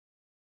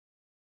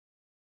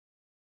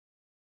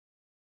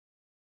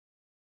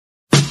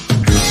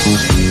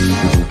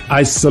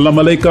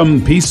Assalamu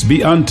alaikum, peace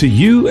be unto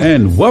you,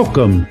 and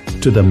welcome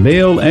to the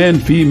Male and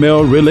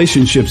Female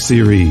Relationship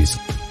Series,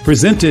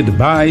 presented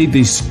by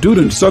the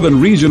Student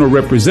Southern Regional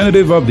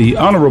Representative of the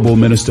Honorable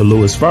Minister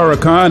Louis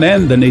Farrakhan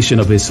and the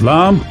Nation of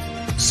Islam,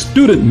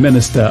 Student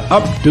Minister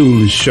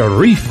Abdul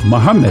Sharif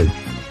Muhammad.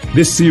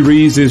 This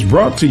series is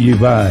brought to you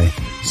by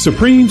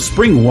Supreme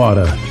Spring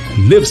Water.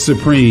 Live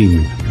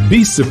supreme,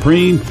 be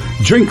supreme,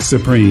 drink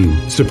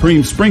supreme.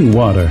 Supreme Spring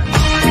Water.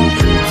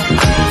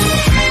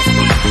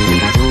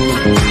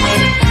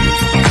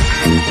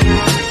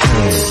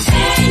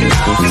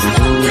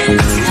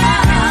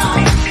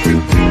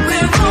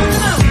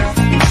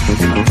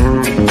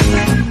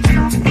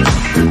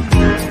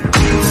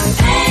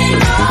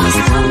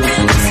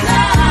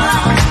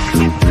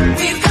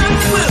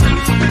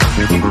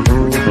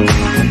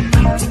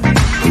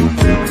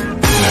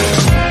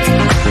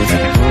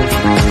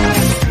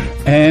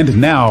 And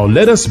now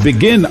let us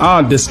begin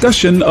our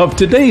discussion of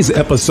today's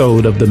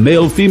episode of the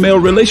Male-Female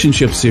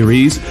Relationship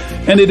Series,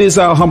 and it is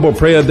our humble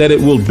prayer that it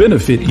will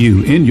benefit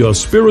you in your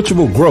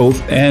spiritual growth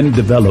and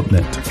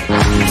development.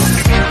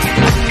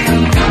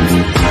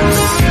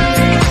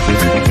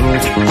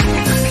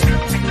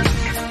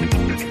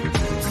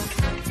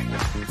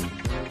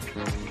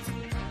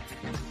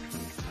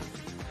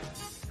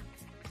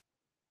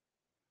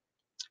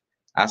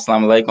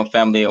 Assalamu alaikum,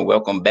 family, and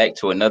welcome back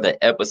to another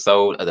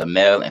episode of the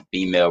Male and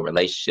Female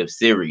Relationship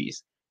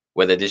Series.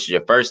 Whether this is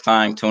your first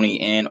time tuning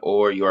in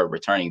or you're a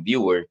returning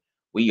viewer,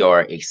 we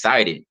are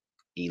excited,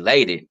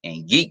 elated,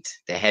 and geeked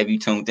to have you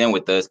tuned in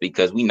with us,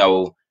 because we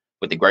know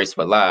with the grace of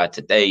Allah,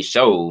 today's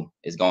show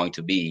is going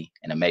to be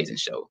an amazing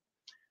show.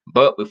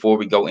 But before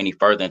we go any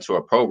further into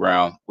our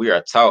program, we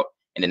are taught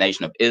in the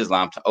Nation of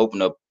Islam to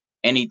open up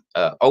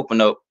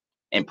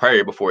in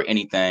prayer before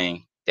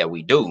anything that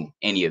we do,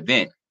 any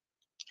event.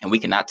 And we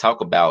cannot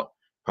talk about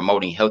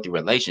promoting healthy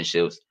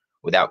relationships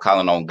without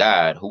calling on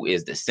God, who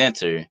is the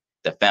center,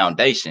 the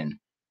foundation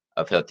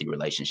of healthy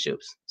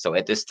relationships. So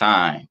at this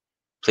time,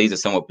 please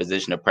assume a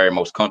position of prayer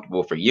most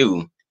comfortable for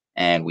you,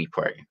 and we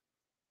pray.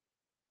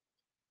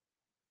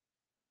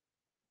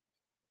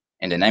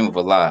 In the name of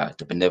Allah,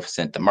 the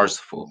Beneficent, the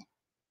Merciful,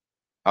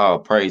 all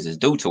praise is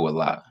due to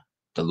Allah,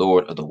 the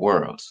Lord of the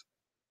worlds,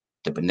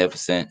 the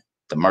Beneficent,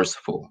 the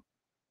Merciful,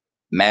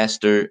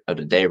 Master of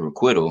the Day of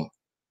Requital.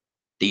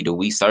 Thee do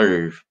we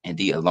serve, and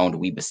thee alone do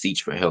we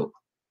beseech for help.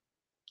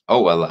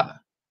 O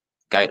Allah,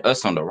 guide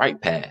us on the right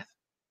path,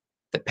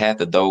 the path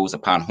of those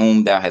upon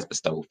whom thou hast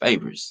bestowed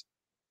favors,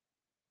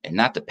 and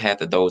not the path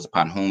of those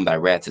upon whom thy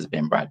wrath has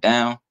been brought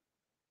down,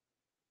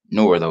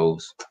 nor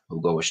those who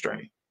go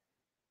astray.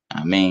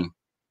 Ameen.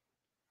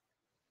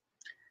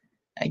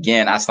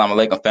 Again,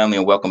 assalamu alaikum, family,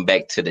 and welcome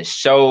back to the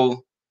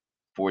show.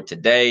 For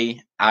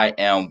today, I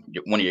am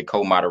one of your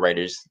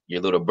co-moderators,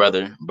 your little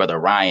brother, Brother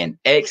Ryan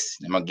X.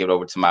 I'm going to give it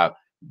over to my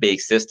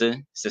big sister,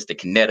 Sister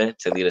Kanetta,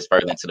 to lead us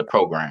further into the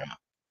program.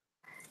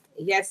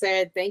 Yes,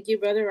 sir. Thank you,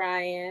 Brother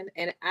Ryan.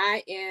 And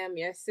I am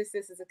your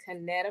sister, Sister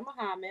Kanetta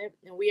Muhammad,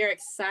 and we are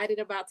excited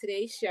about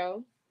today's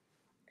show.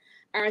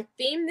 Our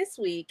theme this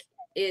week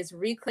is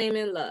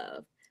Reclaiming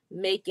Love,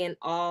 Making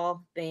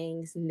All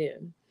Things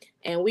New.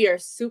 And we are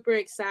super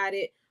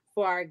excited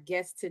for our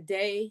guest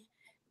today.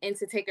 And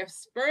to take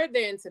us further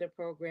into the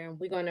program,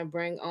 we're going to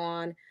bring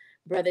on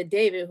Brother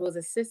David, who is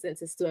assistant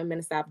to Student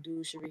Minister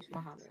Abdul Sharif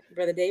Muhammad.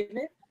 Brother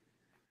David?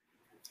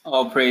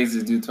 All praise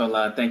is due to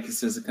Allah. Thank you,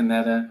 Sister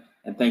Kanetta,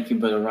 and thank you,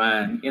 Brother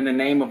Ryan. In the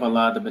name of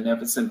Allah, the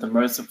Beneficent, the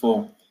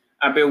Merciful,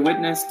 I bear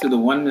witness to the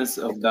oneness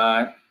of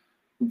God,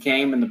 who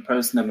came in the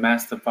person of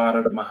Master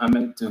Father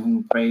Muhammad, to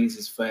whom praise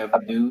is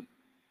forever due.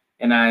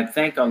 And I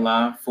thank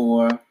Allah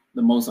for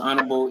the most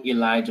honorable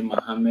Elijah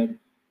Muhammad,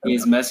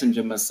 his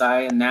messenger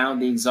Messiah, now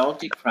the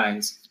exalted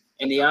Christ,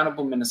 and the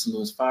honorable Minister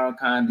Louis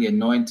Farrakhan, the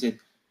anointed,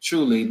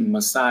 truly the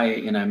Messiah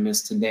in our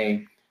midst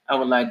today. I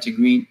would like to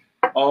greet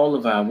all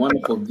of our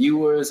wonderful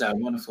viewers, our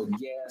wonderful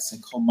guests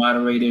and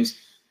co-moderators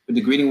with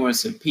the greeting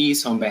words of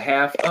peace on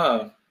behalf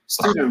of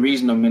Student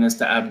Regional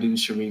Minister Abdul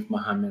Sharif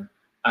Muhammad.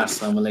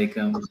 Assalamu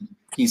alaikum.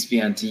 Peace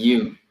be unto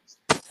you.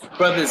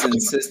 Brothers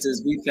and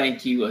sisters, we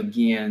thank you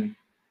again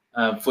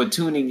for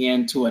tuning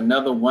in to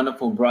another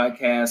wonderful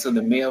broadcast of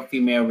the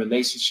Male-Female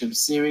Relationship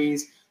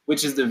Series,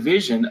 which is the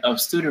vision of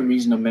Student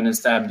Regional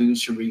Minister Abdul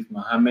Sharif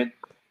Muhammad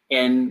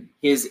and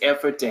his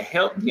effort to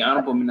help the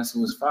Honorable Minister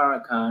Louis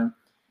Farrakhan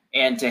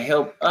and to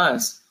help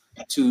us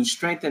to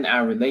strengthen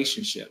our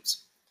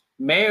relationships.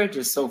 Marriage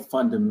is so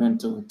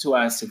fundamental to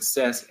our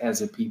success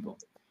as a people.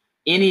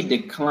 Any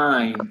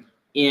decline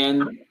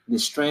in the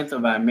strength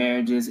of our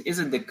marriages is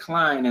a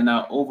decline in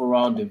our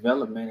overall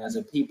development as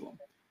a people.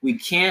 We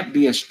can't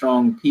be a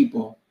strong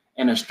people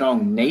and a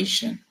strong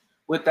nation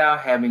without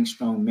having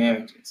strong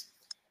marriages.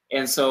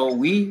 And so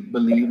we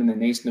believe in the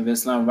Nation of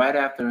Islam, right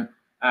after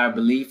our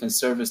belief and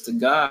service to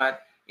God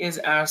is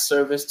our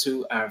service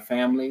to our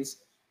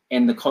families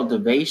and the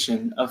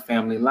cultivation of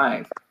family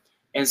life.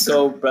 And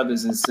so,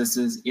 brothers and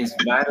sisters, it's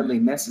vitally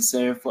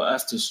necessary for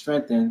us to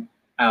strengthen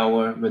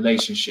our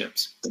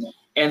relationships.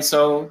 And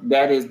so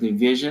that is the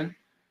vision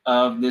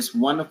of this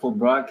wonderful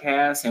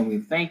broadcast, and we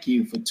thank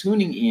you for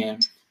tuning in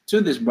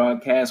to this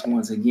broadcast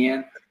once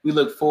again. We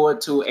look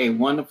forward to a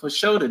wonderful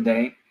show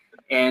today,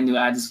 and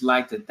I just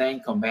like to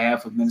thank, on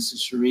behalf of Minister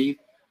Sharif,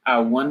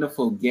 our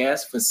wonderful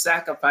guests for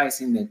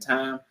sacrificing their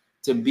time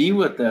to be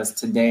with us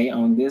today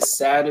on this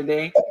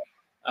Saturday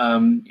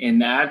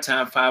in our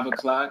time, 5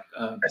 o'clock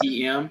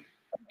p.m.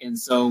 And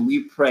so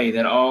we pray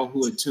that all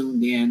who are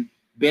tuned in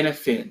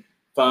benefit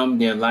from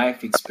their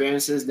life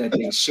experiences that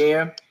they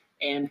share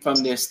and from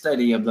their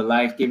study of the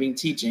life-giving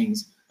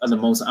teachings of the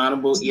Most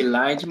Honorable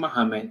Elijah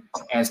Muhammad,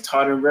 as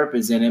taught and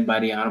represented by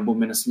the Honorable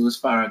Minister Louis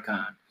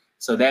Farrakhan.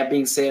 So that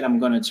being said, I'm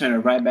going to turn it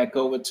right back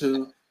over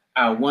to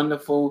our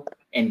wonderful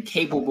and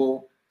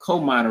capable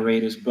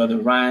co-moderators, Brother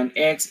Ryan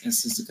X and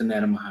Sister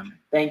Kanetta Muhammad.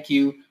 Thank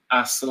you.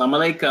 Assalamu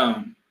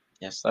alaikum.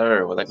 Yes,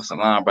 sir. Wa alaikum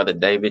salam, Brother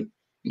David.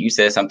 You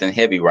said something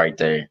heavy right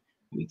there.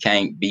 We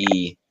can't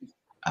be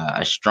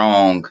a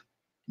strong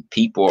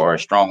people or a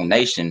strong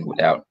nation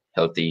without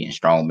healthy and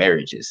strong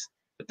marriages.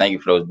 But thank you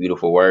for those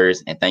beautiful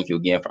words, and thank you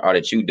again for all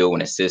that you do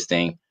in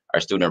assisting our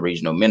student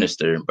regional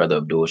minister, Brother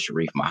Abdul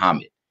Sharif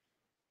Muhammad.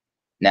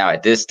 Now,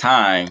 at this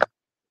time,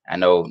 I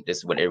know this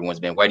is what everyone's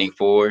been waiting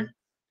for.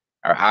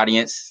 Our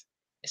audience,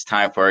 it's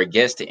time for our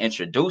guests to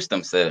introduce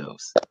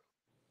themselves.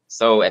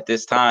 So at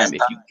this time,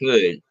 if you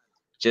could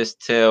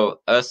just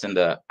tell us and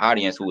the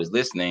audience who is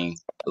listening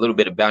a little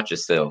bit about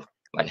yourself,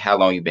 like how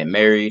long you've been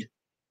married,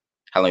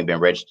 how long you've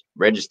been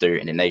registered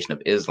in the Nation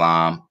of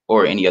Islam,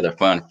 or any other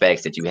fun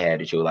facts that you had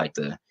that you would like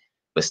to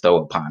bestow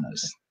upon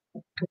us.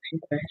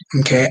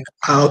 Okay.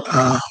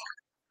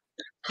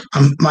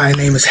 My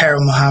name is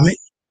Harold Muhammad.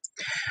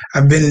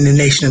 I've been in the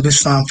Nation of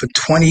Islam for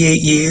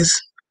 28 years.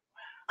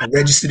 I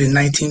registered in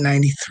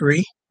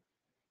 1993.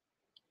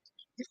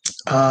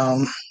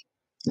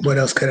 What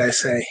else could I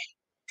say?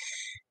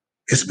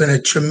 It's been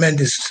a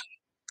tremendous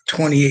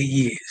 28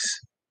 years.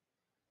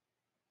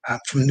 I'm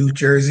from New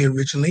Jersey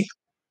originally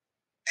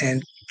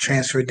and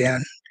transferred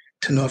down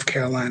to North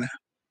Carolina,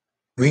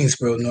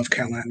 Greensboro, North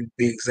Carolina to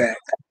be exact.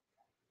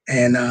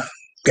 And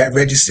got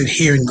registered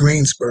here in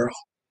Greensboro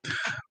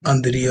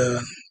under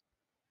the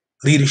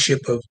leadership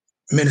of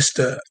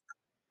Minister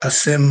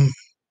Asim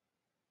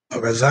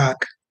Razak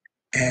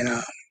and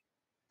a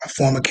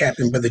former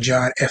captain, Brother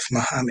John F.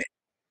 Muhammad.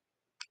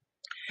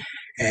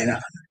 And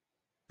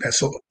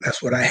that's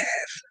what I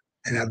have.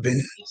 And I've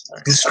been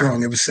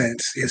strong ever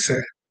since. Yes,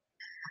 sir.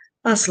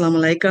 Assalamu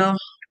alaikum.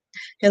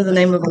 In the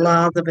name of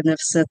Allah, the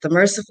Beneficent, the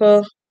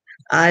Merciful,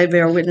 I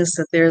bear witness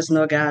that there is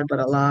no God but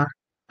Allah.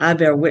 I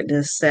bear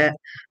witness that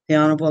the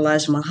Honorable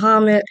Elijah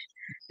Muhammad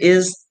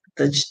is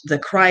the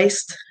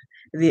Christ,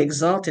 the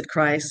exalted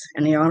Christ,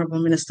 and the Honorable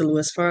Minister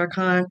Louis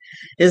Farrakhan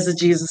is the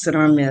Jesus in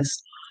our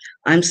midst.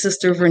 I'm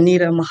Sister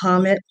Vernita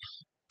Muhammad.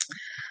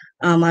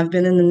 I've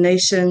been in the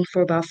nation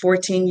for about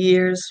 14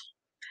 years.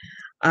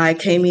 I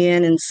came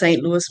in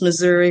St. Louis,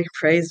 Missouri.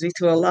 Praise be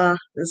to Allah.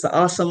 It's an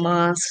awesome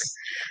mosque.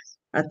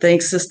 I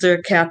thank Sister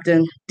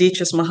Captain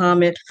Dietrich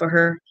Muhammad for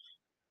her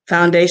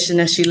foundation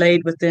that she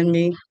laid within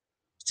me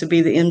to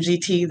be the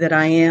MGT that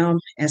I am,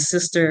 and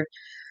Sister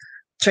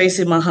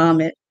Tracy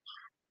Muhammad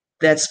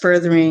that's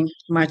furthering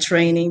my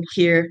training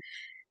here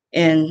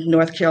in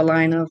North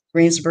Carolina,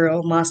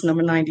 Greensboro, Mosque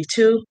number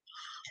 92.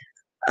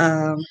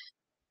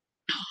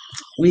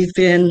 We've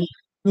been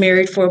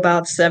married for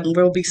about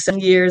will be 7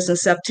 years in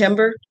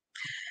September,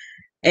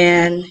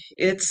 and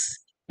it's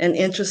an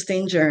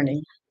interesting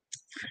journey.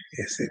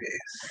 Yes, it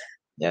is.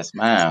 Yes,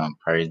 ma'am.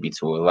 Praise be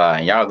to Allah.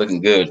 And y'all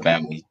looking good,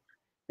 family.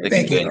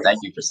 Looking good. Thank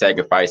you for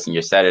sacrificing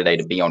your Saturday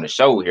to be on the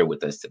show here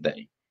with us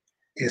today.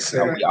 Yes,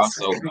 sir.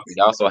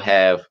 We also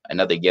have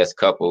another guest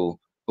couple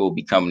who will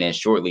be coming in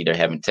shortly. They're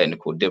having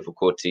technical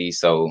difficulties,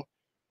 so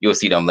you'll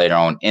see them later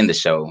on in the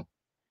show.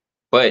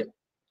 But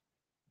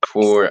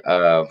before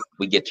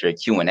we get to a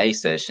Q&A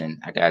session,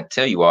 I gotta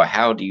tell you all,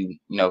 how do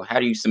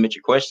you submit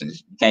your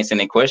questions? You can't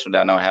send any questions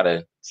without knowing how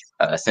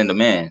to send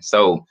them in.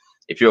 So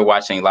if you're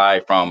watching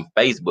live from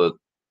Facebook,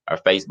 our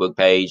Facebook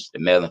page, the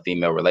Male and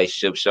Female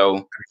Relationship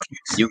Show,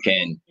 you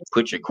can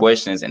put your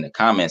questions in the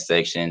comment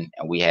section,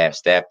 and we have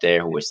staff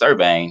there who are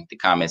surveying the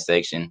comment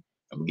section,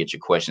 and we'll get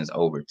your questions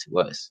over to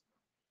us.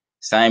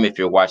 Same if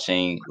you're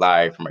watching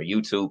live from our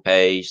YouTube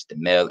page, the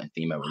Male and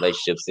Female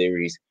Relationship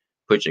Series,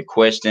 put your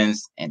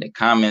questions in the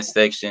comment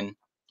section,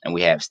 and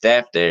we have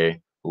staff there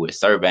who is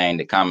surveying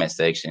the comment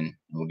section, and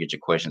we'll get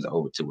your questions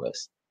over to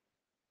us.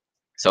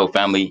 So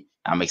family,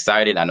 I'm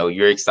excited. I know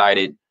you're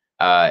excited.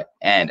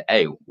 And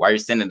hey, while you're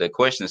sending the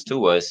questions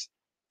to us,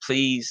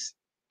 please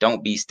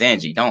don't be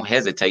stingy. Don't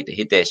hesitate to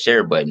hit that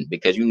share button,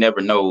 because you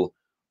never know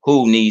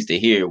who needs to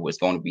hear what's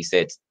going to be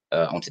said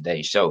on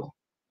today's show.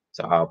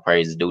 So all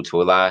praise is due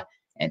to Allah.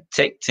 And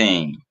Tech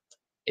Team,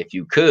 if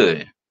you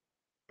could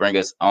bring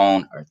us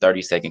on our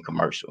 30-second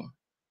commercial.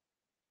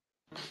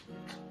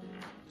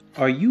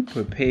 Are you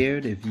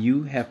prepared if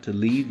you have to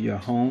leave your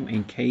home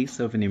in case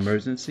of an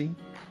emergency?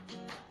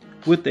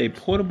 With a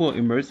portable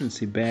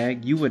emergency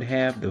bag, you would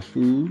have the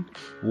food,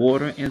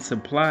 water, and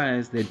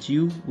supplies that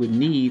you would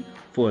need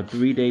for a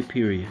 3-day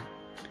period.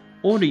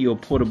 Order your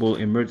portable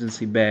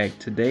emergency bag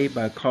today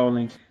by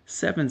calling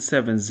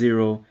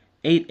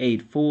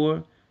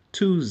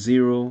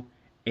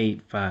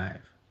 770-884-2085.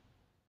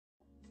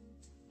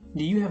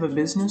 Do you have a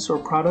business or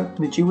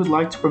product that you would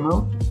like to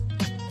promote?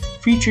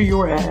 Feature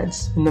your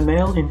ads in the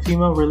Male and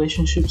Female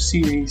Relationship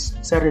Series,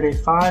 Saturday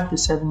 5 to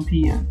 7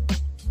 p.m.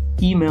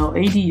 Email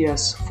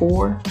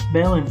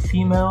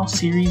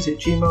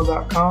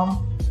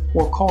ads4maleandfemaleseries@gmail.com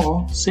or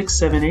call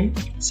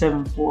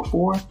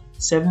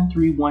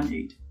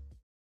 678-744-7318.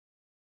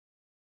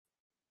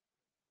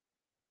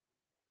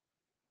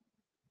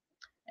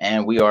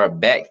 And we are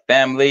back,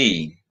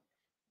 family.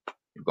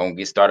 We're going to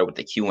get started with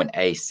the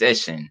Q&A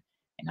session.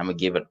 And I'm going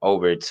to give it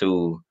over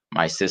to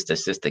my Sister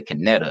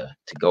Kanetta,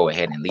 to go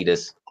ahead and lead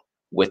us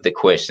with the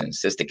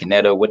questions. Sister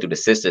Kanetta, what do the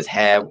sisters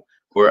have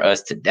for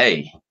us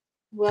today?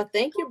 Well,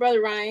 thank you,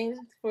 Brother Ryan,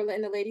 for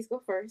letting the ladies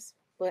go first.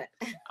 But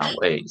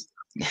always.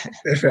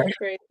 That's right.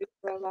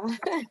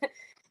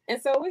 And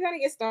so we're going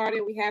to get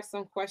started. We have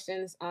some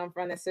questions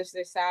from the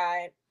sister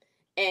side.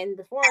 And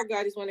before I go,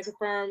 I just want to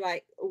confirm,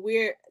 like,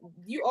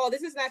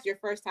 this is not your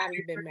first time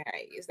you've been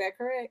married. Is that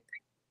correct?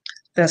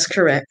 That's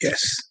correct. Yes.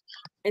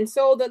 And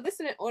so the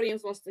listening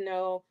audience wants to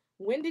know,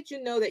 when did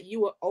you know that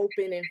you were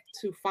open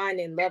to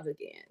finding love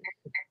again?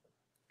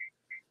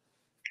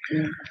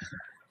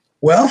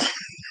 Well,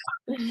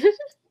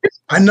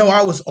 I know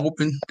I was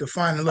open to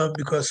finding love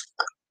because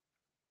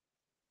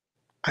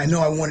I know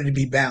I wanted to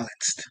be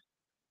balanced.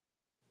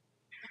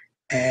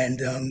 And,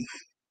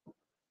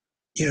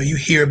 you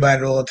hear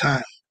about it all the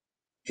time.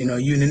 You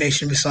in the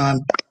Nation of Islam,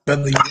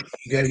 brother, you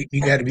got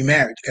to be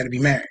married. You got to be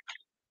married.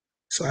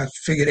 So I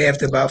figured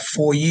after about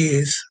 4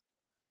 years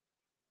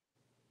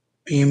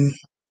being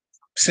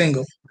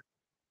single,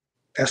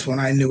 that's when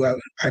I knew I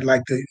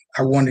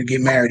wanted to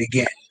get married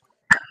again.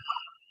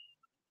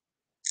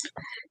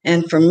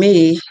 And for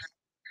me,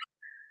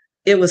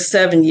 it was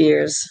 7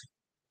 years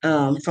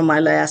from my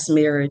last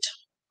marriage.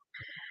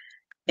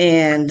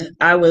 And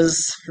I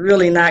was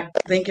really not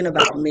thinking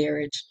about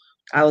marriage.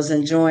 I was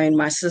enjoying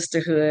my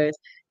sisterhood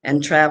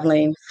and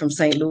traveling from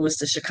St. Louis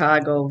to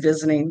Chicago,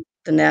 visiting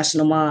the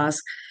National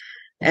Mosque.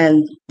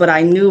 But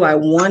I knew I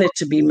wanted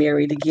to be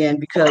married again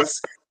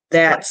because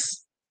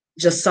that's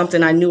just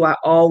something I knew I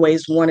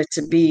always wanted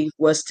to be,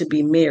 was to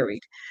be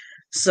married.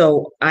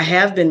 So I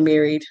have been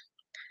married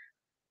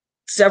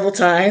several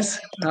times.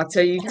 I'll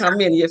tell you how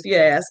many if you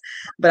ask,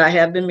 but I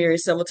have been married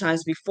several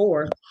times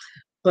before.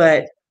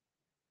 But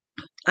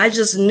I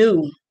just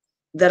knew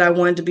that I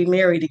wanted to be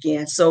married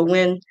again. So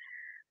when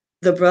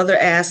the brother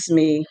asked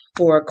me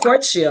for a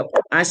courtship,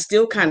 I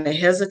still kind of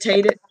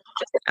hesitated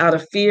out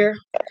of fear.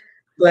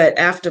 But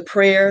after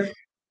prayer,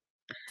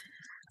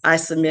 I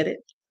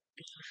submitted.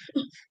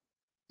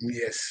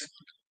 Yes.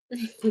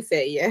 He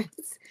said yes.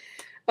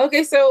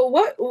 Okay, so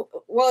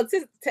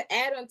to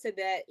add on to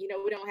that, we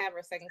don't have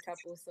our second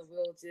couple, so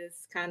we'll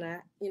just kind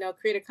of,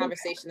 create a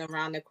conversation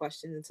around the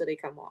questions until they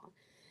come on.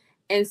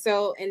 And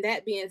so, and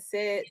that being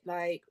said,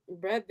 like,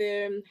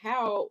 brother,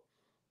 how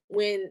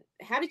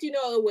did you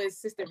know it was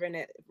Sister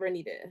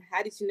Vernita?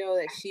 How did you know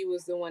that she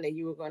was the one that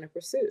you were going to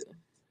pursue?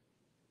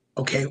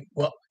 Okay,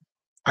 well,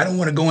 I don't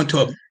want to go into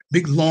a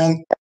big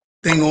long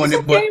thing on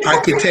it, but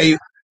I could tell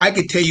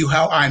you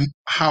how I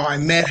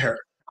met her.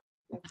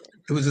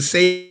 It was a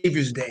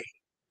Savior's Day,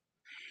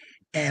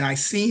 and I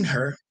seen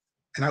her,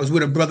 and I was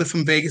with a brother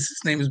from Vegas.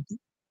 His name is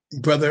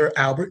Brother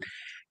Albert.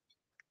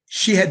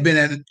 She had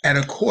been at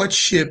a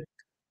courtship,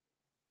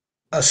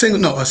 a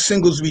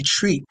singles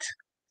retreat,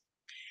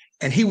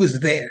 and he was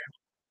there.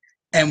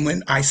 And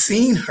when I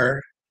seen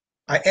her,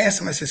 I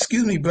asked him, I said,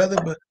 "Excuse me, brother,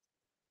 but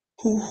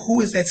who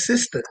is that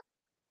sister?"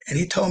 And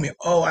he told me,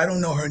 "Oh, I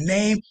don't know her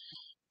name,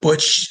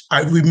 but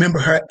I remember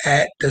her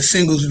at the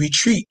singles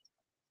retreat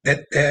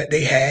that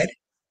they had.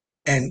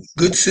 And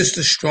good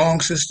sister,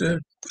 strong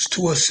sister, was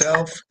to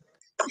herself.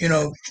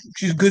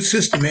 She's a good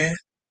sister, man."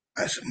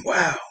 I said,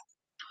 "Wow,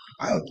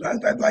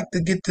 I'd like to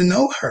get to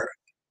know her."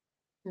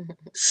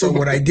 So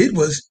what I did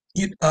was,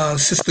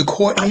 Sister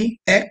Courtney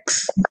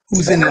X,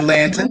 who's in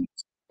Atlanta.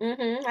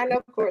 I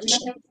know Courtney.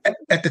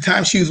 At the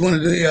time, she was one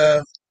of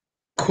the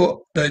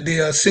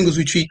singles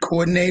retreat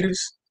coordinators.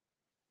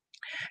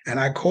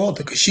 And I called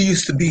her because she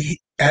used to be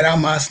at Al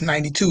Mosque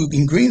 92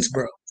 in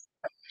Greensboro.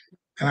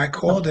 And I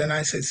called her and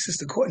I said,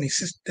 "Sister Courtney,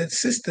 that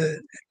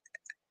sister,"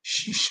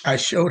 I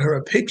showed her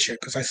a picture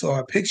because I saw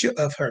a picture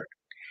of her.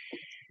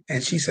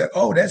 And she said,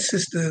 "Oh, that's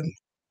Sister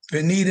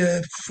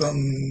Vernita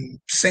from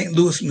St.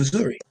 Louis,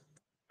 Missouri."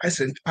 I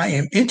said, "I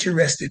am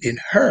interested in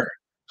her."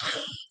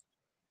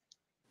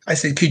 I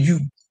said, "Could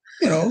you,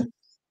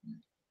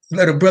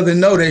 let a brother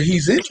know that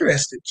he's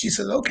interested?" She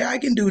said, "Okay, I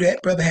can do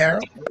that, Brother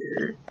Harold."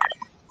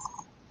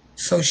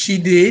 So she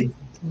did.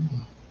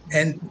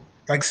 And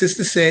like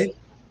Sister said,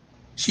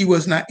 she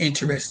was not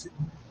interested.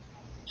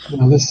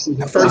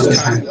 The first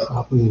time.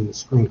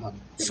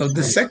 So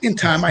the second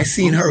time I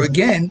seen her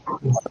again,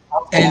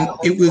 and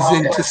it was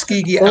in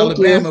Tuskegee,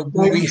 Alabama,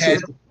 where we had.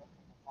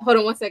 Hold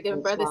on one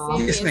second, Brother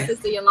Sammy and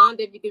Sister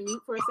Yolanda, if you can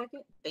mute for a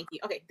second. Thank you.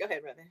 Okay, go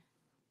ahead, brother.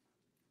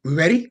 We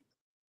ready?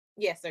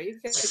 Yes, sir. You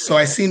can. So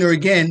I seen her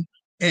again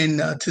in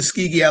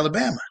Tuskegee,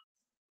 Alabama,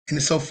 and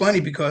it's so funny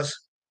because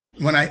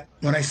when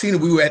I seen her,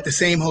 we were at the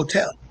same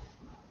hotel,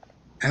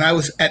 and I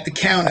was at the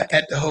counter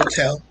at the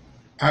hotel.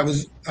 I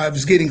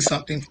was getting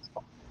something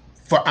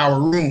for our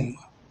room,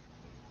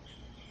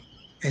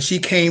 and she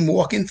came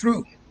walking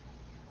through.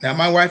 Now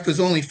my wife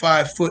was only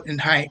 5 foot in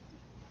height,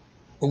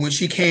 but when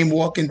she came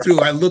walking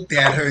through, I looked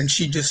at her, and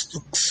she just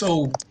looked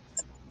so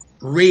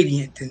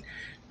radiant and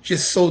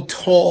just so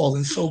tall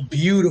and so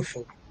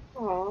beautiful.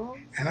 Aww.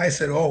 And I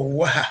said, "Oh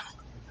wow,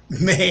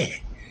 man."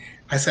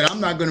 I said,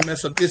 "I'm not going to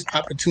mess up this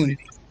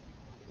opportunity."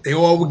 They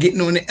all were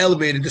getting on the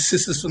elevator, the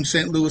sisters from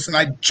St. Louis, and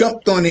I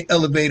jumped on the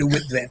elevator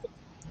with them.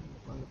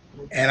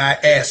 And I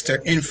asked her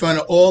in front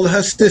of all of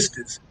her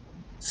sisters,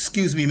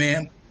 "Excuse me,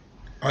 ma'am,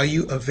 are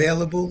you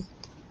available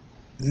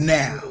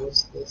now?"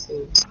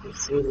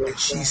 And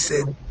she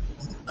said,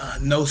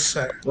 "No,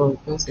 sir."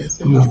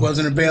 She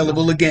wasn't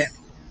available again.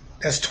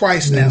 That's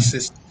twice now,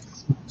 sister.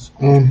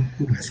 I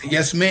said,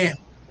 "Yes, ma'am."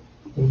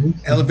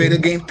 Elevator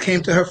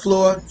came to her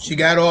floor. She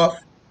got off.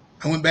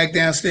 I went back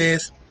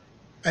downstairs.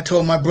 I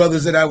told my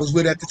brothers that I was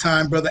with at the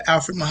time, Brother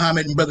Alfred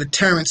Muhammad and Brother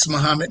Terrence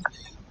Muhammad.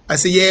 I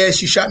said, "Yeah,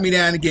 she shot me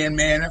down again,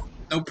 man.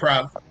 No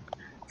problem."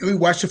 And we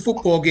watched a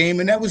football game,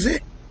 and that was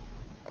it.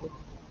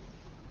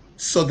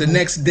 So the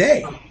next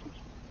day,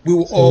 we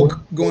were all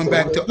going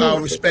back to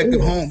our respective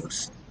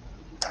homes.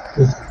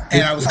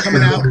 And I was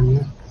coming out,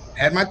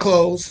 had my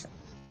clothes.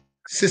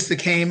 Sister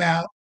came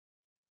out,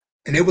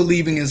 and they were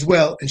leaving as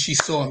well, and she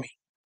saw me.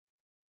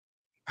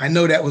 I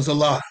know that was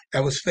Allah.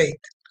 That was fate.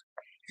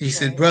 And she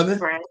said, "Brother,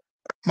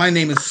 my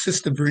name is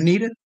Sister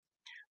Vernita.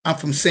 I'm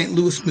from St.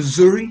 Louis,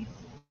 Missouri.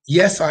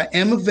 Yes, I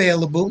am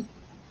available.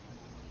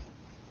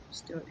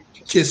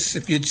 Just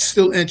if you're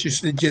still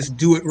interested, just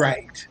do it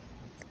right."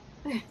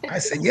 I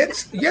said,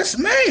 yes,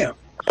 ma'am.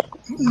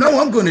 No,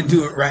 I'm going to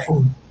do it right.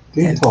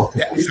 And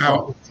that's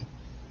how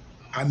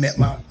I met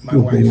my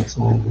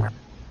wife.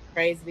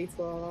 Praise be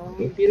to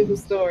Allah. Beautiful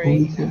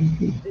story.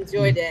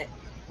 Enjoyed that.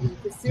 You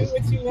pursued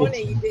what you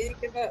wanted. You didn't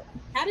give up.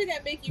 How did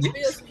that make you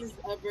feel,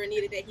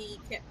 Vernita, that he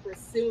kept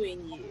pursuing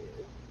you?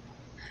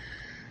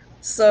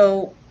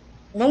 So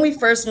when we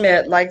first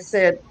met, like I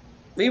said,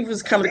 we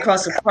was coming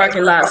across the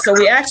parking lot. So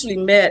we actually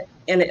met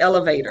in the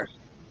elevator.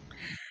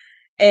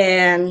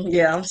 And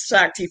yeah, I'm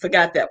shocked he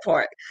forgot that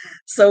part.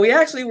 So we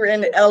actually were in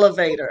the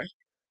elevator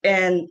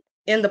and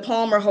in the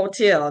Palmer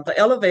Hotel. The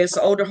elevator is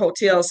an older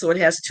hotel, so it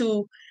has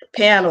 2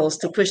 panels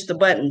to push the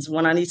buttons,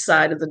 one on each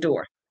side of the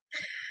door.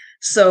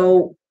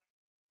 So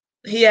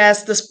he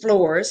asked us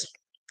floors,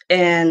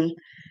 and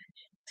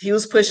he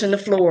was pushing the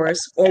floors,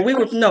 or we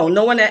were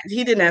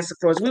he didn't ask the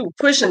floors. We were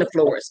pushing the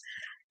floors.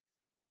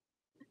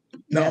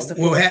 No,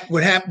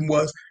 what happened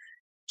was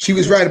she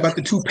was right about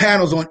the 2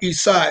 panels on each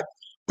side,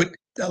 but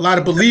a lot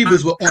of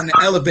believers were on the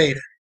elevator,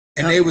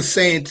 and they were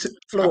saying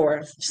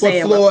floor.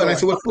 What floor? And I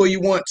said, "What floor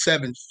you want?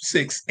 7,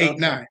 6, 8,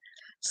 9.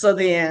 So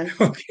then,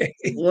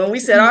 when I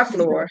said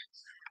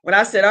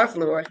our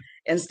floor,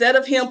 instead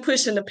of him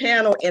pushing the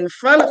panel in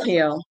front of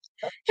him,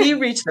 he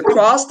reached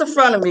across the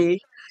front of me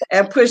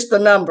and pushed the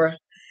number.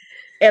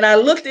 And I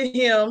looked at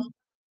him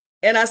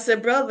and I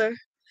said, "Brother,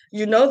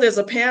 you know there's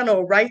a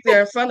panel right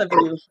there in front of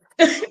you."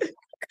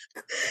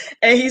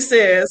 And he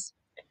says,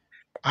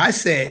 I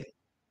said,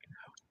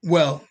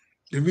 "Well,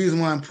 the reason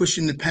why I'm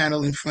pushing the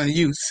panel in front of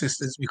you,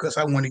 sisters, because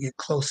I want to get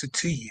closer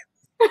to you."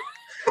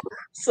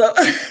 So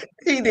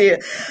he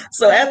did.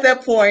 So at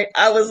that point,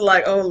 I was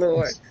like, "Oh,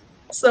 Lord."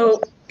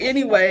 So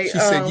anyway. She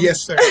said,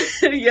 "Yes, sir."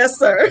 Yes,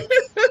 sir.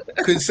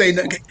 Couldn't say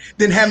no,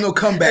 didn't have no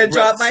comeback. And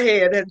dropped my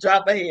head.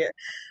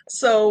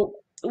 So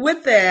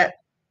with that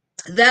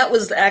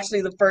was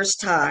actually the first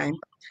time.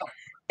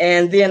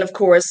 And then, of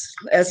course,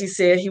 as he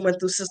said, he went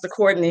through Sister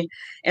Courtney.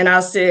 And I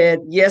said,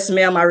 "Yes,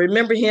 ma'am, I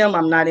remember him.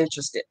 I'm not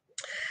interested."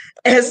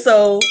 And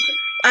so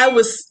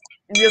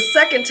the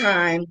second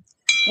time,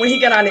 when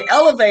he got on the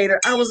elevator,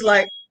 I was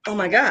like, "Oh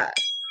my God,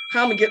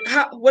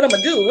 what am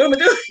I do? What am I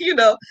do?" You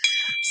know?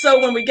 So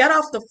when we got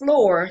off the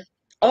floor,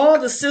 all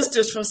the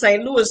sisters from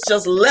St. Louis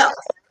just left.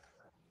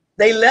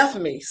 They left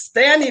me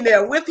standing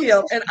there with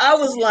him. And I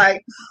was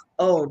like,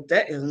 "Oh,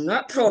 that is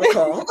not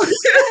protocol."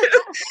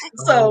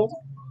 So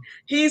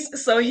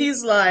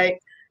he's like,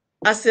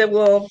 I said,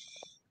 "Well,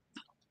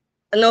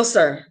 no,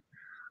 sir,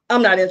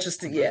 I'm not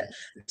interested yet."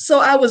 So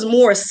I was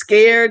more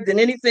scared than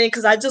anything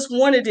because I just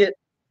wanted it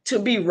to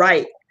be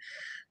right.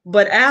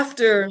 But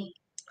after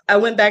I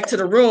went back to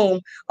the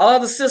room, all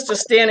the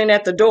sisters standing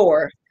at the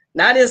door,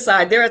 not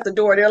inside, they're at the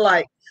door. They're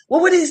like,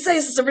 "Well, what did he say,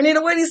 Sister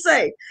Vernita? What did he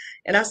say?"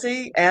 And I said,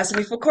 he asked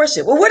me for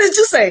courtship. "Well, what did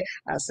you say?"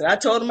 I said, "I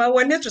told him I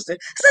wasn't interested."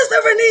 "Sister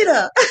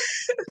Vernita."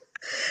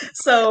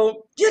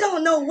 So you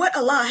don't know what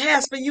Allah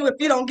has for you if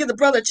you don't give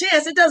the brother a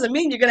chance. It doesn't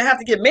mean you're going to have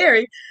to get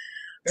married.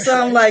 So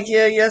I'm like,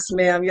 "Yeah, yes,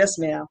 ma'am. Yes,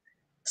 ma'am."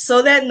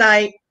 So that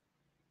night,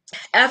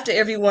 after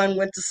everyone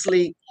went to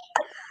sleep,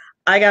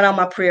 I got on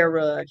my prayer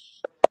rug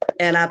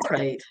and I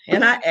prayed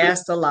and I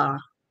asked Allah.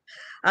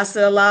 I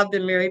said, "Allah, I've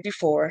been married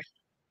before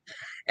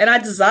and I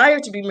desire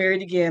to be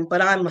married again,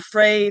 but I'm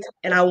afraid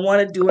and I want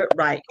to do it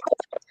right.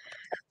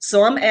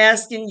 So I'm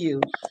asking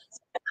you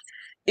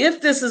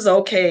if this is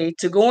okay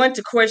to go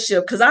into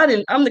courtship, because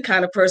I'm the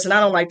kind of person, I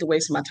don't like to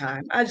waste my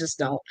time. I just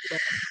don't.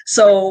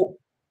 So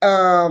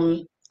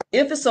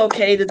if it's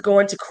okay to go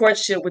into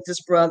courtship with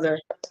this brother,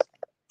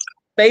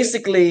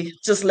 basically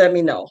just let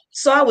me know.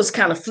 So I was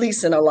kind of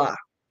fleecing Allah,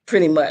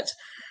 pretty much.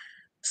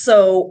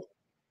 So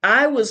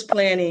I was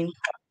planning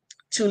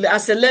I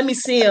said, let me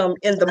see him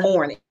in the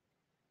morning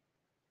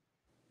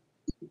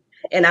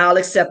and I'll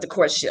accept the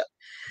courtship.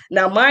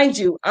 Now, mind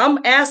you, I'm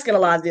asking a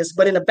lot of this,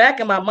 but in the back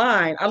of my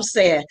mind, I'm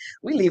saying,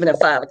 we leaving at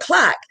 5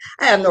 o'clock.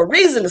 I have no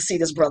reason to see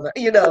this brother,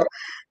 you know?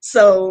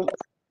 So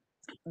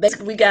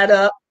basically we got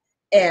up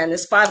and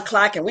it's 5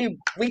 o'clock and we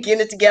getting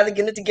it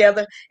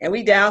together, and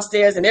we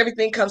downstairs and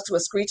everything comes to a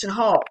screeching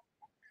halt.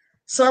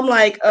 So I'm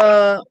like,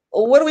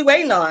 what are we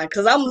waiting on?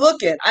 Because I'm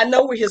looking, I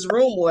know where his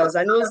room was.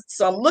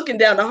 So I'm looking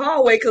down the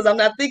hallway because I'm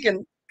not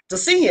thinking to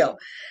see him.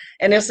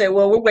 And they say,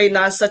 well, we're waiting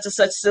on such and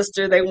such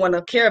sister. They want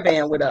a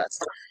caravan with us.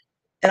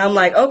 And I'm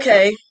like,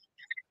 okay.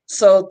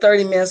 So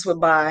 30 minutes went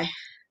by.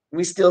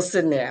 We still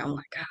sitting there. I'm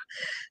like, God.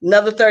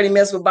 Another 30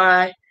 minutes went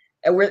by.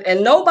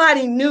 And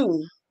nobody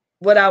knew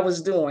what I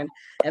was doing.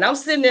 And I'm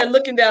sitting there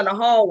looking down the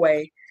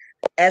hallway.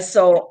 And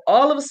so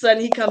all of a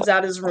sudden he comes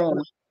out of his room.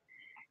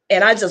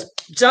 And I just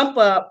jump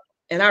up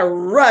and I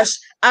rushed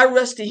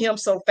to him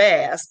so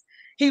fast.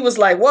 He was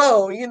like,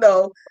 whoa, you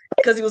know,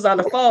 because he was on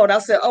the phone. I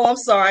said, oh, I'm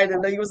sorry. I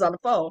didn't know he was on the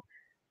phone.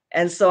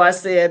 And so I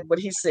said what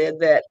he said,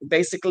 that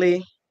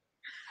basically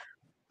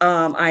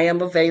I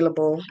am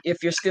available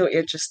if you're still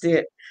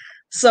interested.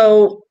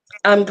 So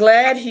I'm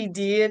glad he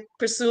did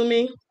pursue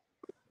me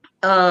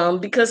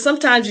because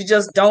sometimes you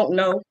just don't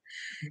know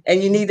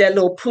and you need that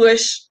little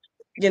push.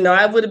 You know,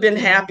 I would have been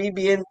happy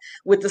being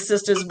with the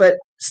sisters, but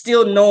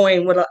still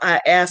knowing what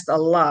I asked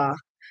Allah,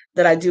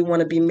 that I do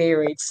want to be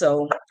married.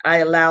 So I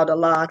allowed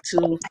Allah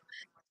to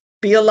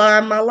be Allah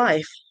in my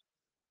life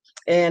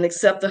and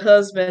accept the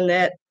husband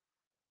that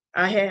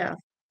I have.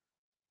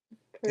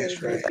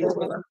 That's right.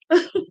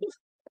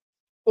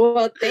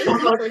 Well, thank you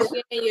for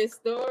sharing your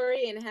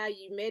story and how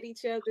you met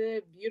each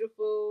other.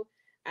 Beautiful.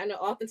 I know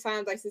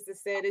oftentimes, like Sister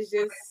said, it's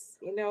just,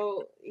 you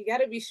know, you got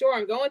to be sure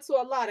and going to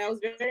Allah. That was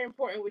very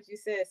important what you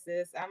said,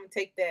 sis. I'm going to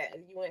take that.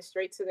 You went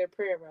straight to their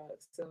prayer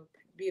rugs. So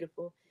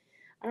beautiful.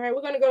 All right,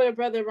 we're going to go to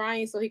Brother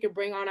Ryan so he can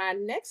bring on our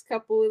next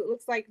couple. It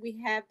looks like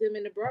we have them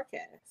in the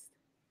broadcast.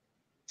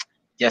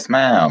 Yes,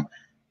 ma'am.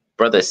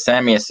 Brother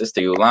Sammy and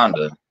Sister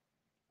Yolanda,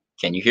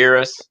 can you hear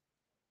us?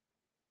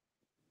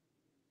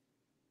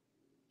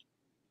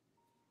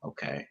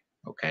 Okay.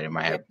 They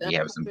might have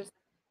some.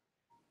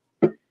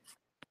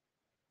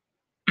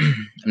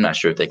 I'm not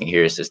sure if they can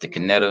hear us, Sister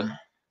Kanetta.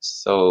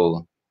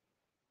 So,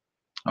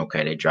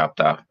 okay, they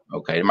dropped off.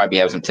 Okay, they might be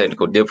having some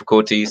technical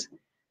difficulties.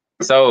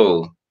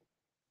 So,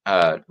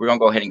 we're gonna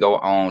go ahead and go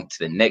on to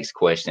the next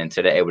question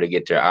until they're able to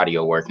get their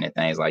audio working and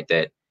things like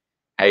that.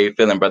 How you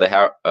feeling, Brother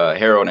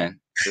Harold and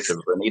Sister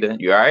Vernita?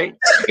 You all right?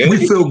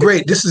 We feel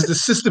great. This is the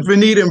Sister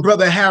Vernita and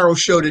Brother Harold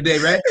show today,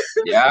 right?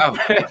 Yeah,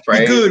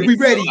 we good. We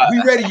ready.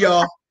 We ready,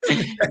 y'all.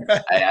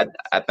 I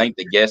think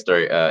the guests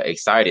are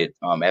excited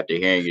after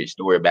hearing your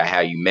story about how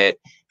you met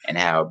and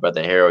how,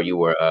 Brother Harold, you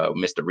were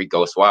Mr.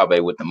 Rico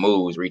Suave with the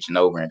moves, reaching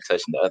over and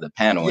touching the other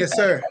panel. Yes,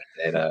 sir.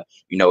 Like that,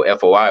 you know,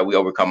 FOI, we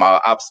overcome all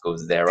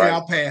obstacles. Is that right?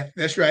 Our path.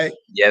 That's right.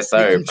 Yes,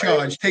 sir.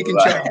 Taking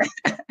charge.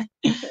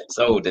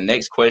 So the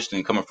next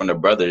question coming from the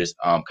brothers,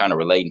 kind of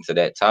relating to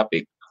that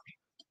topic.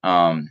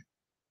 The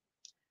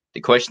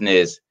question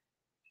is,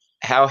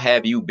 how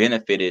have you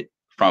benefited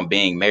from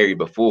being married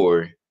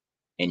before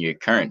in your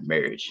current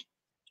marriage?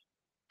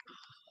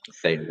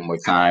 Say it one more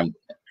time.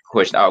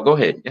 Question. Oh, go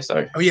ahead. Yes,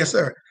 sir. Oh, yes,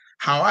 sir.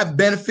 How I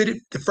benefited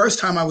the first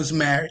time I was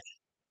married.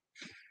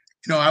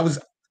 You know, I was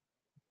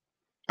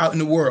out in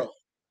the world,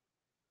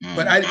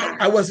 but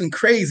I wasn't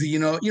crazy. You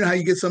know how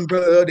you get some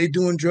brother, they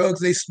doing drugs,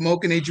 they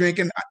smoking, they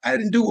drinking. I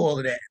didn't do all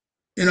of that.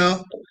 You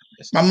know,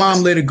 my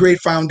mom laid a great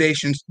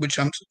foundation, which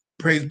I'm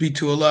praise be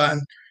to Allah,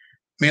 and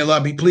may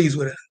Allah be pleased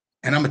with her.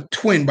 And I'm a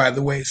twin, by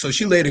the way, so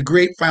she laid a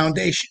great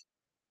foundation.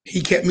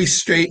 He kept me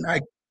straight, and I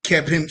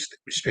kept him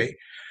straight.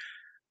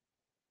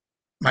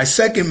 My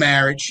second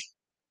marriage,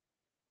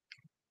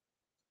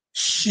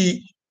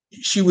 she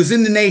was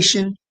in the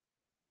nation,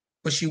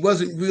 but she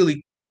wasn't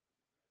really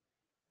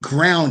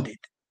grounded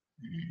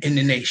in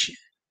the nation.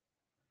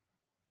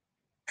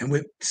 And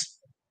with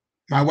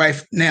my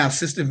wife now,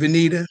 Sister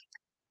Vernita,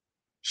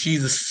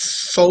 she's a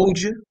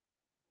soldier.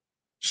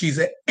 She's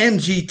an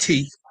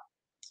MGT.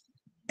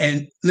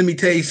 And let me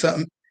tell you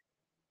something.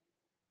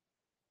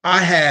 I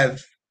have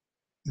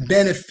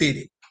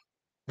benefited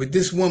with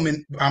this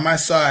woman by my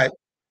side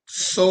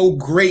so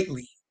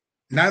greatly,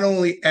 not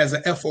only as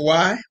a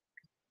FOI,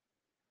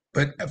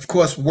 but of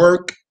course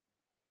work,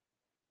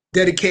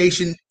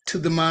 dedication to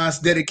the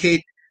mosque,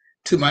 dedicate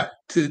to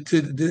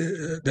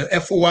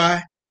the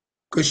FOI,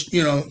 because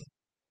you know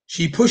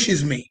she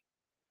pushes me.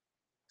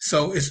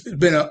 So it's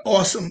been an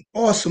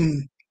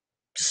awesome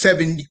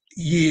 7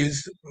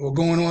 years, or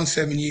going on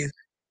 7 years,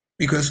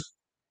 because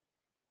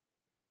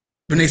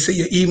when they say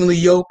you're evenly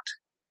yoked,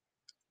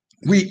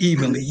 We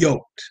evenly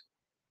yoked.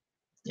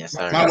 Yes,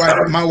 sir.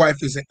 My wife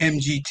is an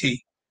MGT,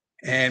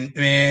 and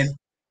man,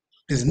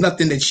 there's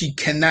nothing that she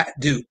cannot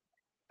do.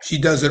 She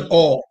does it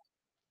all.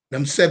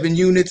 Them 7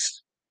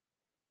 units.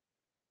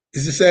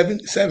 Is it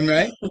 7? 7,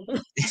 right?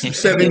 Some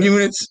 7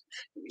 units.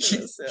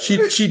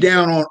 She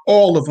down on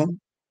all of them.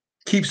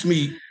 Keeps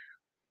me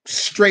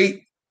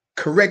straight.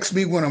 Corrects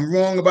me when I'm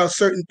wrong about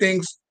certain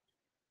things.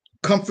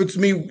 Comforts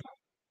me.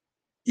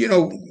 You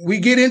know, we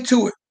get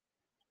into it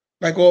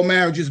like all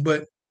marriages,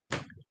 but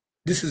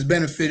this has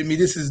benefited me.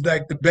 This is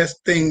like the best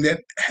thing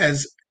that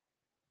has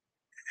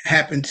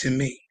happened to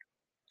me.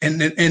 And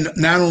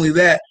not only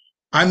that,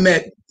 I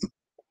met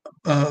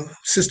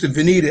Sister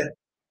Vanita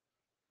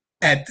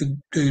at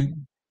the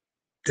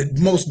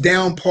most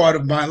down part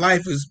of my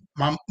life. Is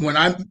when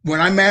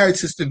I married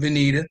Sister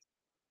Vanita,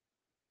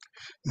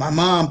 my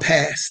mom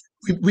passed.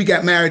 We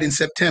got married in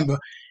September,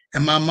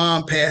 and my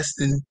mom passed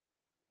in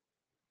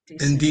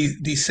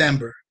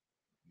December.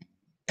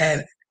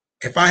 And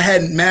if I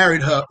hadn't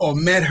married her or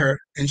met her,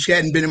 and she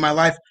hadn't been in my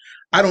life,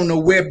 I don't know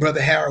where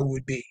Brother Harold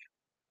would be.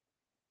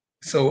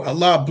 So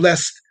Allah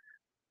blessed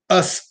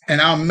us and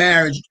our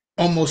marriage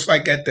almost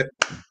like at the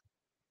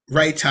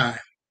right time.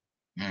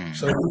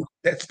 So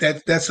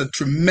that's a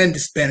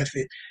tremendous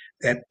benefit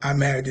that I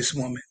married this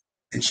woman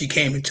and she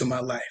came into my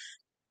life.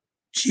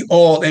 She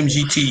all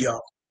MGT,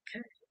 y'all.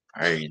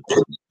 All right.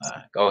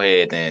 Go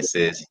ahead then,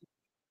 sis.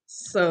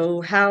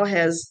 So how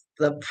has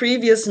the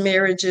previous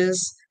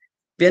marriages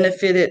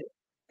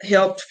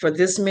helped for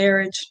this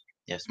marriage?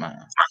 Yes, ma'am.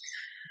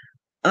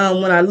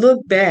 When I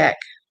look back,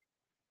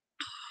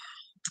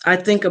 I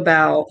think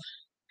about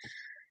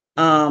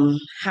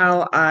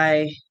how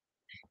I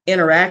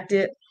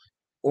interacted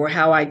or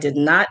how I did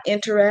not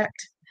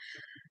interact.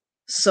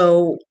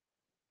 So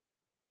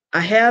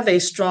I have a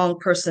strong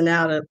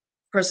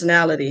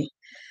personality.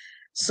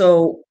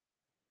 So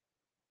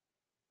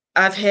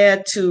I've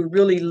had to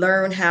really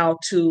learn how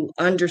to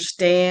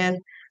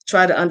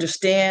try to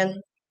understand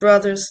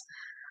brothers.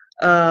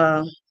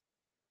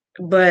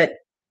 But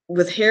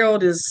with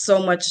Harold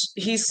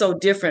he's so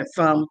different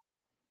from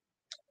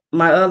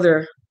my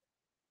other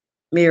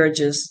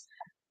marriages.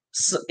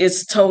 So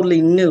it's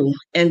totally new.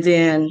 And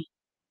then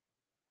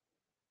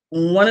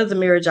one of the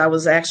marriage, I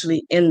was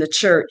actually in the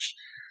church.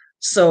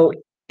 So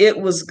it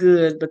was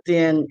good, but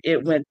then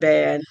it went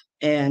bad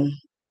and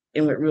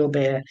it went real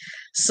bad.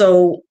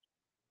 So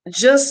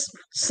just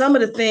some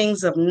of the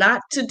things of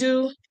not to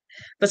do,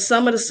 but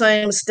some of the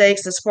same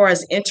mistakes as far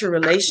as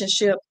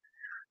interrelationship.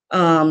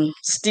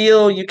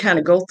 Still, you kind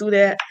of go through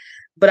that.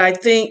 But I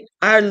think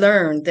I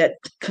learned that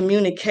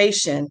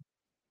communication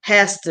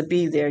has to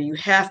be there. You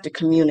have to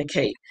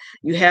communicate.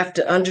 You have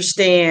to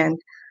understand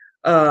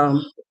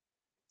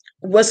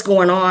what's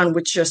going on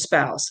with your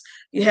spouse.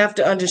 You have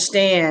to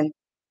understand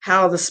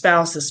how the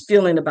spouse is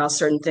feeling about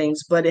certain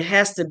things, but it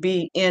has to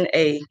be in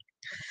a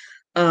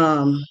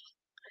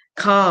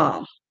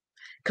calm,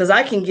 because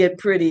I can get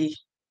pretty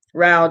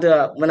riled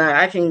up when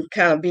I can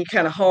kind of be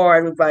kind of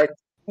hard with my,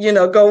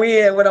 go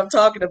in when I'm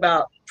talking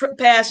about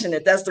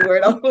passionate. That's the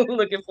word I'm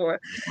looking for.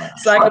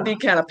 So I can be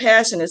kind of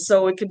passionate.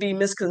 So it could be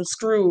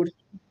misconstrued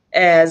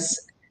as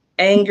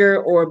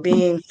anger or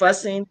being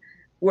fussing,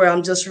 where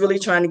I'm just really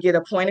trying to get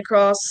a point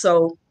across.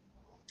 So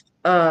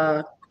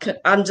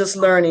I'm just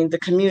learning the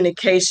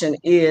communication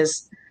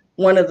is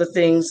one of the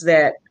things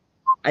that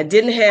I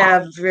didn't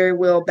have very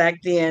well back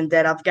then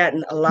that I've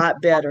gotten a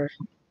lot better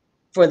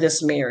for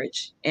this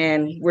marriage,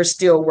 and we're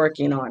still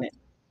working on it.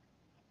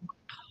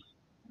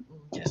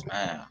 Yes,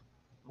 ma'am.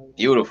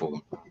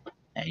 Beautiful.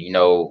 And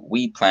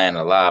we plan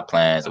a lot of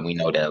plans, and we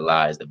know that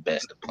Allah is the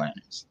best of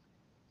planners.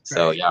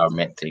 So y'all are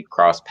meant to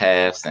cross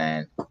paths,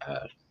 and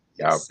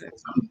y'all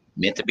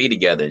meant to be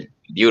together.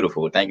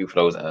 Beautiful. Thank you for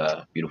those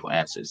beautiful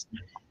answers.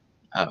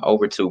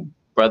 Over to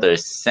Brother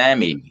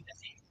Sammy,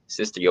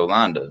 Sister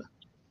Yolanda.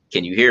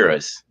 Can you hear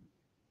us?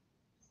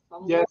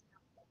 Yes.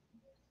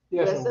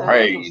 Yes.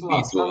 Praise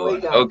be to Allah.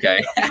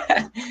 Okay.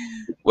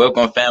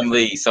 Welcome,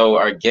 family. So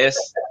our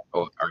guests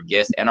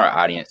and our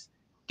audience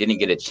didn't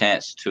get a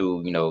chance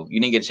to, you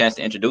didn't get a chance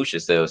to introduce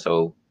yourself.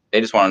 So they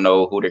just want to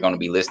know who they're going to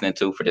be listening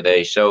to for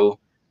today's show.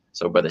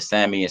 So Brother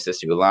Sammy and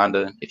Sister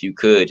Yolanda, if you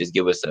could just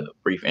give us a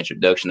brief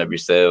introduction of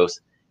yourselves,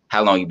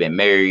 how long you've been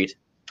married,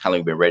 how long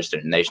you've been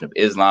registered in the Nation of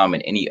Islam,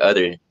 and any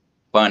other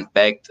fun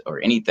fact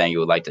or anything you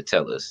would like to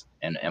tell us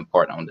and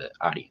impart on the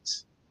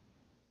audience.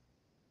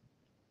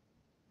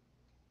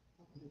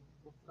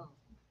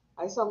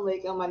 Assalamu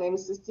alaikum. My name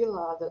is Sister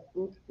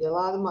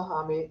Yolanda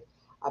Muhammad.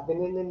 I've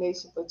been in the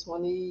nation for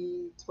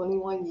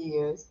 21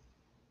 years.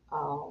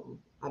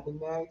 I've been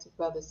married to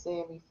Brother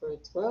Sammy for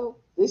 12.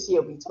 This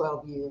year will be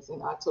 12 years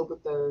in October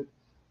 3rd.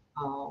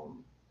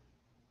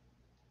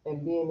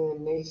 And being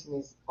in the nation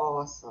is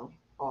awesome.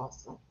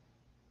 Awesome.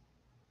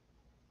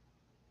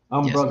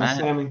 I'm Brother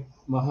Sammy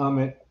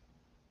Muhammad.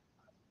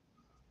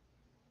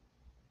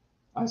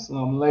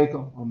 Assalamu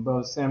alaikum. I'm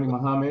Brother Sammy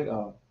Muhammad.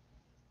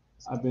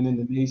 I've been in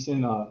the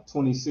nation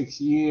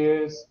 26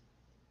 years.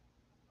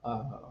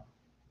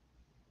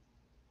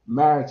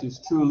 Marriage is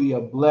truly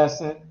a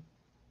blessing.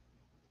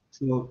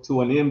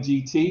 to an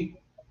MGT.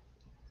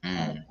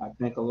 I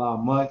thank Allah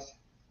much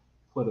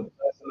for the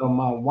blessing of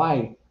my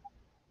wife.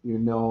 You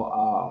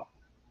know,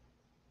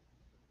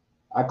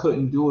 I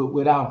couldn't do it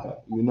without her.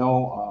 You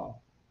know,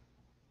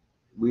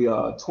 we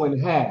are twin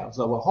halves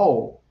of a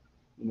whole.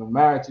 You know,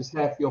 marriage is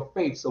half your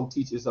faith, so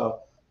teaches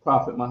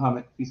Prophet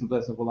Muhammad, peace and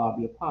blessing of Allah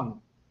be upon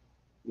him.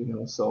 You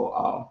know,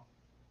 so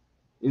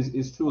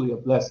it's truly a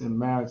blessing.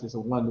 Marriage is a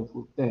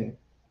wonderful thing.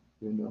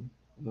 You know,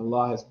 and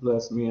Allah has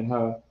blessed me and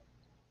her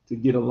to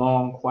get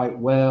along quite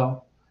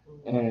well,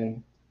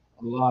 and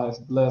Allah has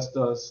blessed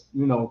us,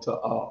 you know,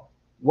 to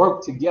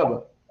work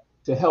together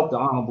to help the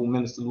Honorable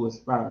Minister Louis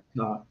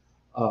Farrakhan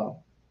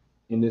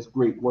in this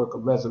great work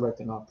of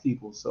resurrecting our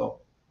people. So,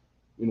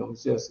 you know,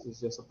 it's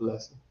just a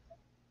blessing.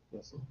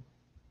 Yes, sir.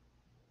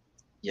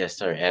 Yes,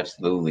 sir.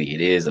 Absolutely,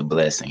 it is a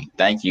blessing.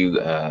 Thank you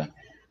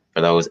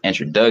for those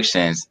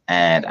introductions,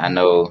 and I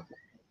know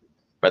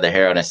Brother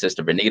Harold and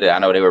Sister Bernita, I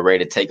know they were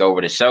ready to take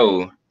over the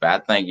show, but I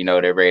think, you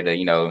know, they're ready to,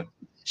 you know,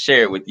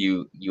 share it with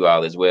you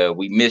all as well.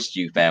 We missed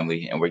you,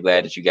 family, and we're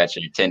glad that you got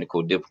your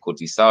technical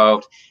difficulties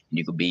solved and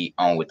you could be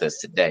on with us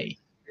today.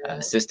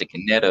 Sister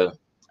Kanetta,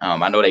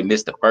 I know they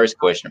missed the first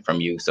question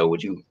from you, so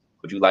would you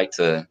like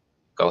to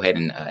go ahead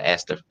and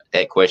ask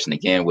that question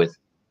again with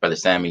Brother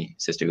Sammy,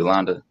 Sister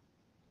Yolanda?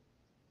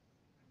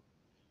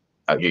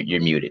 Oh,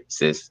 you're muted,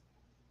 sis.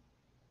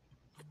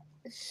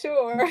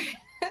 Sure.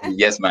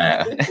 Yes,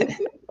 ma'am.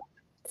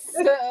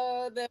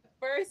 So the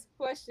first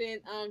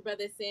question,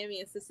 Brother Sammy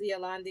and Sister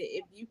Yolanda,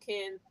 if you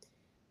can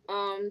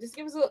just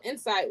give us a little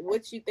insight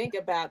what you think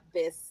about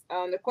this.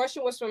 The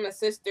question was from a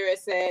sister. It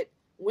said,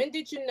 when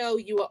did you know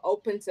you were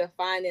open to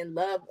finding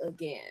love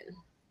again?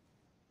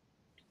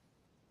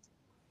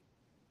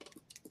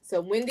 So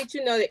when did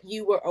you know that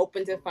you were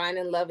open to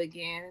finding love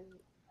again,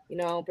 you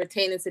know,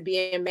 pertaining to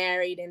being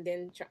married and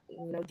then,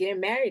 you know, getting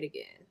married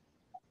again?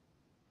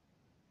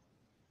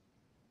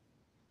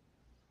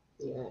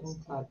 Yes,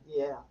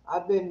 yeah,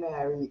 I've been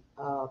married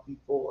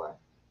before,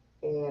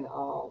 and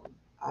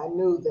I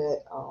knew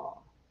that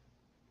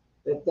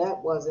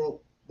that wasn't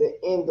the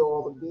end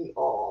all, the be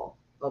all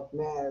of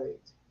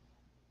marriage.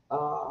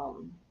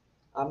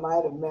 I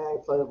might have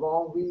married for the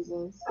wrong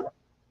reasons,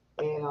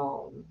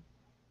 and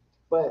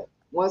but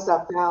once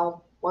I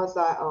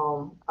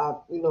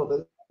you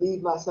know,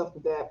 believed myself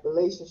in that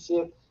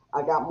relationship,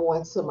 I got more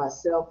into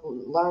myself,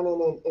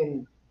 learning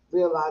and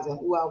realizing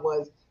who I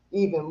was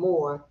even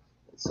more,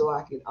 so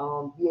I could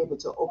be able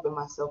to open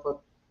myself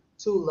up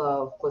to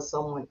love for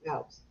someone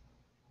else.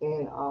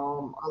 And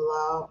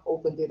Allah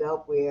opened it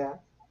up where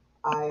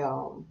I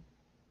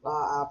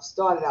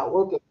started out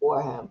working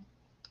for him,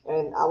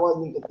 and I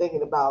wasn't even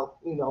thinking about,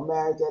 you know,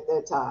 marriage at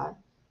that time.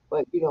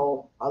 But you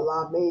know,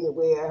 Allah made it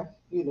where,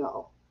 you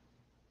know,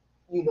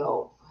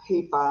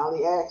 he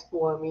finally asked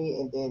for me,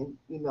 and then,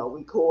 you know,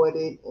 we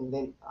courted, and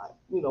then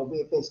you know, we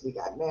eventually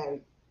got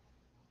married.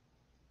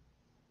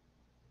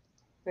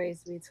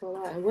 Praise be to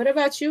Allah. And what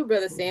about you,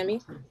 Brother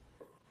Sammy?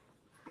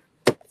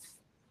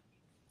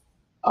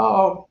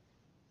 I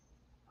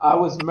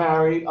was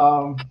married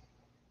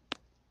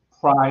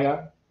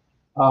prior,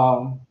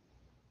 and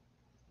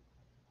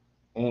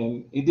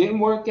it didn't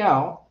work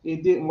out.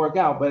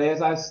 But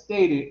as I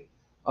stated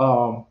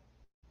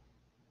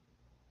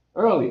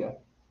earlier,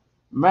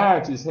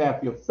 marriage is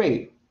half your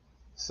faith.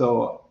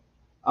 So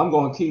I'm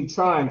going to keep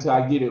trying till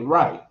I get it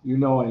right, you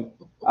know, and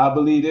I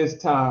believe this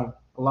time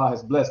Allah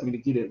has blessed me to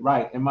get it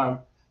right. And my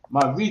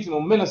regional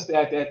minister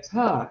at that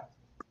time,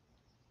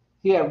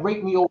 he had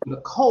raked me over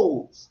the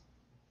coals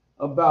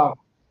about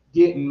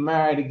getting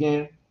married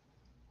again.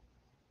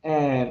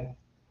 And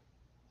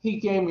he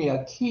gave me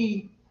a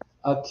key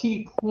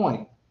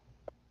point.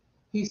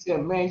 He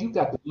said, man, you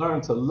got to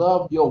learn to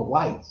love your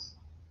wife.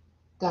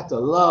 Got to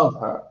love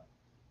her.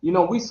 You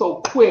know, we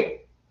so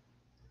quick,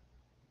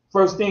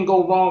 first thing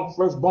go wrong,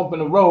 first bump in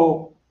the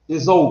road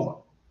is over.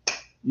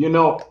 You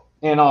know,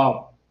 and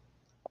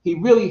he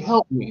really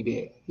helped me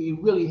there. He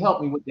really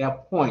helped me with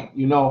that point,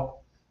 you know,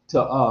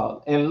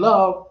 and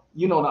love,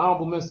 you know, the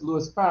Honorable Minister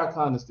Louis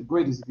Farrakhan is the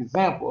greatest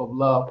example of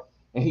love,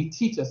 and he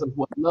teaches us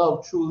what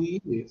love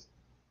truly is.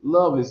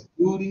 Love is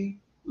duty,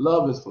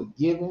 love is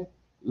forgiving,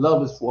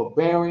 love is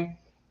forbearing,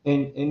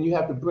 and you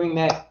have to bring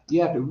that,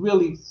 you have to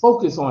really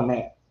focus on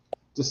that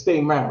to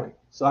stay married.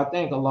 So I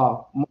thank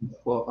Allah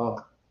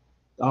for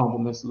the Honorable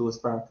Minister Louis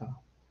Farrakhan.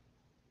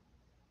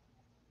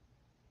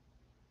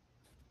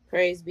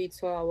 Praise be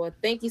to Allah. Well,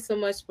 thank you so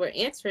much for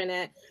answering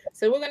that.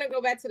 So we're going to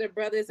go back to the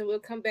brothers, and we'll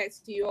come back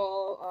to you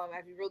all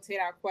as we rotate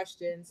our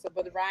questions. So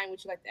Brother Ryan,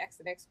 would you like to ask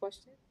the next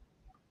question?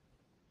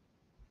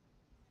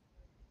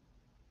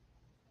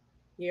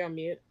 You're on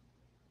mute.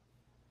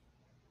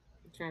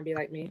 You're trying to be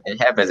like me. It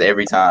happens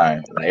every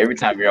time. Like every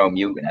time you're on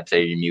mute and I tell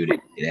you you're muted,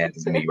 it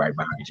happens to me right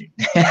behind you.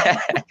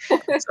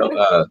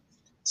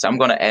 So I'm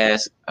going to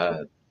ask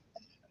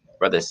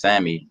Brother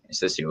Sammy and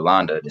Sister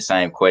Yolanda the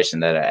same question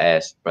that I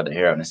asked Brother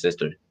Harold and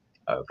Sister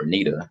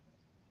Bernita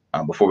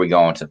before we go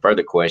on to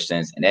further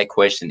questions. And that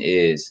question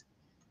is,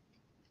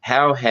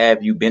 how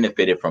have you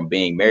benefited from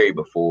being married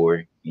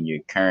before in your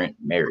current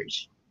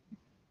marriage?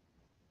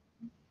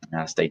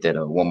 I'll state that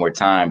one more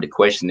time. The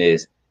question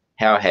is,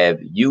 how have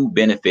you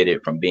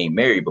benefited from being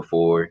married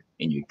before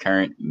in your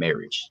current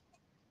marriage?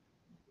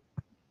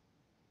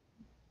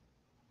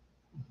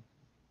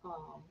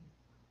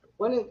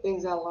 One of the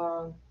things I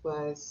learned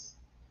was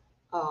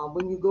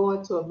when you go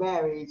into a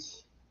marriage,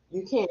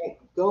 you can't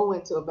go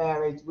into a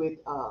marriage with,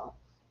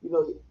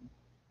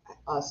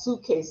 a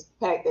suitcase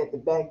packed at the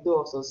back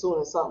door. So as soon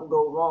as something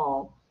go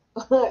wrong,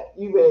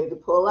 you ready to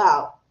pull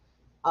out.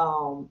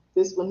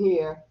 This one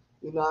here,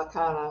 I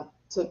kind of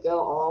took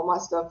all my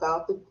stuff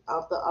out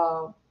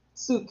the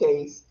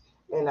suitcase,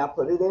 and I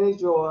put it in a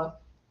drawer,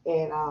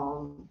 and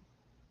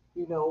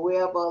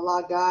wherever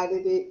Allah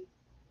guided it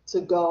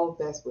to go,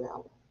 that's where I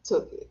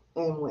took it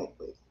and went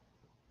with.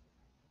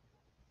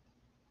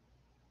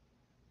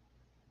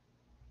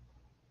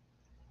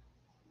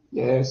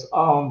 Yes.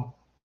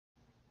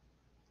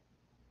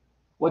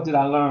 What did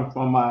I learn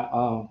from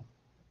my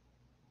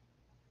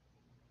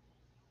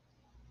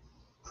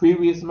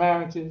previous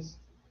marriages?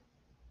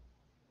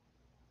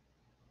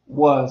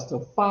 Was to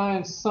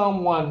find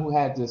someone who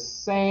had the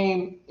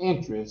same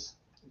interests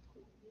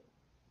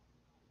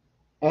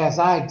as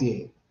I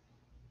did,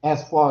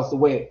 as far as the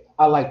way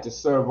I like to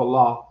serve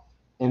Allah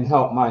and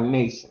help my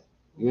nation.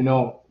 Me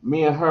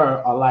and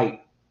her are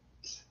like,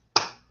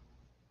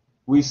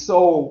 we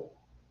so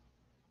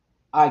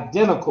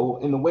identical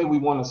in the way we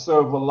want to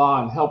serve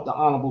Allah and help the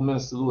Honorable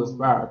Minister Louis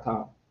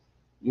Farrakhan.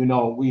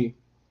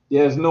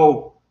 There's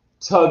no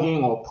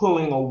tugging or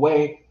pulling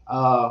away.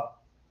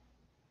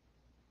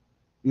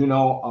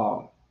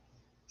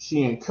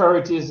 She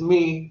encourages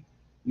me,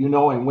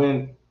 and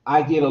when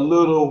I get a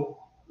little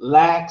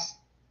lax,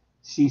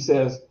 she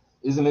says,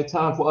 isn't it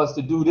time for us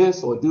to do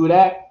this or do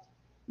that?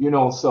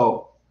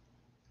 So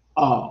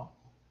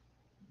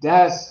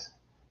that's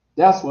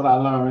what I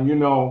learned.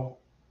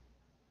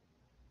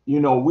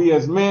 We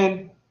as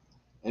men,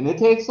 and it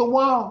takes a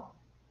while,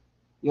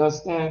 you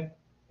understand?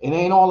 It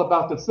ain't all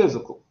about the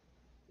physical.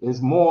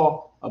 It's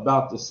more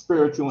about the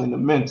spiritual and the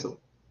mental.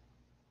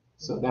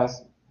 So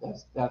that's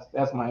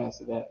my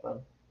answer to that,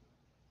 brother.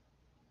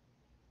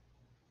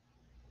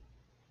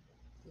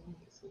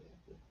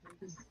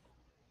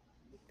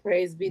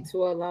 Praise be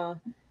to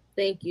Allah.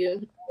 Thank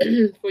you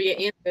for your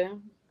answer,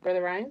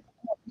 Brother Ryan.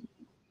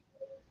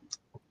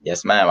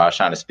 Yes, ma'am. I was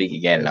trying to speak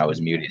again and I was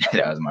muted.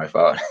 That was my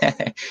fault.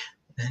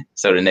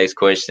 So the next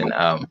question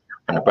from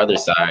the brother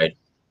side,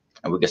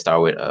 and we can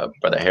start with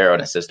Brother Harold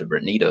and Sister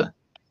Bernita.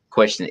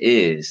 Question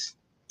is,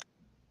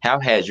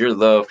 how has your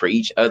love for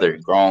each other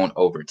grown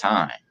over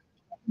time?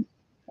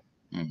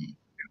 Go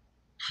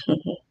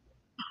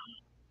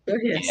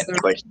ahead, sir.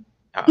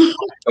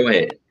 Go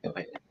ahead.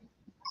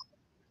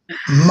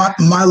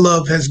 My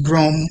love has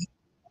grown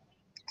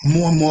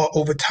more and more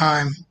over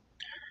time,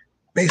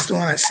 based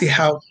on I see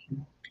how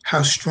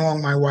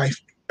strong my wife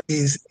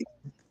is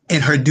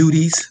in her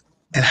duties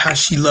and how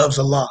she loves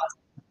Allah.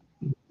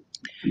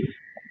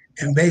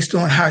 And based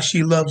on how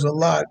she loves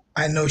Allah,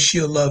 I know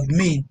she'll love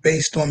me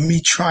based on me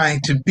trying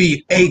to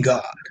be a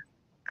God.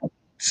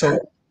 So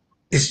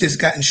it's just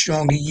gotten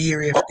stronger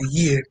year after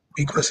year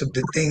because of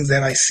the things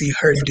that I see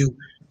her do,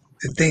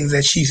 the things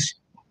that she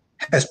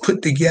has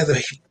put together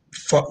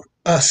for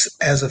us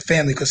as a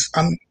family. Because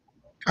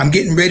I'm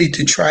getting ready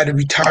to try to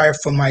retire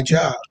from my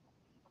job,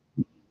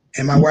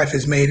 and my wife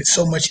has made it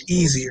so much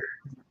easier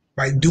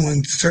by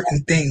doing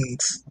certain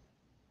things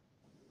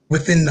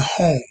within the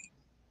home,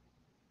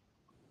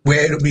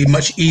 where it'll be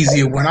much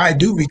easier when I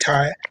do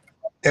retire,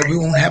 that we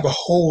won't have a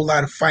whole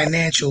lot of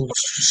financial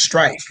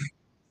strife.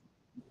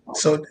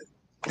 So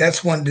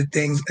that's one of the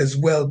things as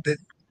well, that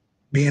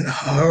being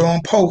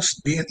on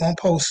post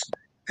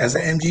as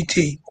an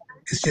MGT,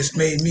 it's just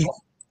made me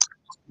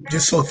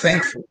just so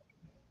thankful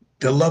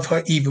to love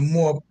her even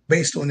more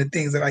based on the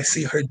things that I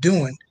see her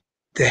doing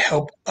to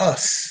help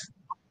us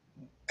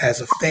as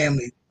a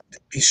family to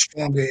be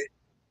stronger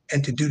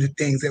and to do the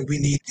things that we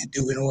need to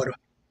do in order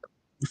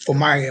for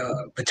my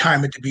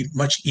retirement to be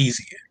much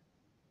easier.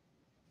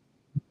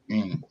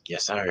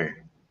 Yes, sir.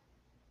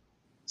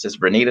 Sister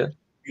Bernita?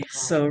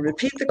 So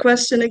repeat the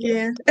question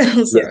again.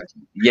 I'm sorry.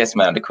 Yes,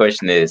 ma'am. The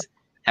question is,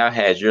 how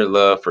has your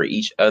love for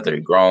each other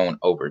grown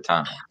over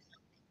time?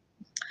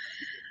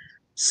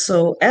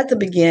 So at the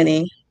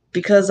beginning,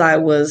 because I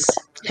was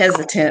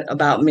hesitant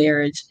about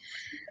marriage,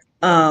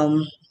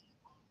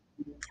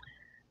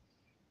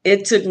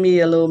 it took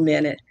me a little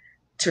minute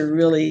to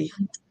really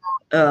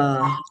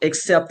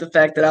accept the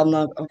fact that I'm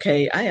not,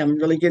 okay, I am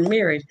really getting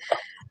married.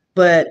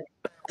 But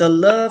the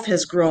love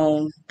has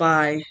grown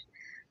by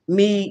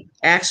me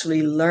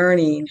actually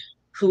learning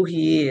who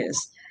he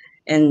is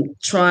and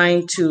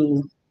trying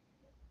to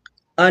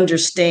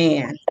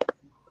understand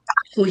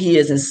who he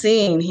is and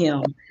seeing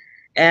him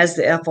as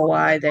the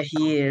FOI that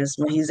he is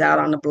when he's out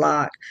on the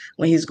block,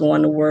 when he's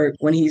going to work,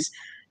 when he's,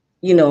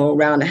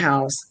 around the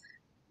house,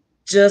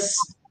 just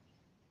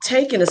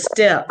taking a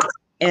step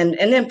and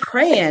then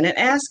praying and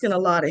asking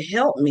Allah to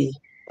help me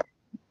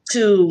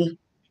to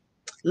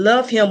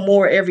love him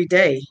more every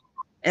day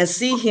and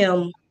see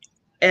him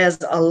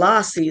as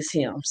Allah sees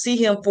him, see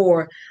him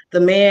for the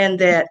man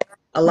that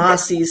Allah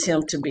sees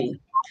him to be.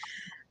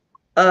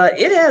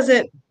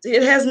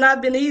 It has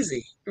not been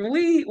easy.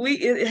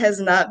 It has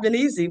not been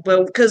easy,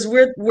 but because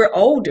we're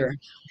older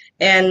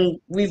and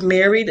we've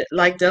married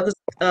like the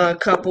other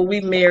couple,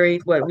 we've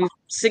married we've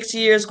 6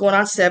 years going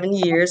on 7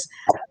 years.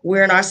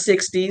 We're in our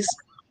 60s,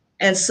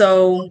 and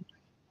so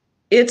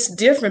it's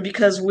different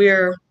because we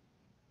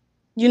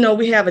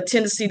have a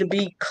tendency to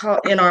be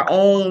caught in our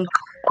own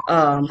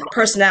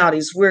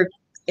personalities. We're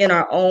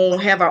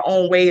have our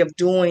own way of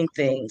doing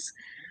things.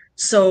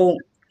 So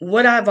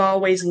what I've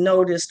always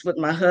noticed with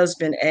my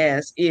husband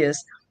is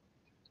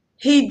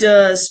he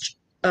does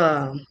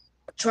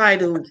try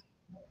to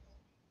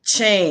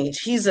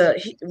change.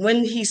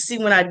 When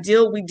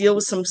we deal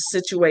with some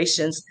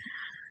situations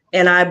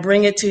and I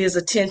bring it to his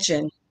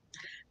attention,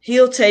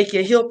 he'll take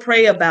it, he'll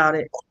pray about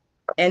it,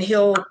 and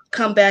he'll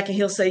come back and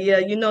he'll say, yeah,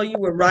 you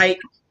were right,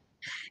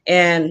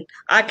 and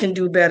I can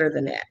do better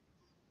than that.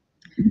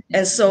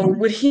 And so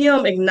with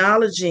him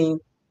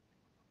acknowledging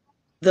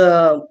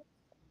the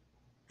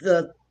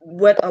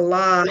what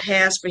Allah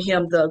has for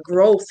him, the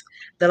growth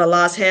that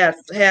Allah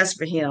has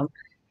for him,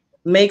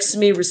 makes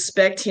me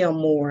respect him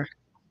more,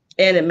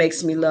 and it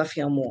makes me love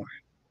him more.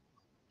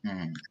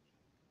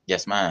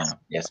 Yes, ma'am.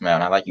 Yes,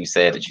 ma'am. I like you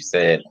said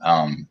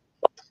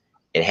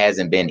it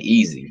hasn't been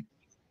easy,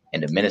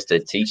 and the minister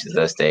teaches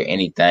us that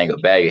anything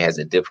of value has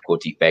a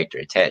difficulty factor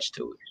attached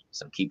to it.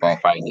 So keep on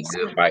fighting the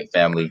good fight,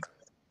 family.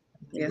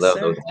 Yes, Love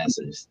sir. those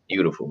answers.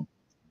 Beautiful.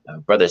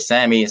 Brother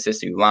Sammy and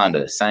Sister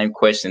Yolanda, same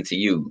question to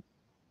you.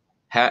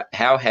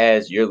 How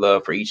has your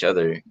love for each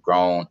other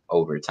grown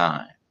over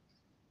time?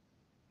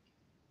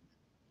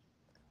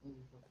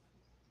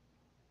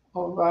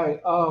 All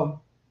right.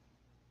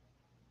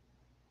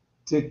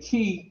 The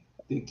key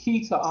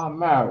to our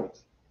marriage,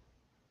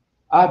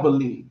 I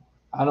believe,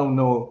 I don't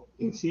know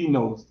if she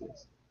knows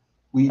this,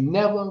 we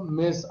never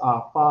miss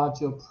our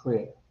Fajr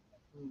prayer.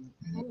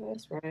 Oh,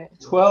 that's right.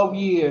 12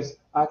 years,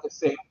 I could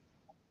say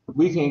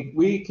we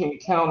can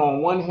count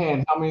on one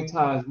hand how many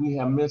times we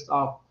have missed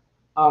our.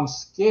 I'm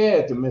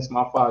scared to miss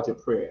my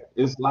Fajr prayer.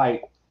 It's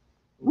like,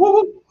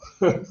 woo!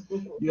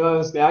 You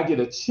understand? I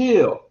get a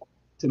chill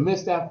to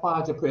miss that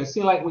Fajr prayer. It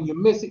seems like when you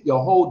miss it,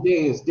 your whole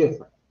day is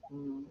different.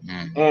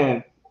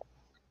 And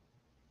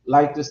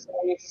like the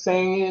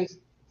saying is,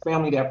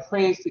 family that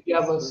prays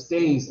together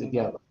stays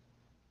together.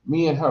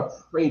 Me and her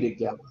pray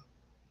together,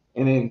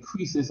 and it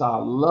increases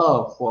our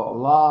love for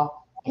Allah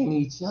and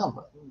each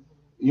other.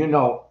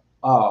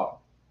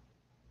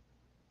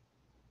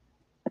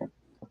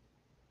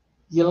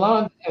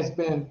 Yolanda has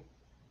been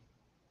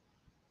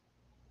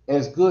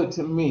as good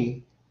to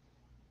me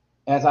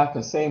as I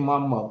can say my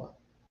mother.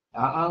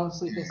 I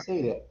honestly can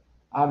say that.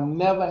 I've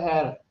never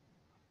had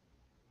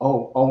a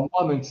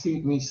woman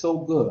treat me so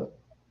good.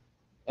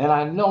 And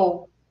I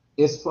know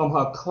it's from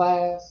her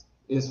class,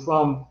 it's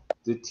from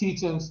the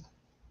teachings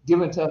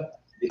given to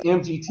the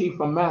MGT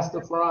from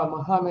Master Farad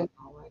Muhammad.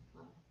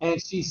 And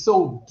she's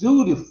so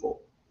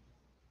dutiful,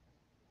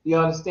 you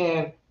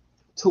understand,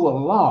 to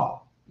Allah.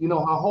 Her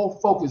whole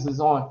focus is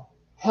on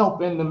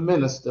helping the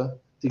minister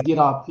to get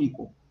our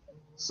people.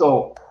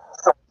 So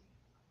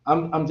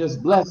I'm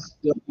just blessed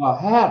to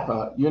have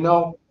her,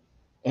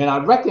 and I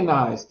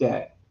recognize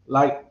that.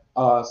 Like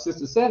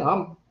Sister said,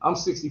 I'm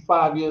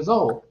 65 years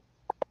old.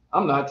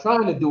 I'm not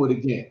trying to do it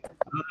again.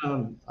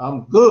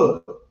 I'm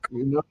good,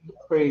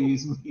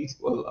 Praise be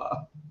to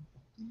Allah.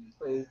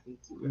 Praise be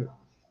to Allah.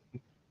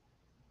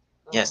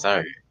 Yes,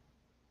 sir.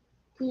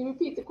 Can you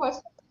repeat the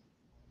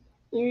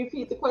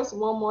question?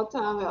 One more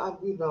time?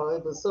 It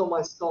was so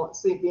much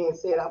being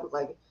said. I was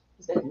like,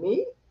 is that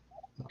me?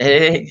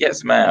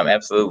 Yes, ma'am.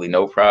 Absolutely.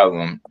 No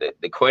problem.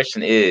 The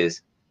question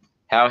is,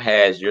 how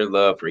has your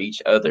love for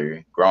each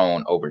other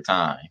grown over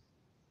time?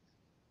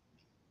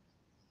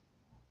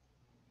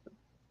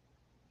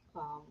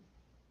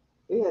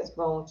 It has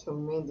grown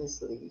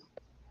tremendously.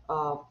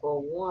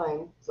 For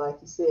one, like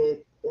you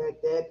said,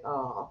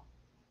 that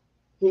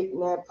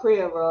hitting that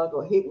prayer rug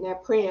or hitting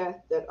that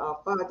prayer, that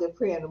Fajr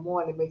prayer in the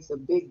morning makes a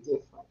big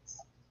difference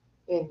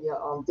in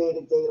your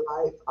day-to-day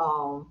life.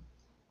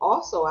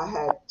 Also, I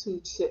had two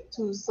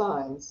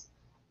sons,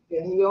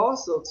 and he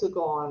also took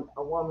on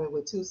a woman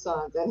with two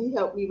sons, and he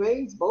helped me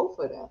raise both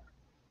of them.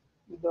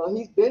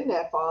 He's been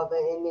that father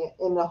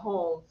in the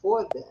home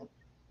for them.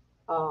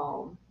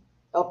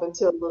 Up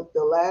until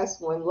the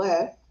last one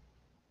left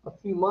a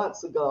few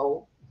months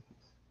ago.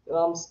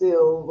 I'm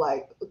still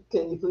like,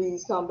 can you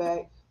please come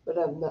back? But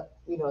I'm not,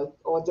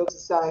 all jokes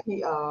aside,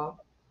 he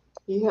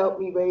helped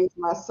me raise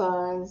my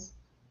sons.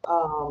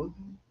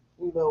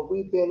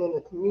 We've been in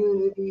the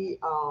community,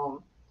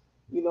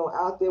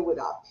 out there with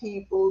our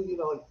people.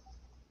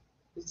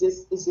 It's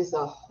just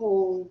a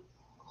whole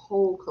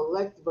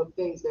collective of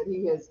things that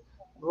he has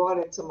brought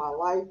into my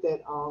life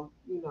that I'm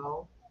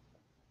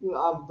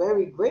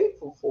very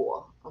grateful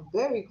for.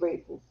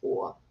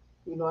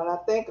 And I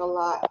thank a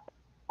lot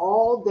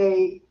all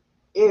day,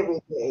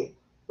 every day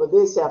for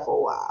this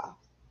FOI,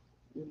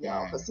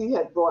 because he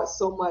has brought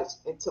so much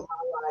into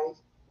my life,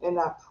 and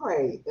I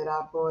pray that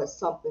I brought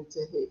something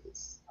to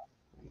his.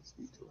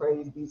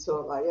 Praise be to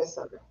Allah. Yes,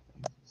 sir.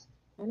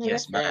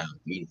 Yes, ma'am.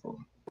 Beautiful.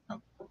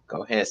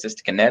 Go ahead,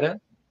 Sister Kanetta.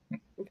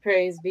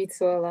 Praise be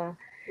to Allah.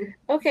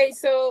 Okay,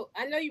 so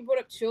I know you brought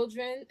up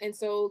children, and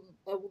so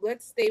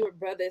let's stay with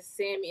Brother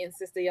Sammy and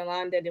Sister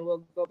Yolanda, then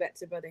we'll go back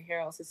to Brother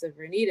Harold, Sister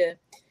Vernita.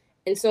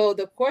 And so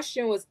the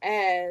question was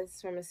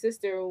asked from a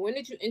sister: when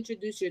did you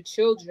introduce your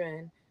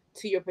children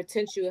to your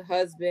potential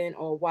husband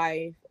or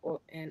wife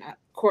and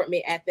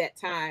courtmate at that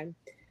time?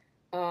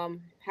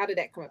 How did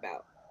that come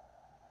about?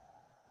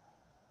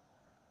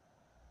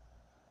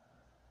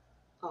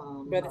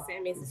 Brother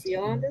Sammy and Sister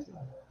Yolanda?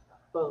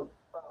 For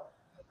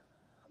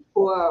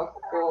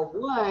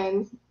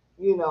one,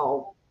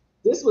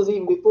 this was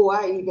even before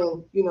I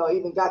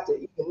even got to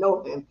even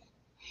know him.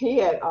 He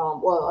had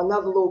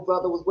another little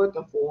brother was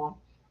working for him,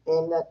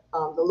 and the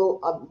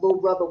little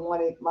brother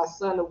wanted my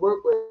son to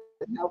work with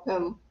and help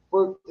him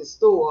work the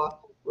store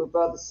with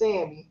Brother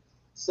Sammy.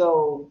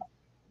 So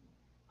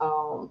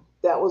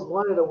that was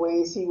one of the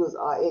ways he was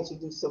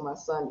introduced to my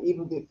son,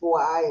 even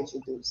before I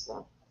introduced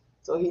him.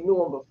 So he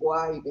knew him before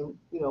I even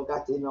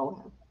got to know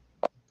him,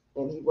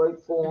 and he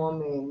worked for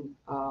him,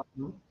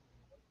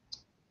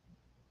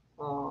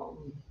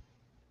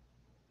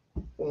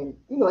 and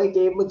he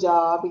gave him a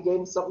job, he gave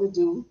him something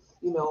to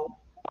do,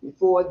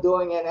 before,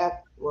 during, and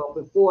after. Well,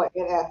 before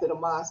and after the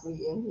mosque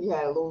meeting, he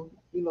had a little,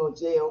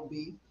 job.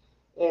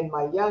 And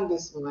my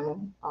youngest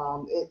one,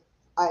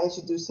 I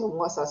introduced him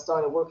once I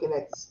started working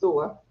at the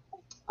store,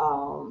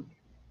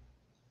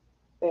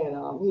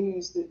 he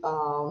used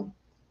to.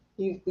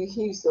 He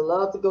used to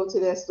love to go to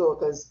that store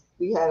because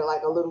we had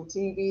like a little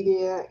TV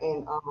there,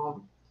 and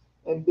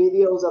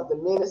videos of the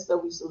minister.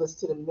 We used to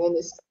listen to the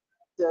minister,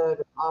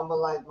 the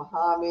Elijah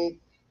Muhammad.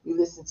 We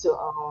listened to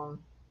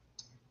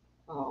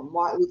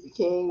Martin Luther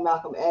King,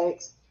 Malcolm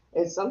X,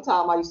 and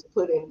sometimes I used to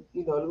put in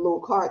the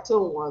little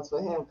cartoon ones for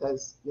him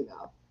because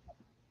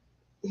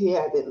he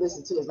had to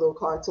listen to his little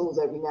cartoons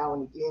every now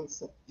and again.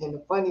 And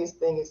the funniest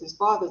thing is his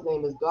father's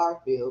name is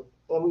Garfield,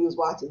 and we was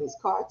watching this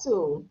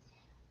cartoon.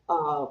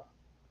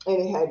 And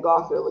it had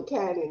Garfield the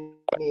cat in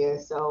there,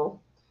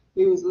 so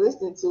he was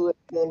listening to it.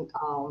 And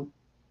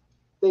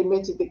they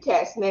mentioned the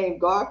cat's name,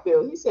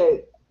 Garfield. He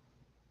said,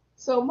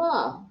 "So,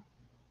 Mom,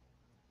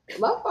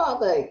 my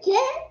father a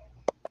cat?"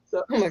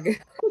 So, oh my God.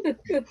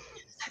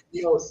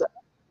 No, sir.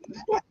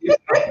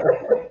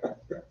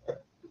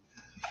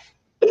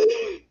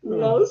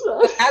 No,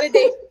 sir. How did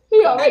they?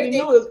 He already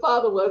knew his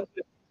father was.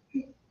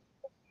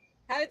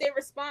 How did they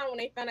respond when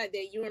they found out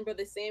that you and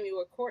Brother Sammy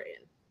were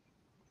courting?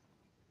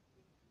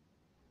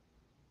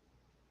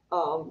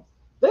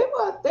 They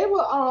were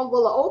well, the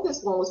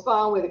oldest one was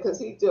fine with it because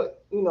he just,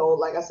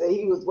 like I said,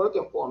 he was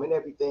working for him and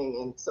everything,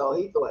 and so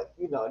he thought,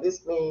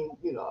 this means,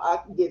 I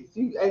can get a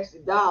few extra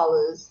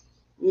dollars,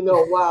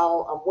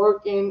 while I'm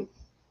working,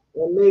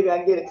 and maybe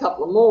I get a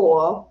couple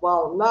more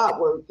while I'm not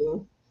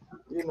working,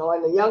 and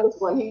the youngest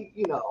one,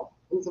 he's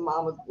a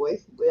mama's boy.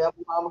 Wherever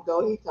mama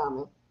go, he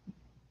coming,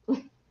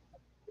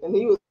 and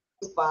he was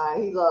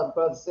fine. He loved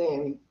Brother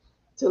Sammy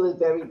till his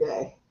very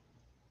day.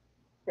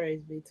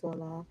 Praise be to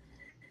Allah.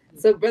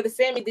 So, Brother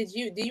Sammy, do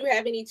you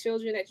have any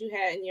children that you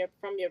had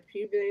from your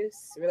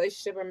previous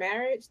relationship or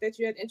marriage that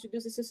you had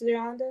introduced to Sister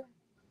Yolanda?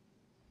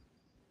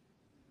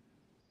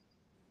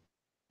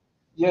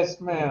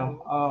 Yes,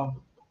 ma'am.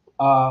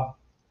 I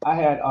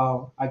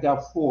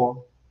got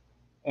 4,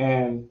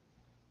 and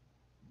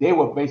they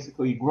were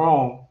basically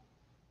grown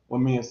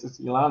when me and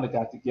Sister Yolanda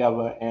got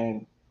together,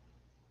 and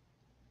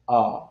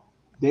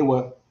they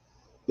were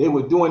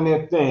doing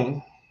their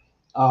thing.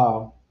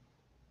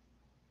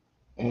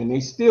 And they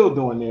still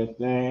doing their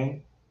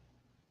thing.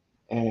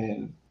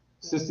 And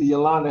Sister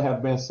Yolanda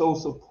have been so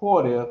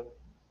supportive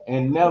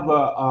and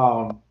never,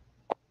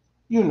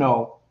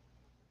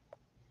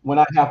 when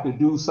I have to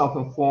do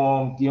something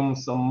for them, give them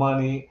some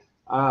money.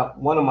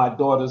 One of my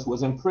daughters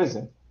was in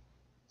prison.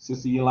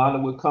 Sister Yolanda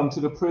would come to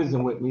the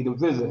prison with me to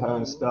visit her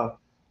and stuff.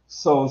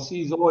 So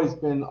she's always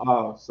been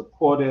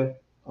supportive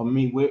of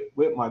me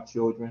with my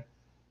children,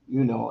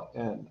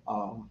 and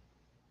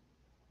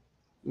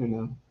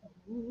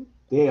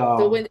they are.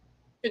 So when you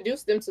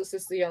introduced them to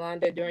Sister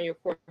Yolanda during your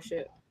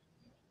courtship?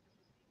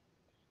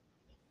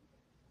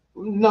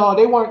 No,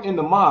 they weren't in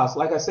the mosque.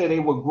 Like I said, they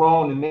were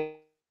grown and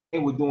they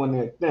were doing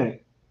their thing.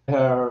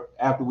 Her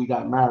after we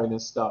got married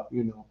and stuff,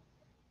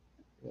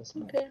 Yes,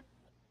 ma'am. Okay.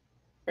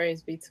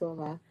 Praise be to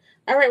Allah.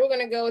 All right, we're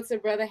gonna go to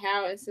Brother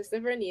Harold and Sister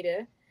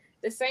Vernita.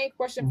 The same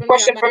question from you.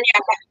 I'm not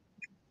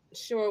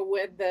sure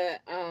whether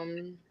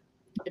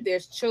if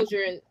there's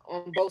children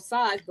on both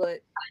sides,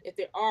 but if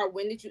there are,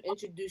 when did you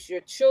introduce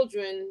your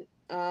children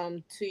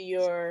to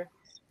your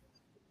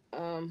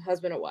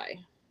husband or wife?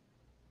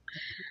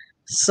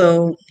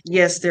 So,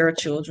 yes, there are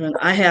children.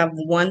 I have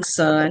one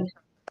son.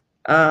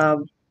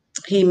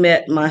 He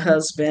met my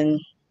husband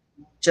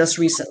just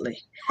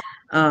recently.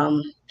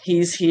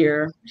 He's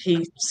here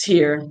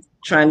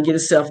trying to get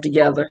himself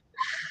together.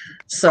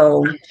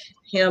 So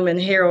him and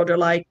Harold are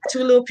like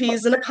 2 little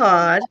peas in a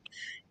pod.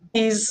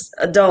 He's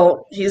an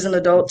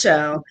adult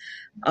child.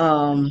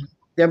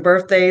 Their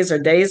birthdays are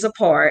days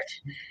apart.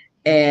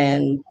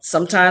 And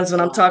sometimes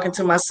when I'm talking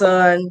to my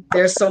son,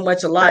 they're so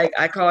much alike.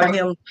 I call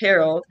him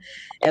Harold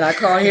and I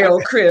call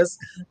Harold Chris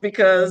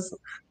because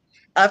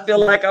I feel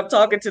like I'm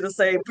talking to the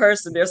same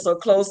person. They're so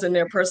close in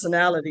their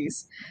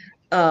personalities.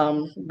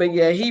 But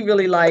yeah, he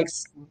really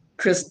likes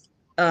Chris.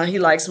 He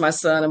likes my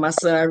son, and my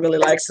son really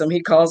likes him.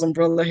 He calls him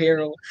Brother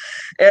Harold.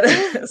 And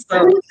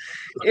so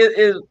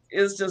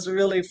it's just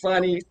really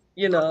funny,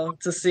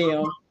 to see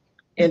them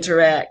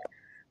interact.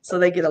 So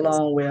they get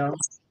along well.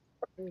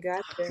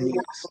 Gotcha. And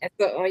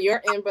so on your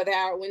end, Brother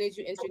Howard, when did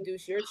you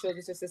introduce your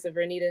children to Sister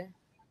Vernita?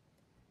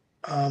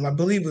 I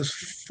believe it was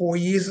 4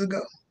 years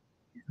ago.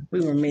 We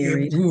were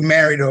married. Yeah, we were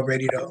married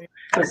already, though.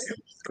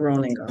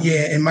 Grown and gone.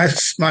 Yeah, and my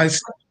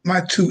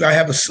two, I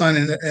have a son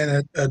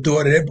and a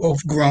daughter. They're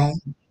both grown.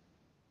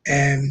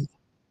 And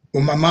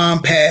when my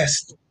mom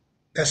passed,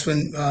 that's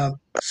when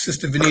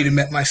Sister Vernita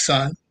met my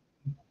son.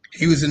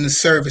 He was in the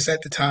service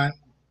at the time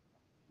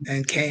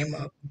and came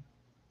up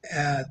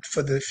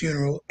for the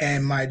funeral.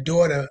 And my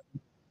daughter,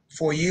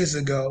 4 years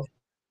ago,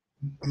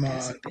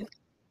 4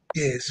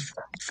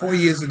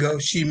 years ago,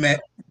 she met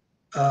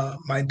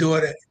my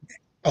daughter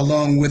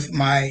along with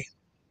my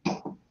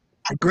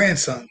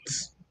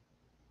grandsons,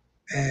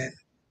 and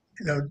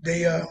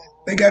they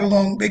got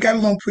along. They got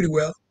along pretty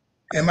well.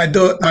 And my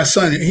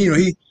son,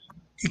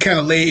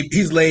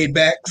 he's laid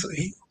back, so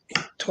he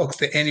talks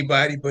to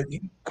anybody, but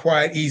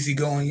quiet,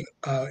 easygoing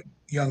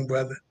young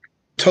brother.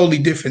 Totally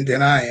different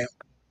than I am,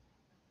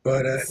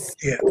 but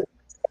yeah.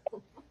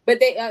 But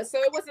they so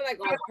it wasn't like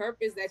on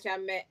purpose that y'all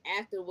met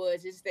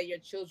afterwards. It's just that your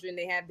children,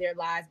 they have their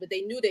lives, but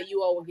they knew that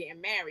you all were getting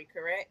married,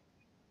 correct?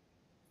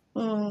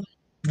 Well,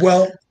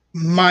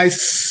 my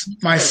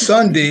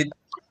son did.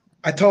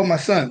 I told my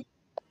son,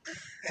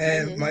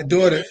 and my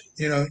daughter,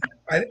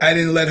 I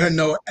didn't let her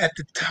know at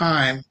the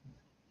time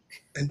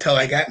until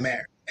I got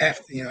married.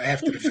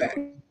 After the fact.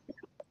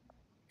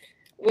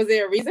 Was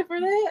there a reason for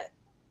that?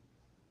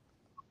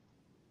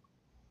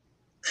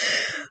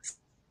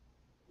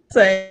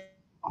 Same.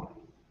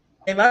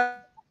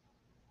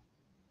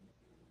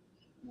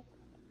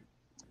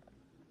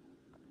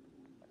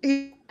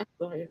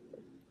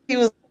 He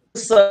was he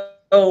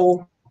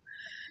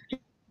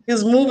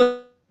was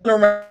moving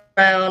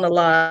around a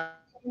lot.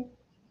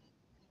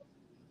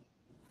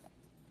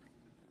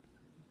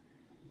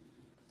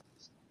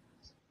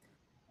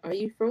 Are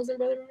you frozen,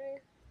 Brother Ryan?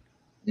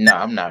 No,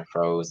 I'm not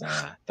frozen.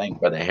 I think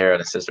Brother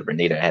Harold and Sister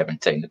Vernita are having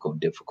technical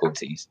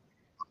difficulties.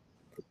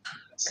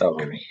 So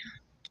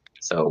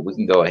we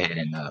can go ahead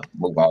and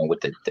move on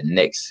with the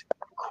next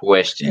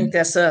question. I think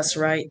that's us,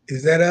 right?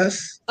 Is that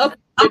us? Oh,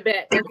 you're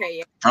back. Okay,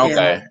 yeah. Okay.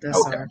 Yeah,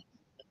 that's okay.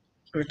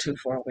 We're too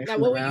far away Now,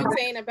 from what the were you round.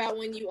 saying about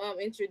when you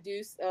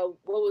introduced? What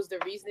was the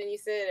reasoning you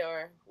said,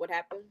 or what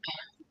happened?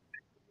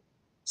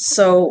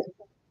 So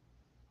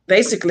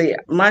basically,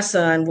 my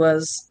son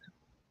was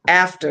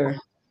after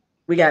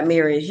we got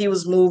married. He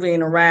was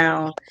moving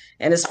around,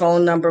 and his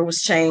phone number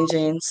was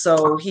changing,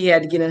 so he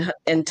had to get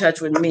in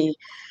touch with me,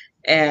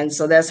 and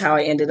so that's how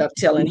I ended up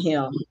telling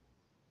him,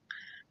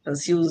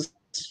 because he was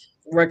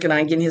working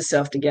on getting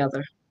himself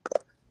together.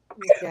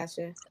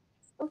 Gotcha.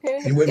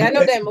 Okay. Yeah, I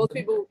know that most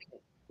people.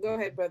 Go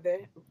ahead, brother.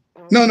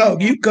 No,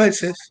 you go ahead,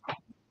 sis.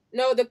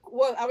 No,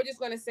 I was just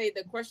gonna say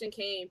the question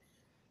came.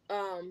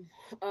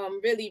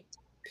 Really,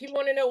 people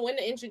want to know when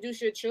to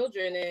introduce your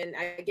children, and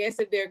I guess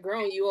if they're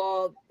grown, you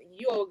all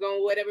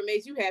going whatever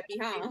makes you happy,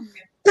 huh?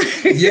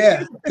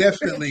 Yeah,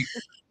 definitely.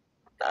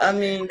 I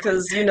mean,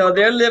 because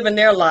they're living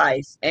their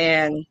life,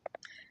 and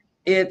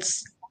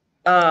it's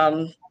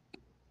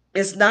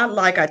not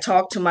like I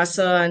talk to my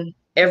son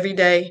every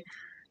day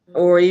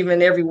or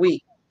even every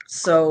week.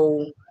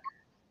 So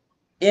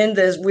in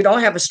this, we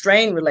don't have a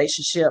strained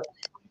relationship.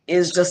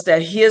 It's just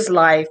that his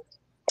life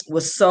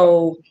was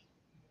so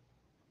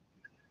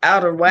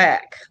out of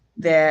whack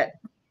that,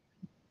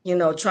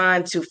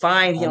 trying to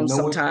find him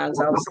sometimes,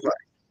 I was like,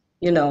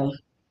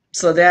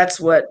 so that's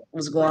what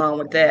was going on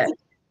with that.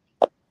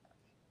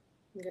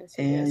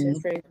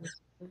 And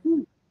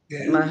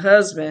my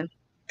husband.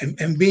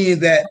 And being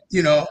that,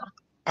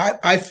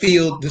 I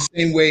feel the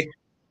same way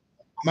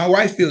my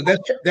wife feels.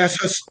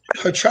 That's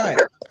her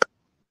child.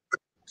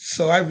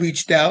 So I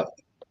reached out,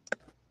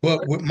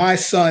 but with my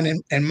son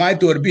and my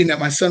daughter, being that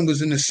my son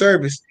was in the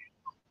service,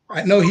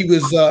 I know he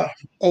was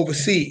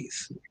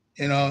overseas.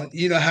 You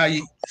know how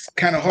it's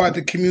kind of hard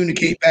to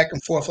communicate back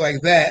and forth like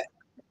that.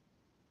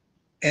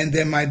 And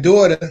then my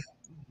daughter,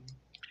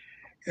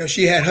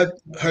 she had her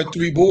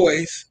 3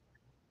 boys.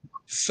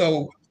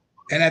 So,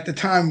 and at the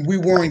time we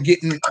weren't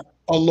getting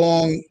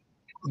along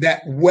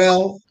that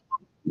well,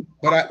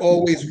 but I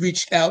always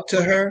reached out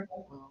to her.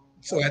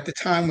 So at the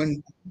time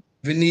when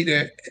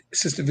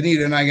Sister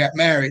Vernita and I got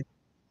married,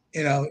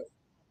 I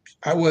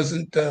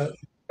wasn't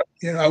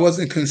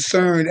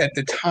concerned at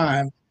the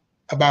time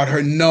about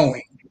her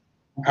knowing.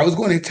 I was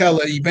going to tell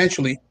her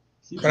eventually,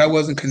 but I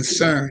wasn't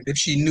concerned if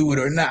she knew it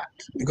or not,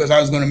 because I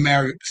was going to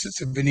marry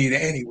Sister Vernita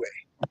anyway.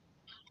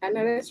 I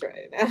know that's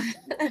right.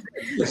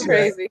 That's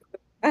crazy.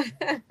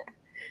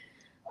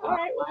 All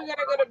right, well, we're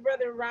gonna go to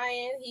Brother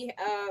Ryan.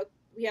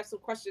 We have some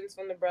questions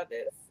from the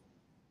brothers.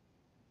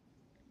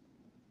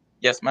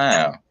 Yes,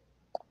 ma'am.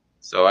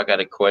 So I got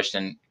a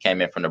question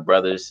came in from the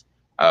brothers.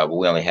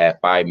 We only have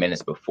 5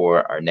 minutes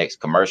before our next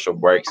commercial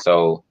break.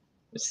 So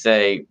let's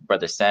say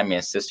Brother Sammy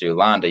and Sister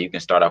Yolanda, you can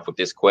start off with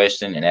this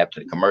question. And after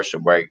the commercial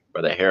break,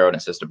 Brother Harold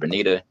and Sister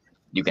Benita,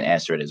 you can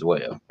answer it as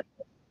well.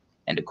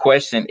 And the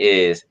question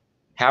is,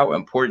 how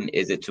important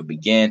is it to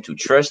begin to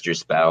trust your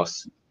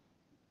spouse?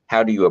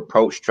 How do you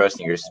approach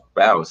trusting your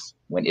spouse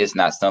when it's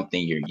not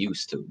something you're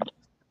used to?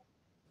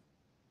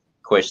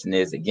 Question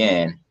is,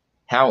 again,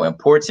 how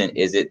important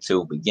is it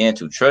to begin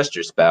to trust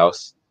your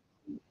spouse?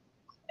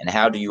 And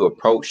how do you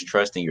approach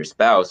trusting your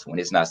spouse when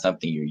it's not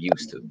something you're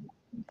used to?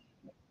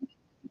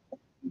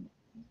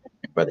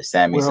 Brother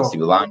Sammy, Sister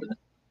Yolanda.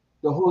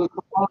 The Holy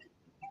Quran,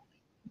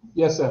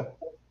 yes, sir.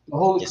 The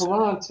Holy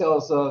Quran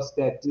tells us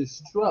that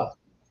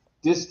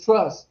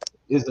distrust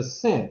is a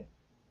sin.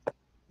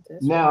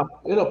 Now,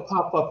 it'll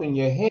pop up in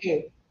your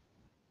head,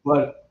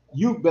 but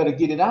you better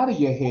get it out of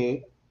your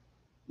head.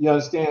 You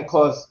understand?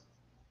 Because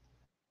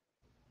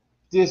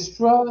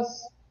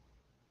distrust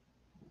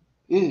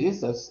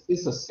is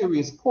a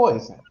serious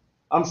poison.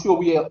 I'm sure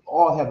we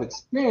all have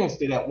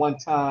experienced it at one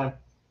time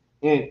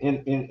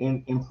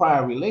in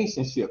prior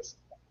relationships,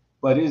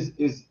 but is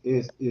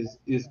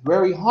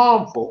very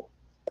harmful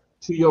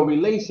to your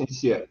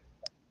relationship.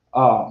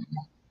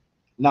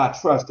 Not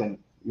trusting,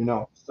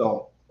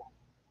 So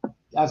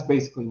that's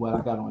basically what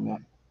I got on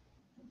that.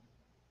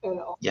 And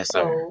also, yes,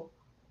 sir.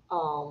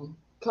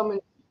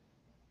 Coming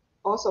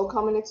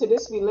into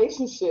this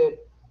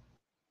relationship,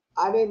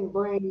 I didn't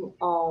bring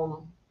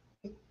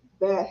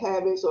bad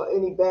habits or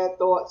any bad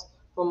thoughts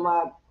from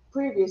my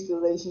previous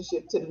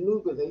relationship to the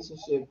new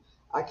relationship.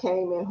 I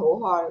came in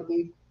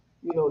wholeheartedly,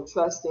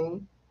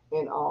 trusting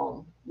and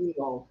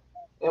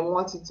and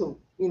wanting to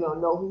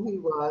know who he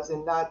was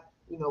and not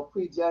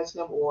prejudge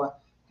him or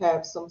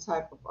have some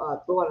type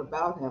of thought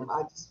about him.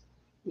 I just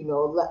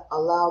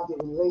allowed the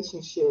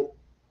relationship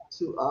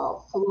to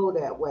flow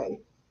that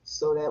way,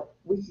 so that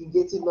we can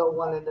get to know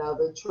one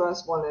another,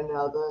 trust one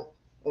another,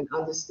 and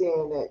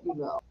understand that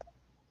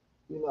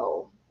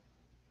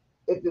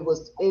if there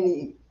was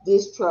any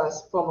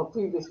distrust from a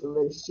previous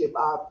relationship,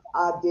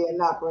 I dare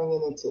not bring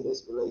it into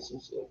this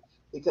relationship,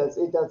 because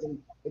it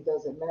doesn't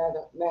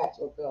match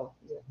or go.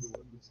 Yes.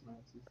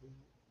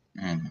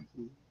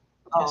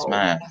 Yes,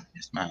 ma'am.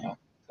 Yes, ma'am.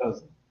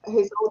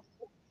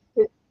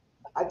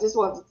 I just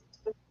want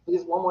to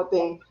just one more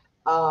thing.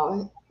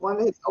 One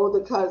of his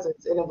older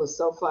cousins, and it was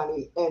so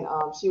funny, and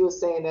she was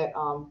saying that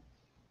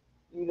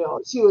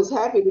she was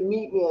happy to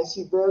meet me and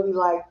she really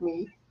liked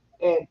me,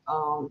 and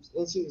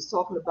she was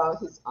talking about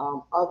his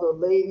other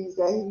ladies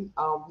that he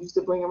used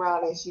to bring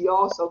around, and she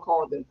also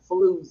called them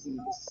floozies.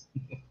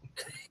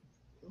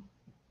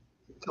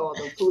 Called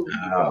them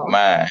floozies. Oh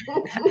man.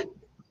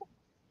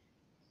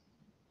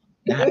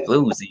 Not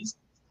floozies.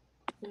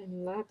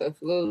 Not the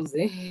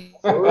floozy.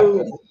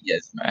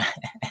 Yes, man.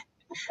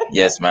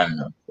 Yes, man.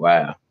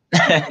 Wow.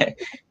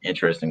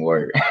 Interesting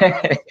word.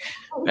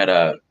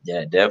 But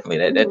yeah, definitely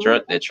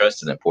that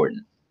trust is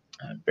important.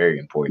 Very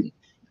important.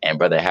 And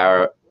Brother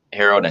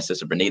Harold and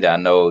Sister Benita, I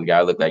know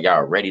y'all look like y'all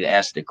are ready to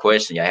answer the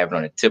question. Y'all have it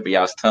on the tip of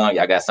y'all's tongue.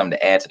 Y'all got something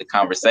to add to the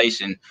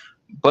conversation.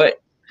 But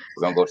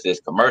we're gonna go to this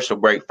commercial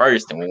break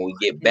first, and when we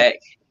get back,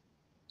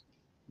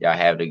 y'all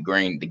have the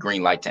green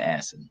light to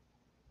answer.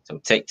 So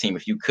tech team,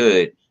 if you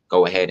could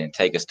go ahead and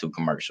take us to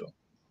commercial.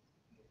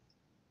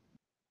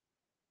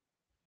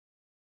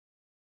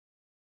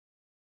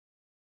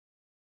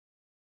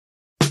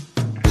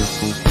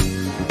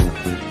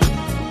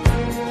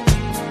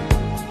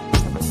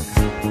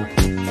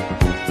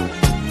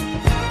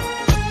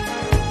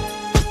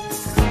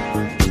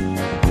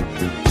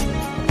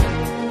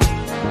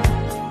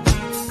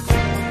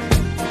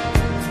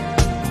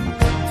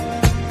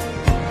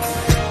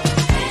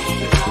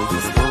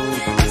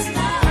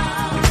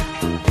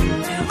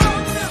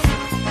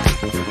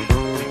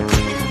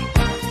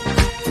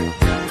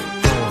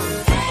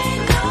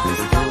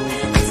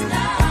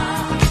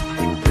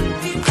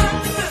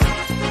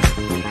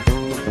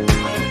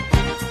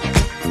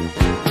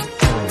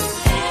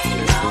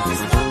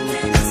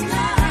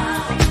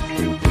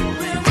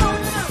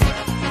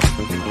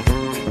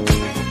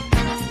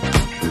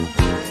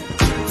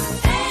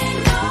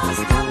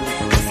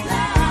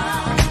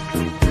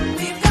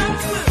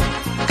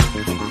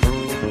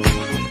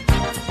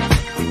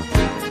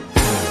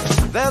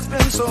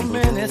 So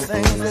many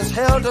things that's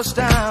held us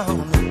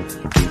down,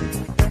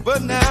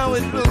 but now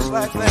it looks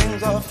like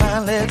things are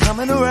finally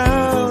coming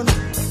around.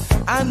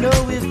 I know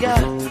we've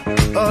got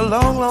a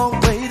long,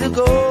 long way to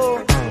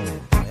go,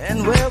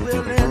 and where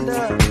we'll end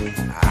up,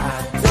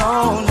 I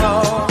don't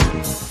know.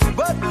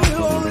 But we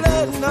won't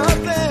let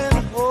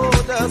nothing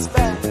hold us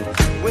back.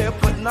 We're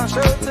putting our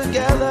show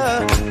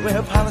together,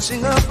 we're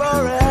polishing up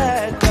our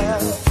act.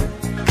 And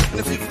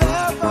if you've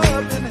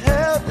ever been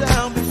held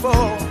down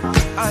before,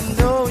 I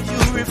know you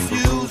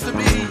refuse to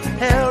be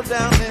held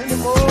down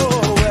anymore.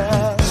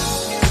 Well,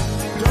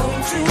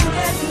 don't you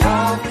let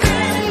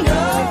nothing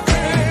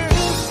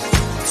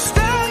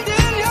stand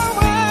in your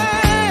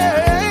way.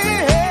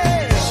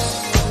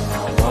 I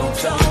want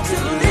y'all to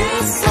live.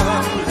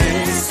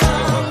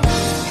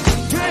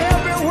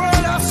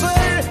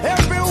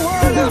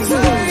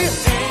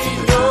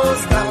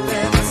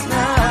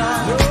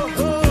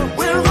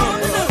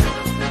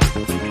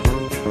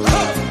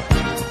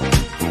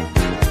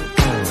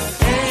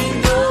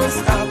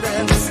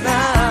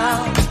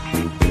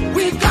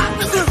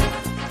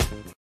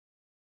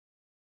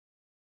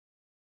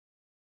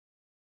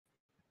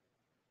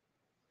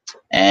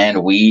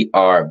 And we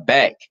are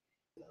back.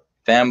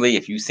 Family,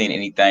 if you've seen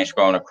anything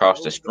scrolling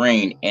across the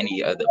screen,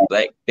 any of the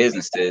Black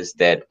businesses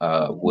that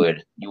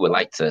you would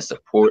like to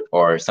support,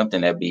 or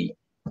something that be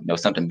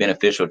something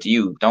beneficial to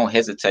you, don't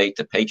hesitate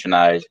to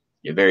patronize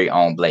your very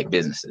own Black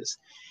businesses.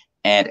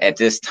 And at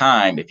this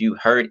time, if you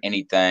heard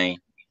anything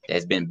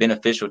that's been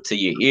beneficial to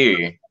your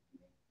ear,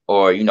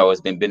 or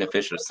it's been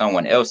beneficial to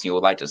someone else and you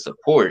would like to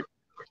support,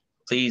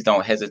 please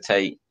don't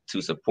hesitate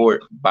to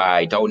support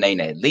by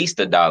donating at least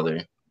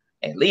 $1.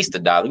 At least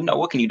 $1.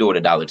 What can you do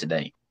with $1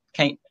 today?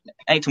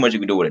 Ain't too much you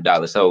can do with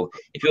 $1. So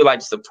if you would like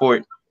to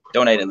support,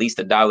 donate at least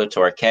 $1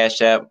 to our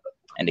Cash App,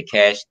 and the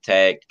Cash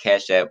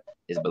App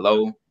is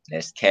below.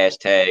 That's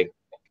hashtag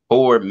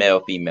for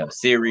Male Female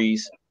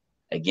Series.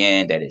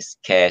 Again, that is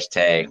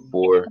hashtag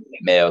for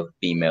Male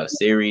Female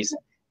Series.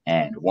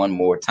 And one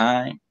more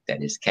time,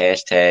 that is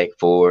hashtag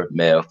for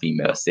Male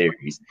Female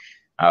Series.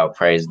 Our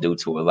praise due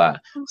to Allah.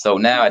 So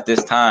now at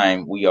this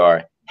time, we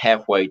are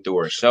halfway through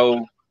our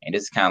show, and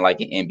this is kind of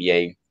like an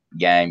NBA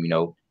game.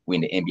 We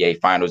in the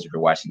NBA Finals. If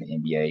you're watching the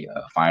NBA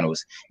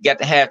Finals, you got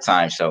the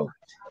halftime show,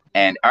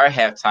 and our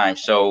halftime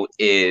show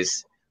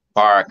is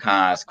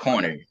Farrakhan's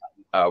Corner,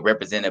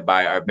 represented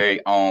by our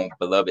very own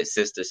beloved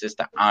sister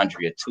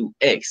Andrea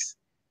 2X.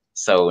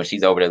 So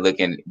she's over there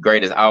looking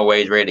great as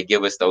always, ready to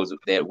give us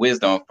that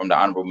wisdom from the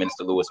Honorable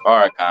Minister Louis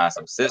Farrakhan.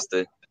 So,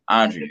 Sister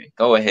Andrea,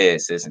 go ahead,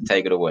 sis, and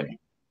take it away.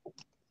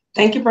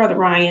 Thank you, Brother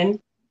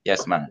Ryan.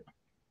 Yes, ma'am.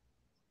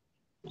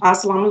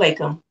 Assalamu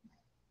alaikum.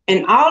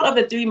 In all of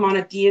the three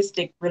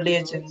monotheistic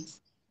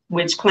religions,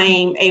 which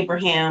claim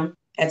Abraham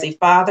as a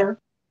father,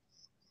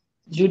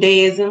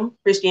 Judaism,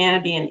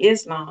 Christianity, and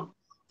Islam,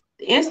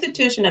 the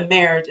institution of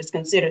marriage is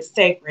considered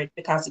sacred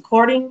because,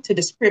 according to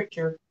the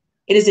scripture,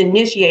 it is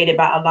initiated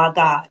by Allah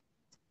God.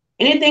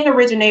 Anything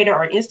originated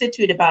or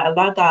instituted by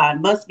Allah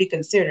God must be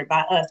considered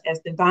by us as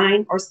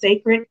divine or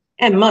sacred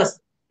and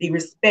must be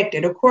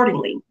respected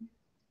accordingly.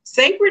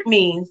 Sacred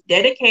means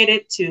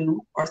dedicated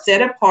to or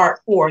set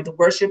apart for the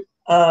worship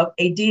of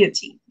a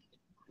deity,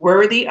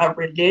 worthy of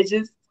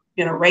religious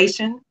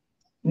veneration,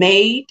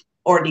 made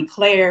or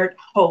declared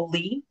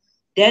holy,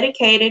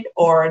 dedicated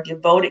or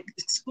devoted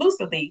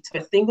exclusively to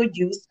a single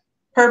use,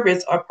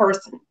 purpose, or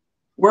person,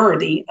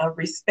 worthy of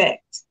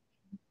respect.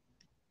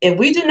 If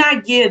we do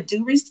not give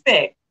due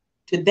respect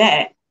to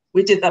that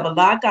which is of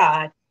Allah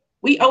God,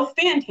 we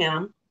offend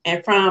him,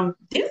 and from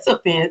this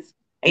offense,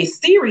 a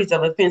series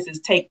of offenses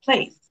take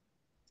place.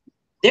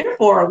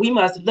 Therefore, we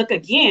must look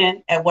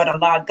again at what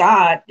Allah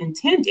God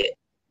intended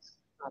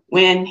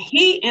when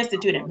he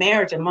instituted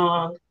marriage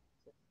among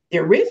the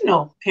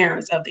original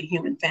parents of the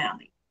human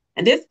family.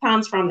 And this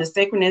comes from the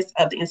sacredness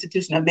of the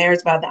institution of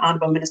marriage by the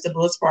Honorable Minister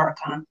Louis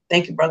Farrakhan.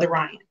 Thank you, Brother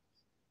Ryan.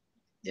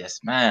 Yes,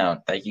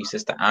 ma'am. Thank you,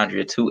 Sister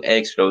Andrea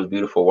 2X, for those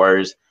beautiful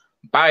words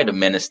by the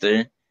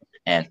minister.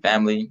 And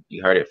family,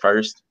 you heard it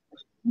first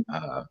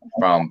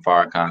from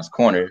Farrakhan's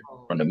Corner,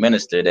 from the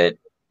minister, that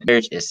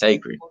marriage is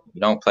sacred.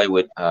 You don't play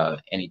with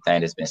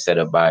anything that's been set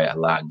up by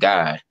Allah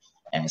God.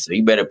 And so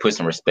you better put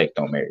some respect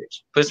on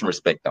marriage. Put some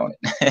respect on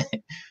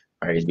it.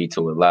 Praise be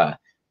to Allah.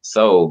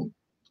 So,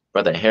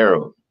 Brother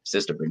Harold,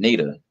 Sister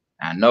Bernita,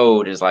 I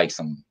know there's like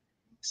some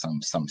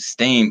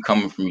steam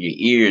coming from your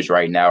ears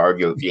right now, or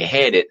your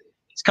head.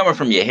 It's coming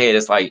from your head.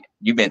 It's like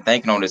you've been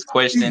thinking on this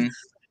question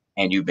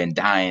and you've been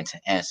dying to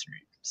answer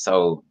it.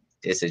 So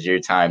this is your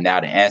time now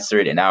to answer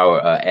it. And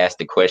I'll ask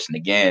the question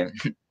again.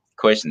 The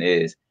question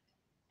is,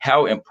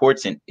 how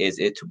important is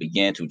it to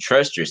begin to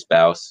trust your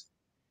spouse?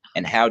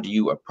 And how do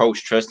you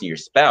approach trusting your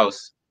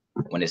spouse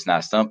when it's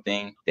not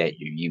something that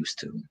you're used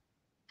to?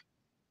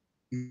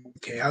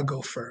 Okay, I'll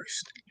go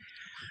first.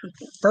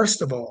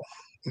 First of all,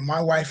 when my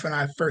wife and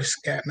I first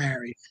got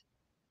married,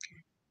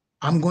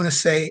 I'm going to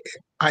say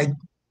I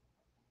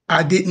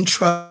didn't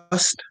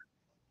trust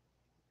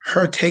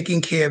her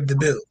taking care of the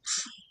bills.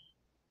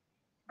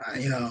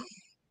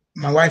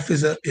 My wife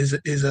is a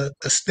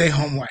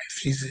stay-home wife.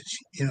 She's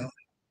a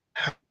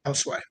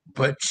housewife,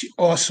 but she's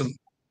awesome.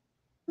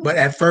 But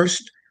at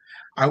first,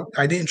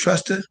 I didn't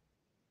trust her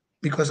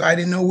because I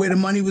didn't know where the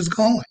money was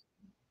going.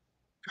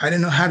 I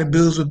didn't know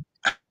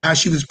how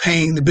she was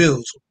paying the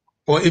bills,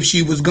 or if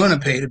she was gonna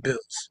pay the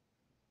bills.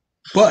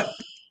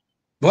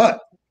 But,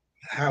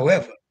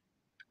 however,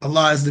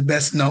 Allah is the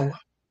best knower.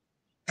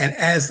 And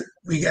as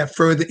we got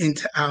further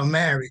into our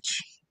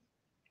marriage,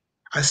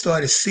 I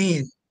started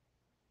seeing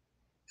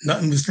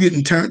nothing was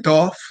getting turned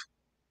off.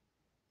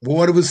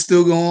 Water was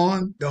still going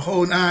on, the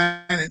whole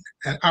nine.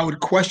 And I would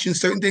question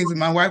certain things, and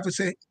my wife would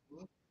say,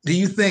 do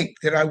you think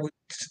I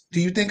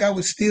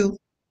would steal?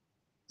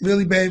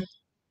 Really, babe?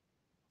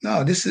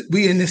 No,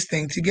 we in this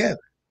thing together.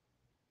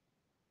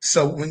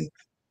 So when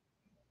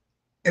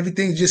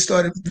everything just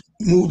started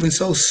moving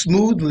so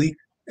smoothly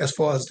as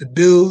far as the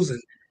bills and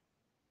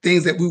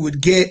things that we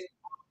would get,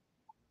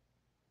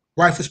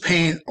 wife was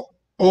paying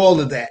all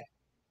of that.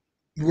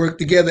 We worked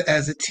together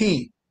as a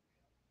team.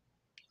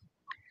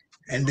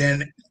 And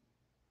then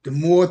the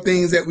more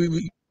things that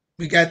we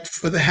got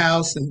for the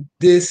house and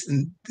this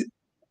and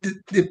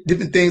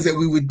different things that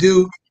we would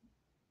do,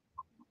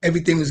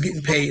 everything was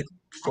getting paid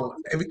for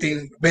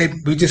everything. Babe,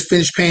 we just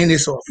finished paying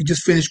this off. We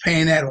just finished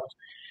paying that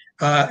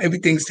off.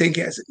 Everything's taken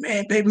care of. I said,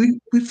 man, baby,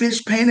 we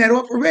finished paying that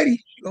off already.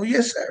 Oh,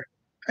 yes, sir.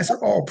 I said,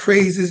 all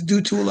praise is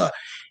due to Allah.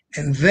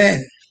 And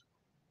then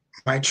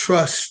my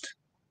trust.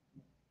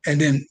 And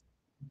then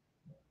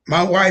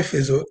my wife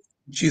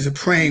she's a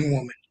praying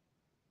woman.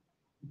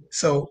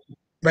 So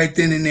right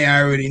then and there,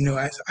 I already knew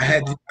I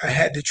had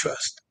to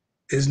trust.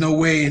 There's no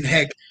way in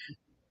heck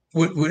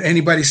would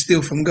anybody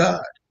steal from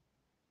God.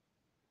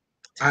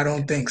 I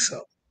don't think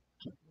so.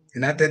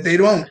 Not that they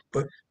don't,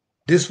 but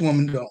this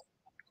woman don't.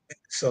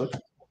 So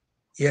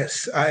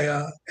yes,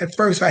 at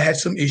first I had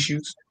some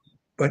issues,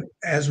 but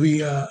as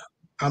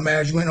our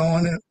marriage went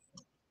on and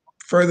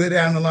further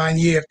down the line,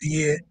 year after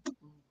year,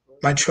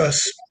 my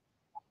trust,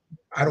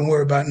 I don't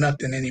worry about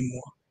nothing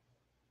anymore.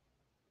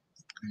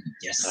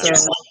 Yes, sir.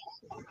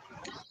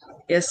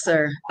 Yes,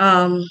 sir.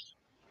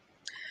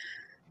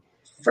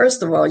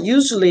 First of all,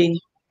 usually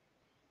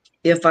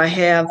if I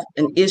have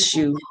an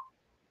issue,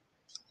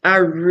 I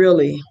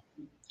really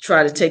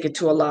try to take it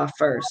to Allah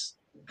first,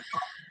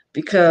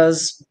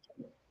 because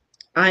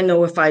I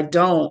know if I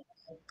don't,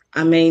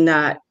 it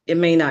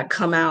may not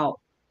come out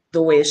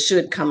the way it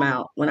should come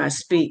out when I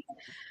speak.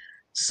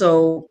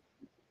 So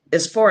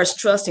as far as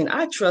trusting,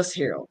 I trust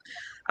Harold.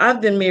 I've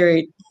been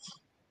married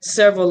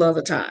several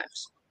other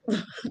times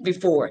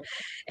before.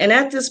 And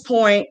at this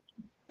point,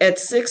 at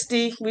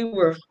 60, we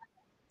were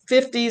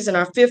 50s, in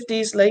our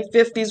 50s, late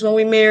 50s when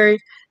we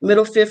married,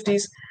 middle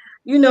 50s.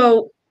 You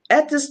know,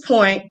 at this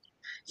point,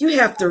 you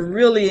have to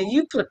really,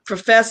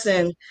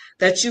 professing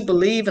that you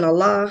believe in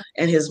Allah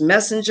and his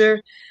messenger,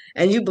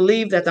 and you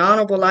believe that the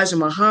Honorable Elijah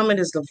Muhammad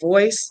is the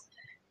voice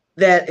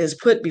that is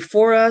put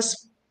before us,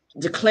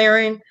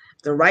 declaring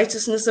the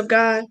righteousness of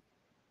God.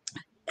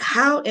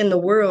 How in the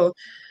world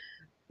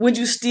would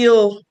you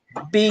still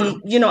be,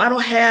 I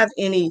don't have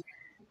any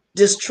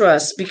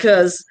distrust,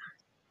 because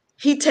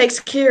he takes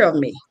care of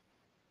me.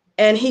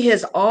 And he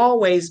has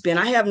always been.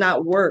 I have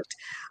not worked.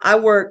 I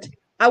work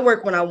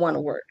when I want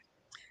to work.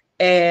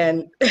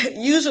 And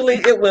usually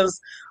it was,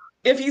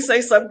 if he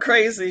say something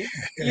crazy,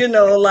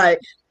 like,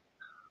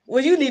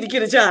 well, you need to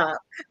get a job.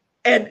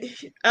 And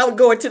I would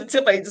go into the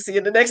tip agency,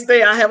 and the next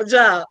day I have a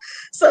job.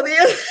 So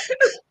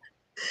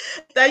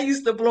that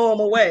used to blow him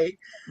away.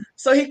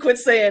 So he quit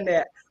saying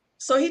that.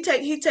 So he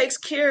takes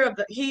care of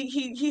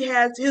he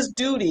has his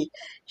duty.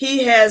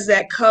 He has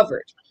that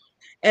covered.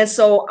 And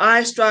so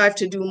I strive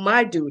to do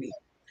my duty.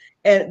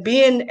 And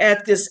being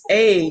at this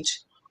age,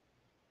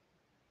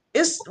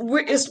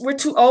 we're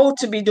too old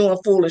to be doing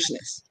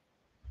foolishness.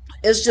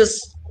 It's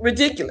just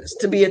ridiculous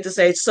to be at this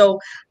age. So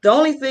the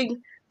only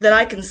thing that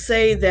I can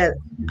say that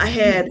I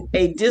had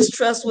a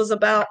distrust was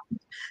about,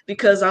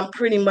 because I'm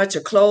pretty much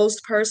a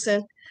closed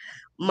person.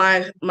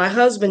 My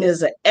husband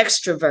is an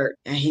extrovert,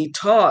 and he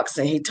talks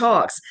and he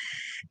talks.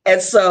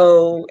 And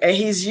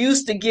he's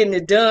used to getting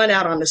it done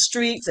out on the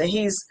streets, and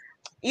he's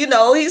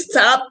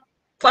top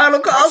final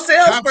call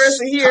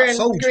salesperson here in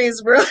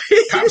Greensboro.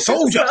 Top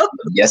soldier.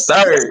 Yes,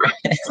 sir.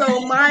 So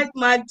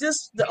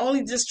the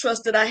only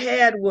distrust that I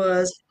had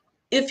was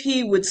if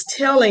he was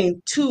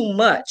telling too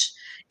much,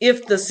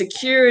 if the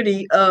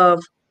security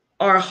of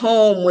our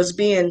home was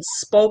being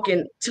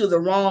spoken to the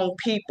wrong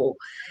people.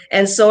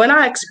 And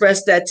I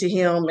expressed that to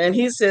him, and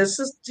he said,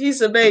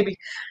 baby,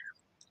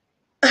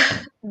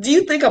 do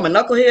you think I'm a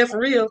knucklehead for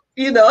real?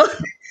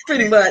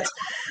 Pretty much.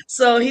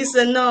 So he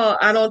said, no,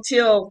 I don't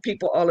tell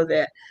people all of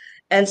that.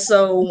 And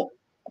so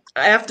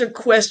after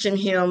questioning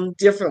him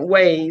different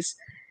ways,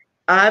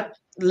 I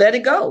let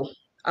it go.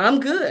 I'm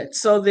good.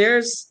 So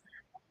there's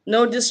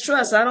no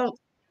distrust. I don't,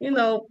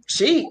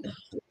 cheat.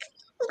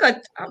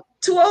 I'm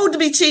too old to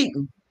be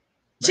cheating.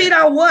 Cheat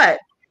on what?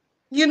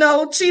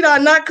 Cheat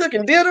on not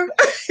cooking dinner.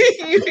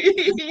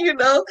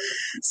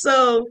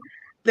 So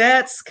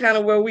that's kind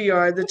of where we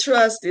are. The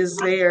trust is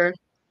there.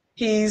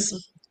 He's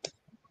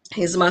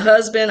my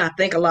husband. I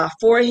thank Allah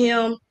for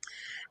him,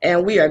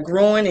 and we are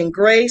growing in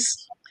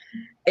grace.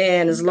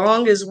 And as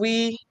long as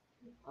we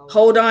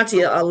hold on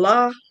to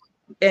Allah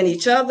and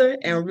each other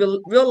and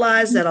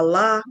realize that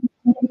Allah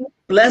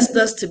blessed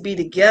us to be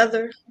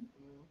together,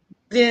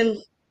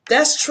 then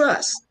that's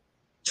trust.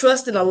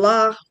 Trust in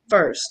Allah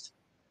first.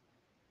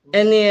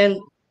 And then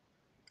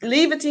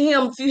leave it to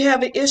him. If you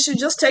have an issue,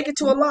 just take it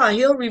to Allah.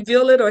 He'll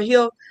reveal it, or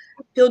he'll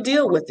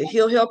deal with it.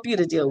 He'll help you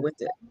to deal with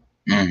it.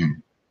 Mm-hmm.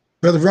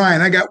 Brother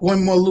Ryan, I got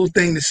one more little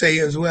thing to say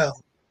as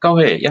well. Go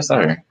ahead. Yes,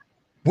 sir.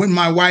 When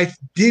my wife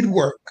did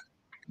work,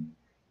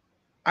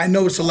 I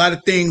noticed a lot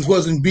of things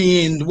wasn't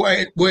being the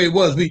way it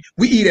was. We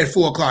eat at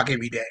 4 o'clock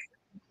every day.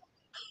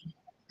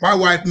 My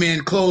wife,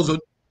 man, clothes are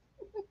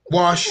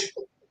washed,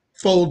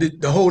 folded,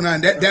 the whole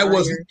nine. That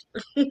wasn't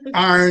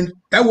ironed.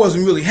 That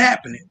wasn't really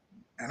happening.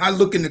 And I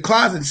look in the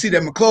closet and see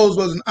that my clothes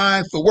wasn't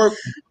ironed for work.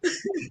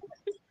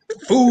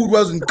 Food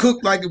wasn't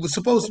cooked like it was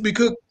supposed to be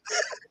cooked.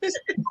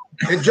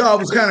 That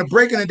job was kind of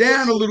breaking it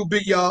down a little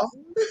bit, y'all.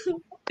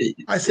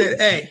 I said,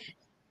 hey,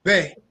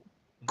 babe,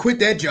 quit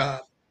that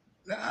job.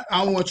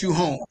 I don't want you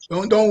home.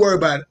 Don't worry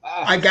about it.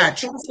 I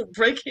got you.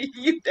 Breaking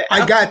you down.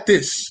 I got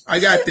this. I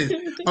got this.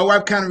 My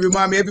wife kind of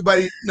remind me.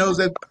 Everybody knows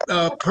that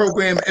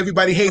program.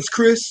 Everybody Hates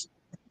Chris.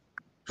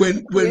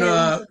 When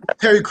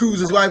Terry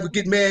Crews' wife would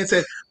get mad and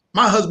said,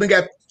 "My husband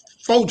got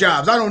 4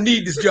 jobs. I don't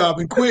need this job,"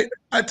 and quit.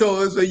 I told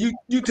her, so you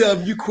tell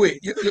him you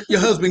quit. Your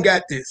husband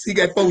got this. He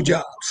got 4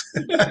 jobs.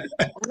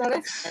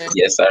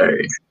 Yes,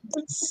 sir.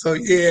 So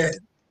yeah,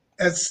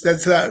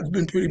 that's how it's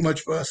been pretty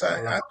much for us.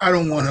 I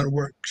don't want her to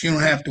work. She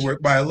don't have to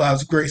work by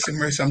Allah's grace and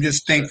mercy. I'm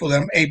just thankful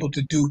that I'm able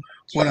to do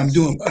what I'm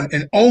doing,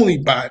 and only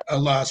by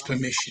Allah's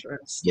permission.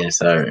 Yes,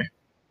 sir.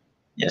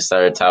 Yes,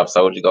 sir. Top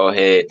Soldier, go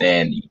ahead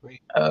and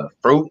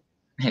Fruit.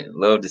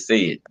 Love to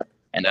see it.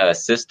 And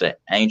Sister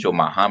Angel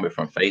Muhammad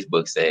from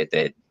Facebook said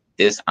that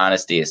this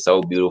honesty is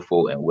so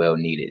beautiful and well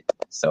needed.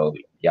 So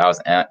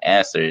y'all's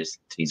answers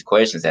to these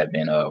questions have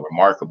been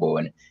remarkable,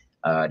 and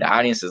the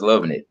audience is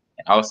loving it.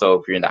 And also,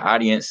 if you're in the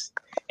audience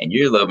and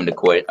you're loving the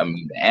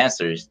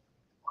answers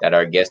that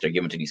our guests are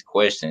giving to these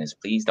questions,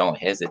 please don't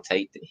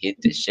hesitate to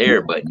hit the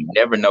share button. You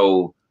never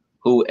know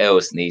who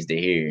else needs to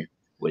hear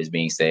what is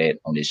being said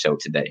on this show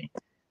today.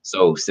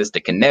 So, Sister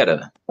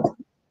Kanetta,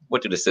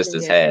 what do the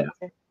sisters have?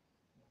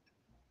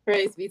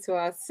 Praise be to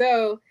us.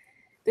 So,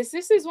 the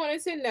sisters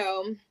wanted to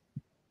know,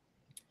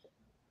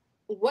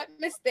 what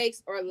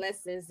mistakes or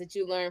lessons did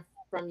you learn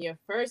from your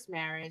first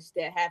marriage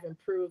that have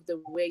improved the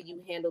way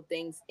you handle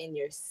things in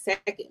your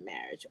second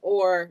marriage,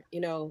 or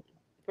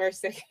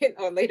first, second,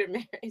 or later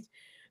marriage,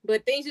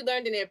 but things you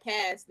learned in their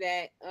past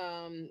that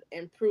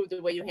improved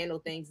the way you handle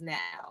things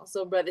now?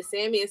 So, Brother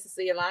Sammy and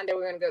Sister Yolanda,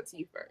 we're going to go to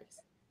you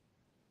first.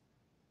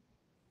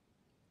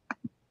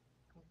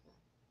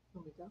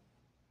 Here we go.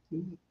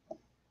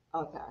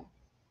 Okay.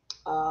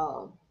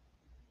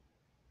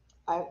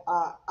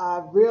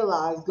 I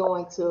realized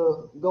going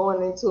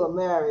into a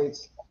marriage,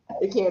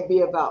 it can't be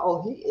about,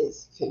 oh, he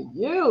is to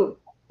you,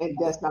 and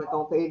that's not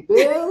gonna pay the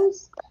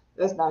bills.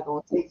 That's not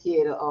gonna take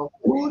care of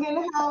food in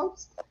the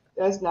house.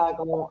 That's not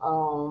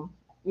gonna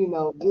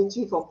get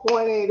you from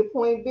point A to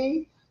point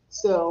B.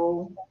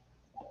 So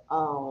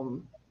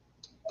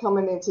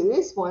coming into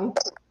this one,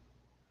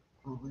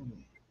 oh, wait a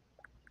minute.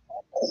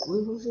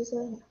 What was she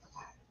saying?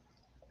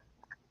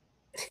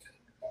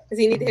 Does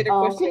he need to hit a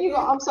question? Can you go?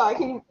 I'm sorry.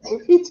 Can you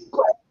repeat the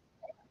question?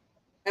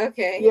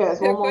 Okay. Yes,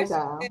 the one more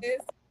time.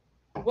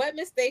 What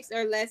mistakes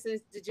or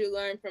lessons did you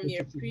learn from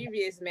your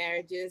previous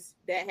marriages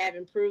that have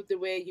improved the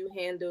way you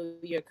handle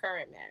your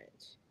current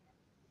marriage?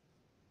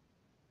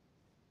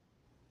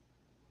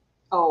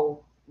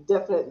 Oh,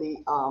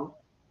 definitely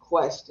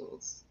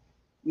questions.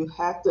 You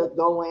have to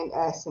go in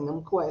asking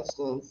them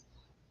questions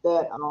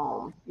that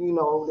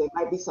there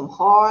might be some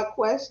hard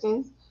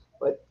questions,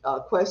 but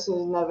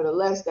questions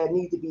nevertheless that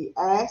need to be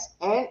asked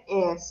and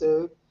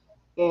answered.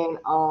 And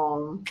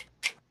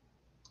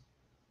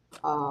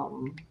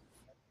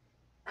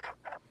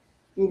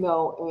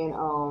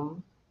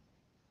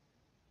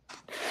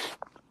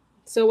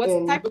so what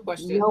type of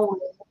question?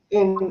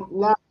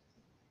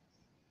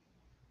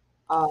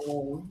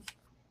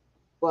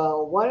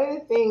 Well, one of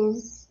the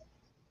things,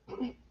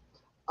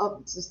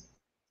 just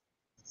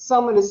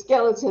some of the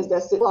skeletons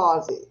that's in the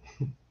closet,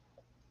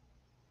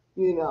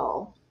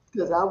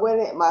 because I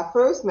went in my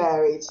first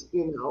marriage,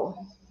 he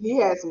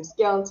had some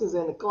skeletons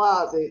in the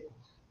closet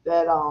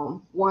that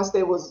once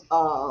they was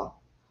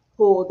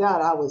pulled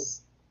out, I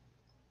was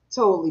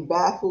totally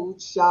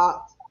baffled,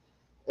 shocked,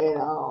 and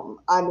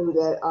I knew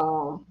that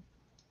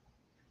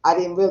I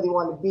didn't really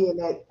want to be in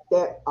that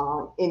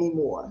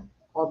anymore.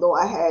 Although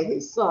I had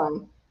his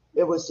son,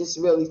 it was just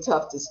really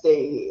tough to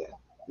stay there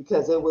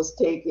because it was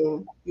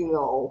taking,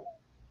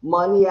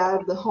 money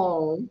out of the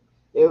home.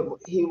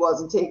 He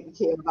wasn't taking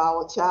care of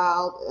our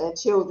child and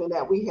children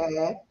that we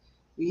had.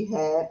 It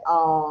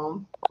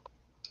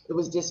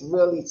was just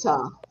really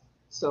tough.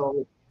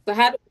 So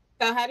how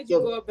did you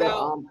go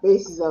about the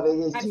basis of it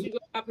is, how did you go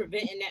about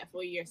preventing that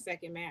for your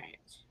second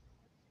marriage?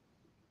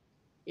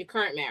 Your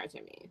current marriage,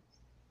 I mean.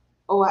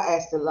 Oh, I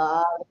asked a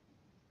lot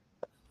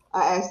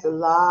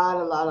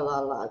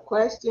of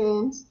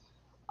questions.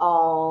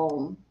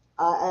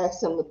 I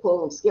asked him to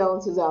pull them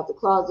skeletons out the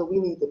closet. We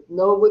need to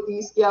know what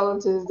these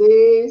skeletons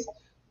is.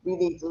 We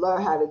need to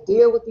learn how to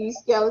deal with these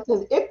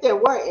skeletons. If there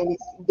were any,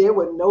 there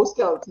were no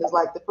skeletons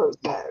like the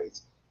first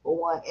marriage, for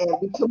one. And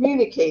we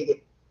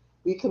communicated.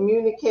 We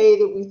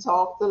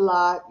talked a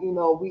lot.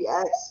 We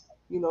asked,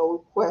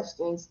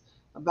 questions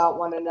about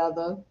one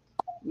another.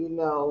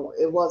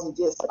 It wasn't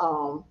just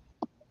a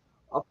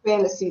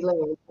fantasy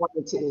land going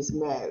into this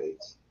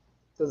marriage.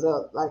 Because,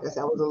 like I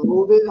said, I was a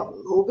little bit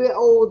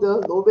older, a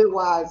little bit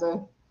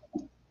wiser.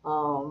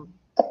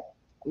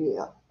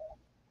 Yeah.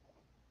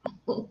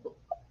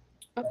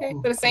 Okay,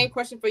 so the same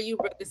question for you,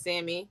 Brother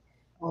Sammy.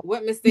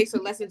 What mistakes or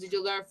lessons did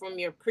you learn from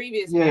your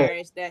previous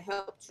marriage that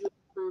helped you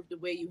improve the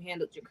way you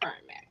handled your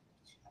current marriage?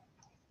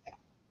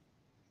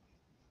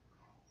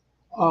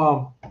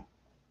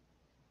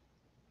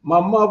 My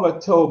mother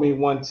told me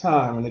one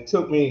time, and it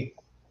took me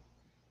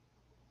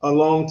a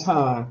long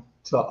time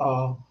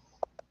to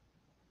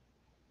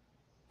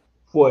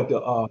for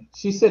the.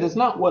 She said it's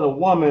not what a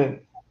woman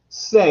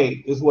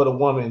say, is what a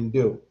woman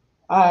do.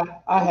 I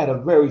had a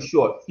very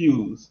short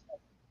fuse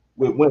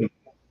with women.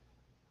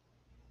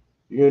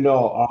 You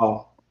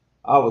know,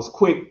 I was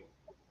quick.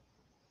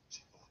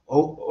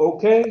 Oh,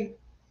 okay,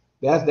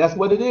 that's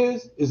what it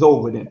is. It's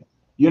over then.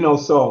 You know,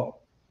 so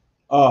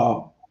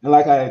and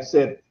like I had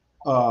said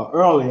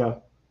earlier,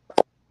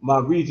 my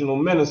regional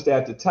minister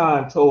at the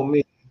time told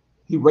me,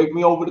 he raked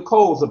me over the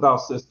coals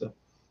about sister,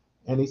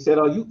 and he said,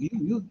 "Oh,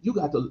 you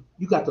got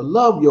to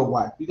love your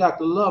wife. You got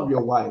to love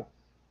your wife."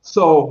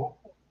 So,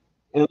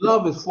 and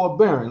love is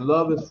forbearing,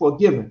 love is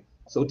forgiving.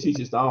 So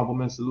teaches the Honorable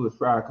Minister Louis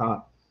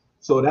Farrakhan.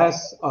 So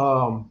that's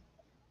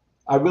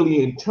I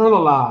really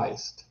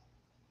internalized,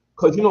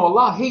 because you know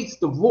Allah hates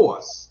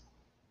divorce,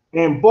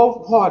 and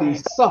both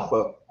parties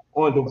suffer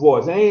on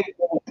divorce, and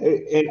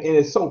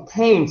it's so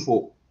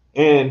painful.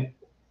 And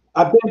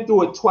I've been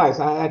through it twice.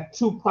 I had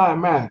 2 prior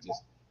marriages,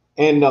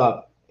 and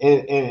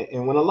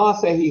when Allah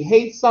said He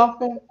hates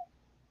something,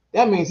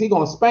 that means He's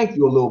gonna spank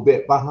you a little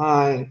bit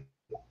behind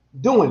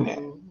doing that.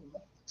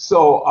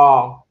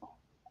 So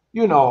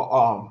you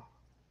know,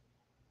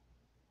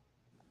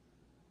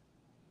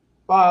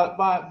 by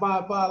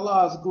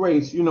Allah's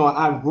grace, you know,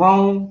 I've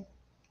grown.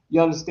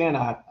 You understand?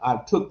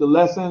 I took the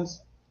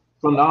lessons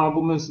from the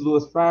Honorable Minister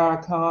Louis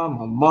Farrakhan,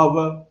 my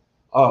mother,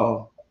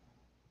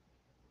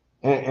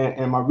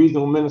 and my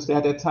regional minister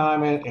at that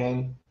time,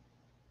 and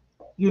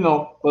you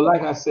know, but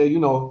like I said, you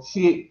know,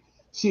 she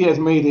has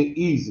made it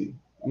easy.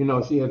 You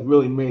know, she has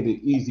really made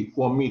it easy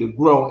for me to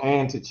grow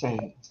and to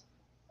change.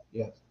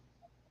 Yes.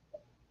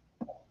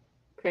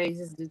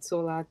 Praises due to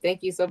Allah.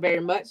 Thank you so very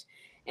much.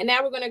 And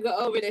now we're going to go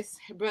over this,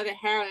 Brother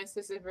Harold and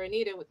Sister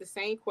Vernita, with the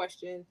same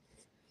question.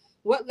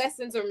 What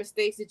lessons or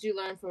mistakes did you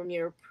learn from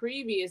your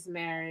previous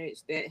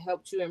marriage that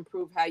helped you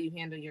improve how you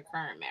handle your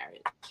current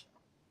marriage?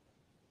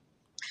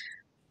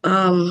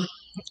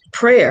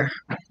 Prayer.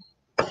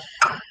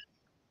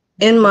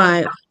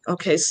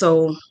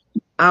 So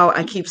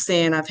I keep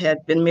saying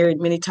I've been married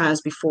many times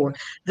before.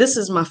 This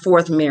is my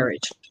 4th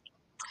marriage.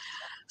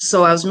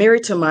 So I was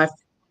married to my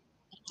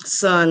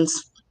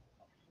son's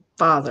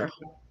father,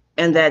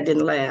 and that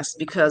didn't last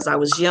because I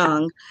was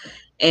young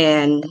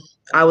and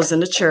I was in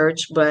the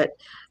church, but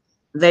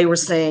they were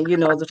saying, you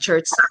know, the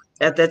church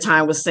at that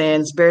time was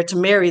saying it's better to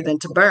marry than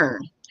to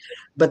burn,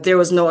 but there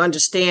was no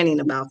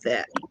understanding about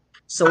that.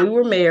 So we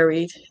were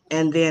married,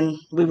 and then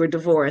we were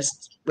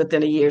divorced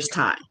within a year's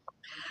time.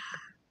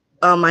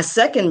 My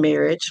second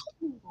marriage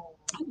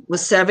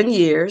was 7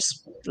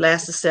 years,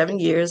 lasted 7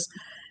 years.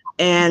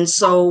 And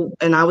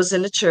I was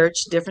in the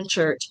church, different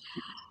church.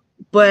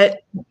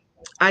 But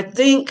I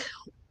think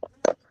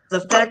the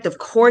fact of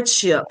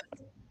courtship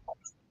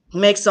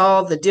makes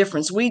all the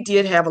difference. We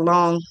did have a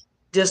long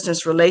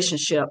distance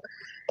relationship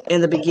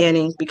in the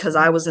beginning because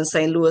I was in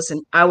St. Louis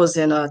and I was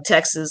in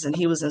Texas and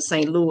he was in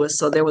St. Louis.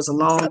 So there was a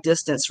long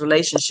distance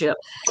relationship,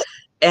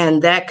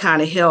 and that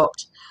kind of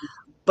helped.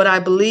 But I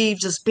believe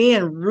just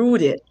being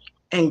rooted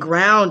and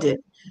grounded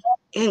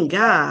in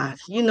God,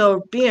 you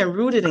know, being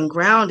rooted and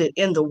grounded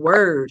in the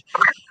Word,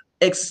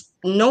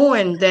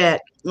 knowing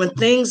that when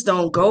things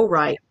don't go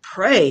right,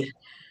 pray.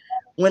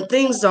 When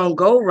things don't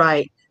go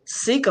right,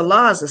 seek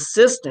Allah's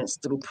assistance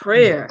through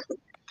prayer,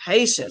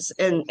 patience,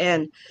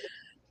 and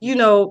you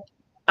know,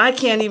 I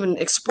can't even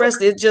express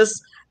it.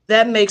 Just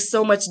that makes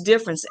so much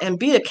difference. And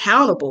be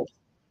accountable.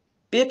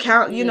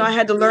 You know, I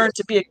had to learn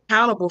to be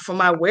accountable for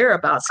my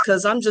whereabouts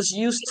because I'm just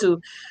used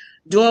to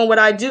doing what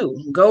I do,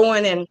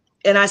 going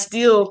and I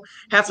still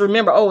have to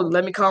remember, oh,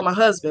 let me call my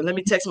husband. Let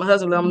me text my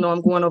husband, let him know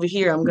I'm going over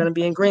here. I'm going to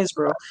be in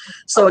Greensboro.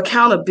 So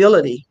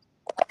accountability,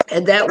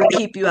 and that will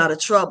keep you out of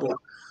trouble.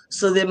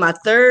 So then my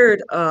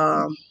third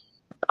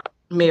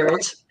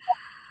marriage,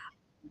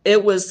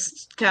 it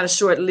was kind of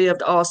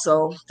short-lived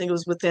also. I think it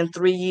was within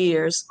 3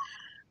 years.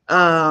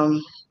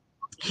 I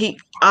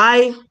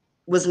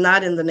was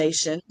not in the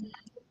nation.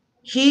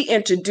 He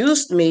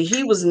introduced me.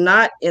 He was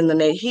not in the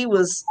nation. He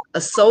was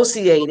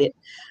associated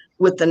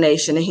with the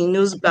nation, and he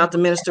knew about the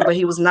minister, but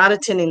he was not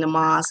attending the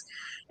mosque.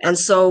 And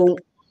so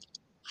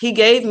he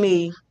gave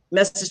me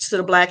Message to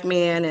the Black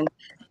Man and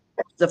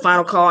The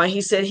Final Call, and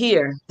he said,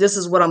 here, this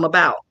is what I'm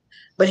about.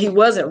 But he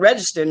wasn't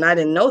registered, and I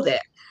didn't know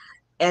that.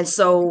 And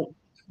so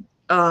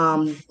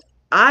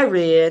I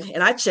read,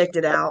 and I checked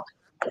it out,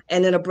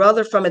 and then a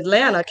brother from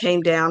Atlanta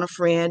came down, a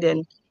friend,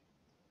 and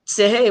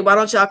said, hey, why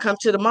don't y'all come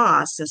to the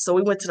mosque? And so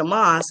we went to the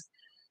mosque.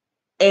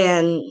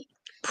 And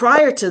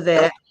prior to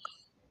that,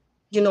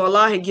 you know,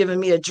 Allah had given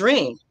me a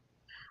dream.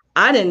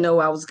 I didn't know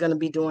I was going to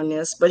be doing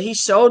this, but he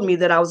showed me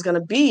that I was going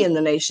to be in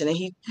the nation, and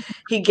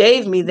he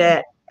gave me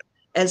that.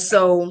 And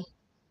so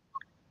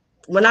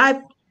when I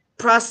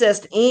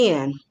processed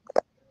in,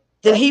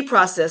 then he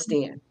processed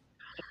in.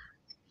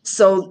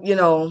 So, you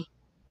know,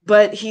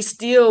 but he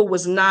still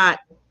was not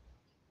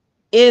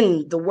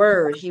in the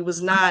Word. He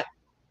was not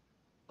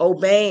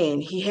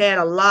obeying. He had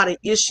a lot of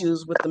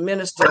issues with the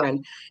minister,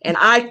 and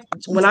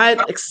when I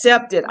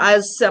accepted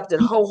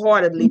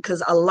wholeheartedly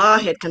because Allah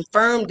had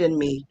confirmed in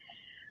me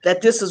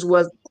that this is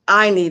what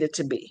I needed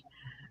to be.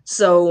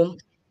 So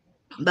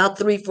about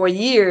 3-4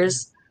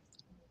 years,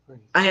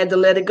 I had to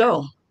let it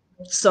go.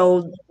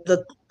 So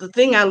the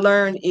thing I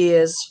learned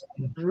is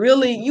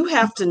really you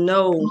have to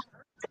know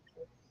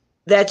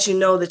that you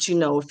know that you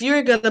know. If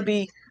you're going to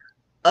be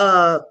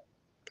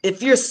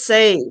if you're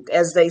saved,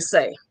 as they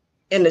say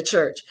in the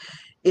church,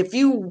 if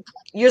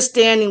you're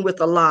standing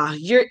with Allah,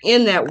 you're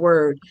in that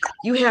word,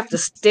 you have to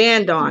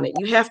stand on it.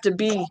 You have to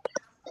be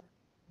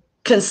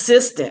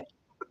consistent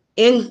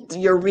in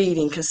your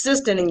reading,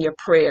 consistent in your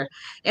prayer.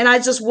 And I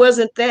just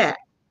wasn't that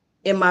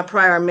in my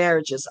prior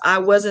marriages. I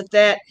wasn't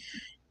that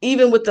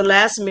even with the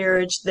last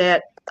marriage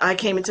that I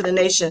came into the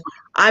nation.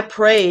 I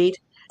prayed,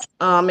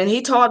 and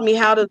he taught me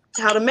how to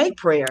make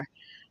prayer,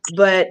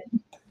 but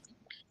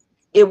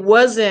I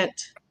wasn't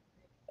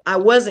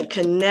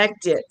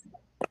connected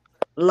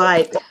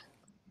like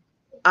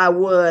I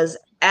was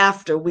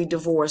after we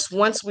divorced.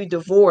 Once we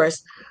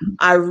divorced,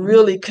 I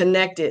really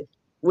connected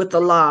with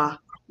Allah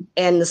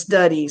and the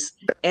studies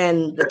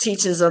and the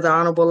teachings of the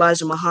Honorable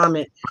Elijah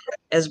Muhammad,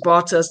 as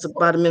brought to us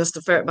by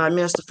Minister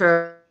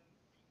Farrakhan.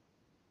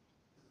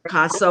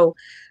 So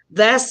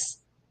that's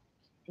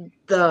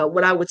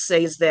what I would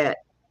say is that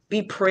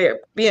being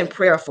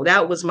prayerful.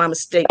 That was my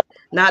mistake,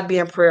 not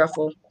being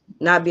prayerful,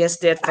 not being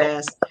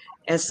steadfast.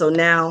 And so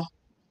now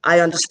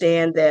I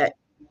understand that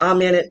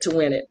I'm in it to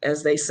win it,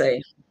 as they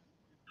say.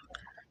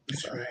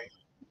 That's right.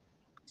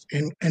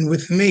 And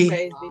with me,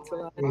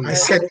 I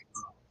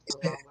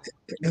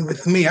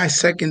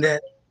second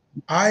that.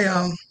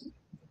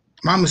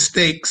 My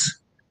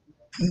mistakes,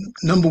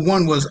 number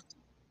one was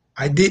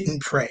I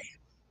didn't pray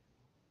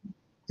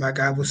like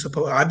I was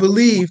supposed. I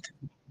believed,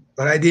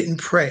 but I didn't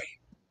pray.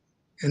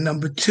 And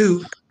number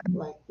two,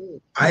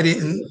 I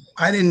didn't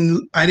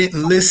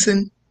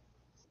listen.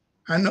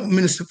 I know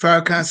Minister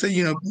Farrakhan said,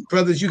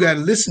 brothers, you got to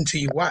listen to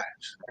your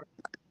wives.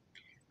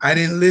 I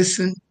didn't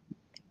listen.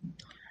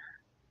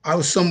 I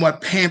was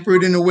somewhat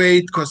pampered in a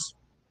way because,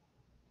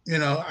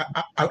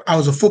 I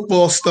was a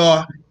football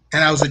star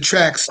and I was a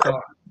track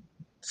star.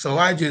 So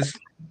I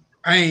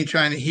ain't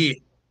trying to hear.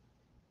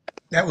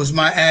 That was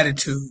my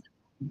attitude.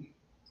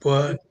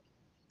 But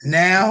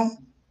now,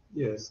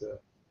 yes, sir.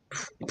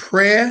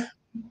 Prayer,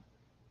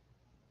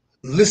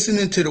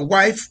 listening to the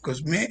wife,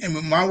 because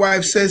when my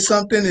wife says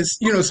something,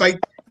 it's like,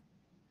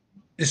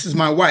 this is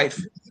my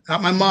wife,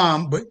 not my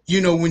mom, but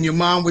when your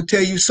mom would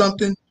tell you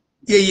something,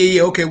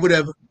 yeah, okay,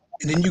 whatever.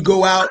 And then you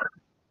go out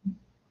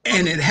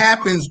and it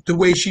happens the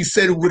way she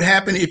said it would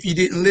happen if you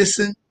didn't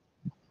listen.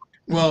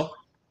 Well,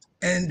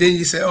 and then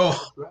you say, oh,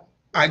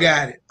 I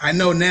got it. I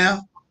know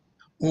now.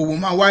 Well, when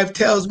my wife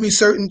tells me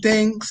certain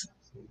things,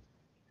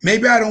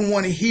 maybe I don't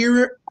want to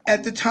hear it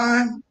at the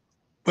time,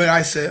 but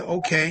I said,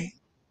 okay,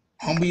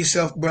 humble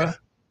yourself, bro.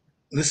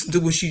 Listen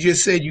to what she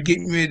just said. You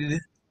getting ready to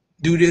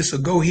do this or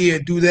go here,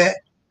 do that.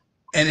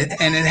 And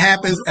it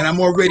happens, and I'm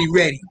already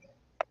ready.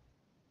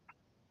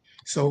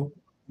 So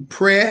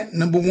prayer,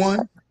 number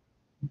one,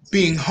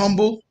 being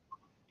humble,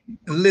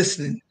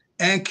 listening,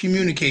 and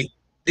communicate.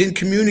 Didn't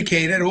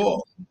communicate at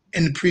all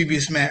in the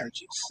previous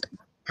marriages.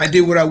 I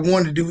did what I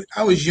wanted to do.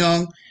 I was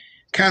young,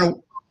 kind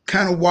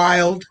of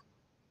wild,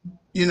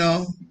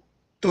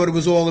 thought it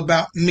was all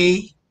about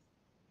me.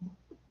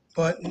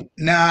 But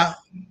now,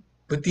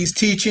 with these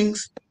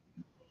teachings,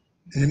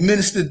 and the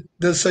minister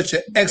does such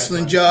an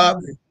excellent job.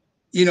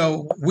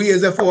 We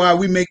as FOI,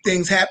 we make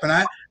things happen.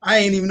 I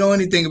ain't even know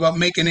anything about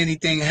making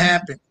anything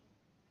happen.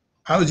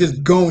 I was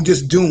just doing,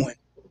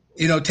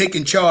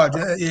 taking charge.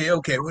 Yeah,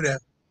 okay, whatever.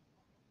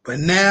 But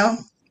now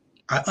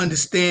I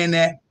understand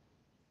that.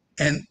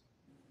 And,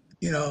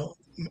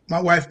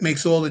 my wife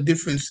makes all the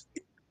difference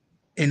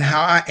in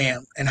how I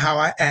am and how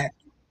I act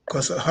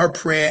because of her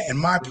prayer and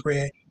my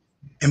prayer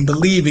and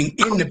believing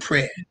in the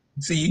prayer.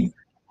 See,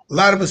 a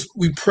lot of us,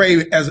 we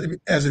pray as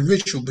a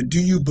ritual, but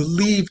do you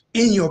believe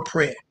in your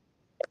prayer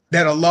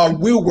that Allah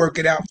will work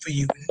it out for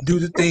you and do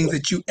the things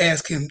that you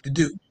ask him to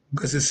do?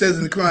 Because it says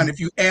in the Quran, if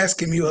you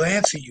ask him, he'll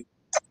answer you.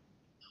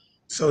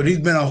 So there's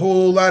been a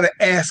whole lot of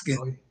asking,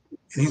 and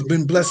he's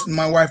been blessing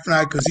my wife and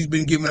I because he's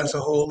been giving us a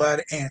whole lot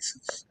of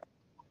answers.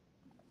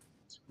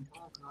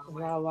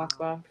 Wow,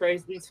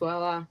 praise be to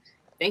Allah.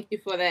 Thank you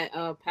for that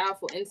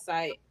powerful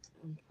insight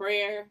and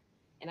prayer.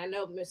 And I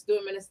know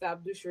Student Minister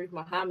Abdul Sharif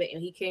Muhammad,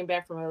 and he came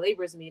back from a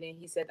laborers meeting.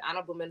 He said,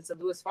 Honorable Minister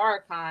Louis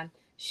Farrakhan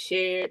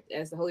shared,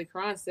 as the Holy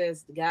Quran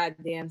says, God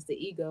damns the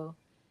ego.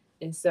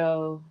 And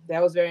so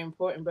that was very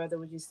important, brother,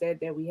 what you said,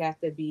 that we have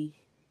to be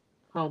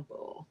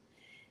humble.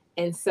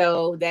 And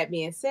so that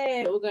being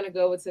said, we're going to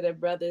go to the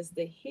brothers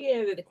to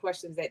hear the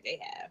questions that they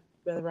have.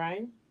 Brother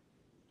Ryan?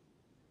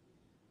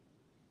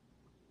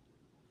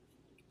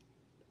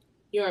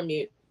 You're on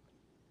mute.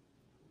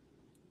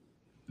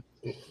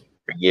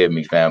 Forgive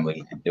me,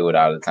 family. I do it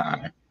all the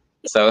time.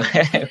 So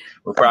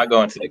before I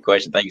go into the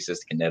question, thank you,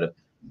 Sister Kanetta.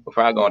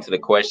 Before I go into the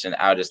question,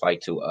 I would just like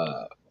to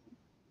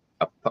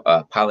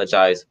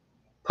apologize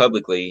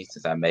publicly,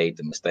 since I made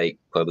the mistake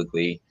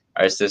publicly.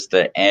 Our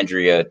sister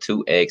Andrea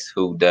 2X,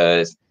 who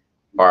does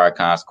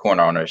Farrakhan's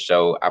Corner on her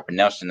show, I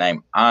pronounced the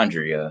name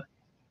Andrea,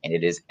 and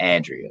it is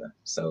Andrea.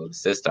 So,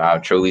 sister,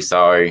 I'm truly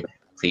sorry.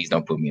 Please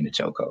don't put me in the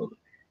chokehold.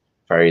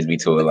 Praise be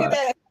to Look Allah. at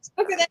that.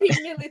 Look at that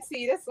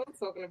humility. That's what I'm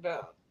talking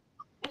about.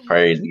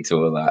 Praise be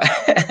to Allah.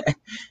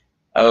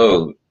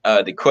 Oh,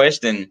 the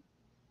question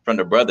from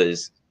the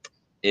brothers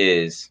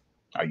is,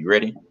 are you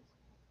ready?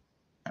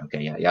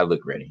 Okay, y'all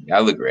look ready.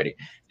 Y'all look ready.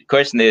 The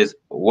question is,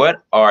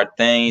 what are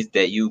things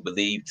that you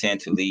believe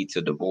tend to lead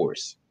to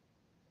divorce?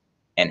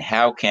 And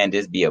how can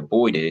this be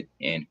avoided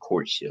in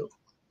courtship?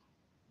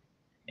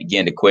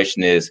 Again, the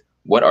question is,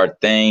 what are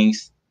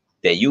things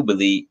that you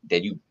believe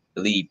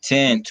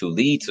tend to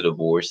lead to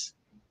divorce?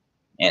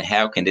 And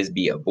how can this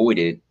be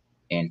avoided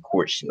in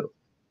courtship?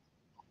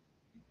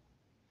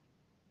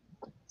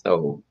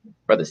 So,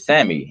 Brother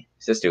Sammy,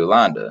 Sister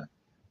Yolanda,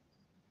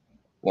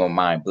 won't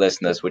mind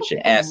blessing us with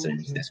your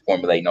answers that's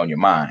formulating on your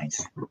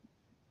minds.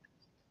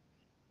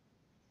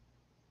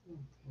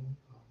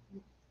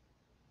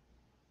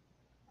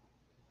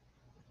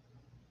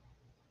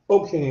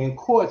 Okay, in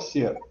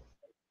courtship,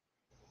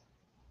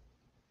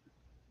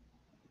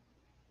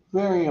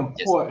 very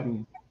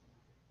important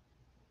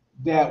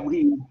that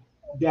we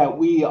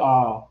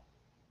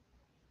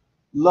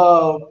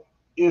love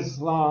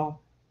Islam,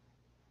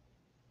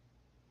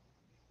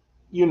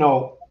 you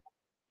know,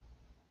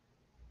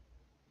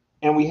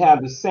 and we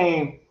have the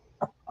same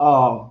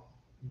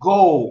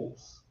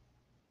goals,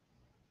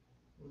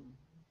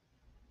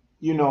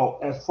 you know,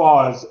 as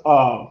far as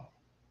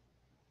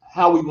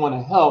how we want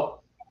to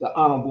help the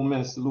Honorable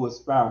Minister Louis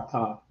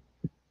Farrakhan.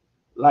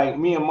 Like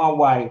me and my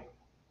wife,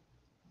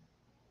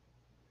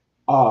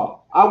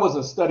 I was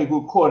a study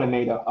group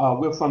coordinator.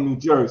 We're from New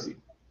Jersey,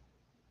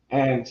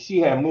 and she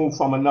had moved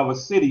from another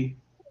city,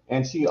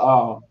 and she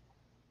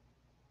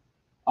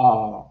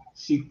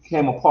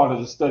became a part of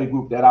the study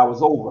group that I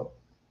was over.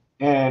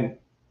 And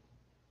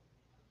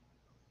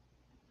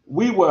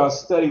we were a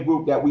study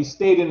group that we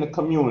stayed in the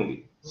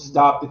community,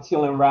 stopped the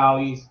killing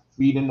rallies,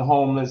 feeding the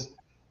homeless,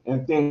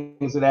 and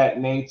things of that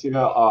nature,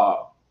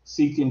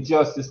 seeking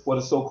justice for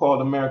the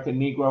so-called American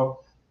Negro,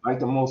 like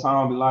the Most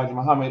Honorable Elijah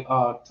Muhammad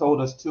told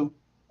us to.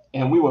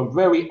 And we were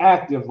very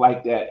active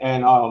like that.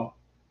 And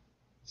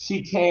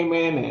she came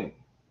in, and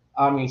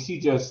I mean, she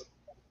just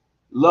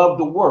loved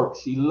the work.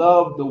 She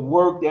loved the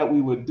work that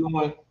we were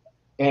doing,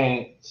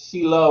 and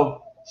she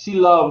loves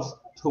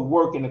to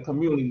work in the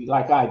community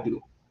like I do.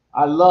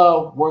 I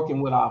love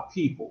working with our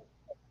people.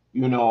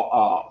 You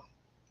know,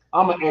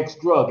 I'm an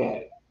ex-drug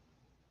addict,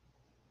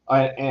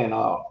 and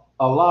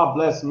Allah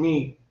blessed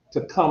me to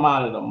come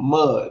out of the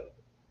mud.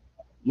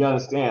 You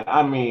understand?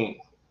 I mean,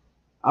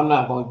 I'm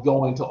not going to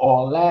go into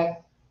all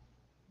that,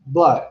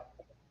 but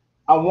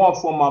I want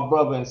for my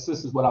brother and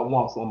sisters what I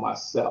want for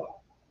myself.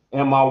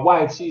 And my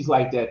wife, she's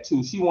like that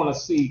too. She want to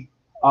see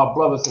our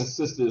brothers and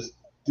sisters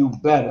do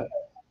better,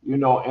 you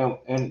know,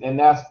 and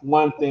that's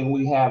one thing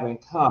we have in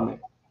common,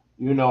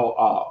 you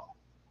know,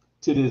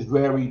 to this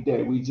very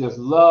day. We just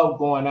love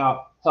going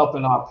out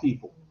helping our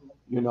people,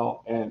 you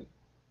know, and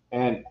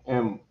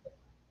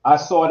I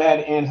saw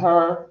that in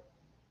her,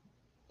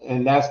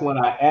 and that's when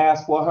I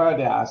asked for her,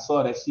 that I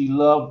saw that she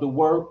loved the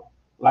work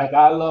like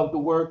I love the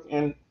work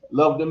and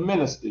love the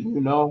minister,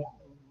 you know.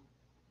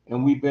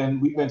 And we've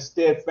been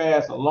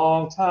steadfast a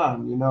long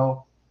time, you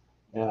know.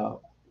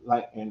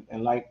 Like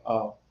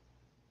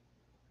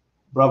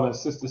brother and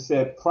sister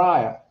said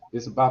prior,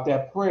 it's about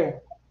that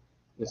prayer.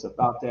 It's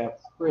about that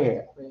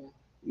prayer.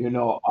 You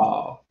know,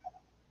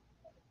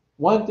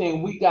 one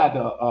thing we got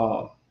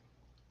to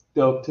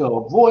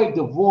avoid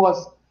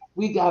divorce,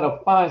 we got to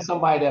find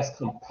somebody that's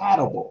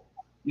compatible.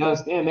 You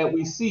understand that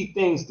we see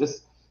things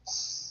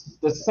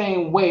the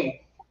same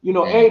way. You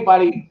know,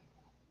 everybody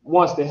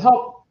wants to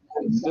help,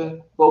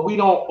 but we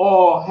don't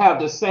all have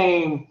the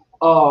same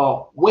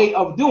way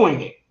of doing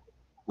it.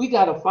 We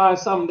got to find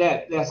something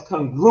that's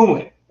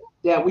congruent,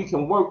 that we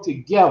can work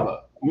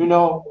together. You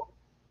know,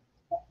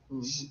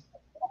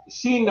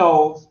 she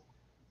knows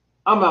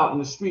I'm out in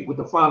the street with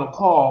the final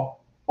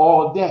call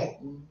all day.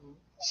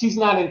 She's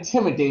not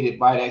intimidated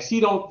by that. She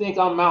don't think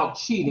I'm out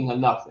cheating or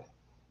nothing.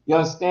 You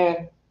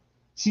understand?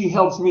 She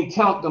helps me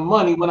count the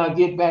money when I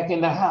get back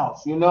in the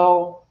house. You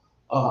know,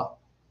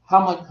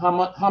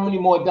 how many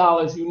more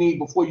dollars you need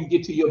before you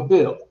get to your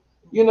bill?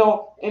 You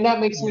know, and that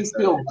makes me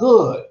feel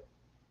good.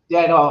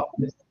 That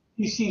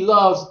she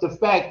loves the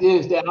fact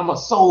is that I'm a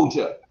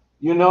soldier.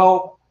 You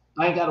know,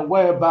 I ain't got to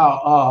worry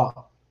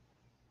about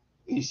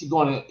is she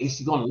gonna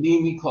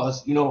leave me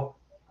because, you know,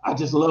 I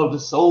just love the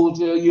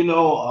soldier. You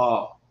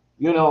know,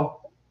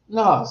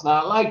 no, it's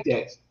not like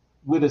that.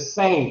 We're the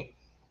same.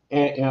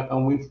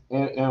 And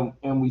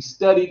we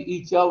studied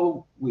each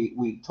other.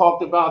 We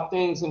talked about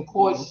things in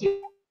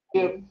courtship,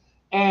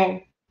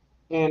 and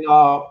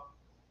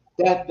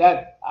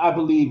that I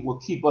believe will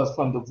keep us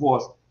from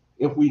divorce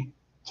if we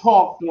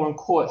talk during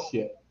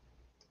courtship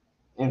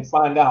and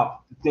find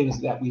out the things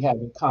that we have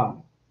in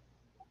common.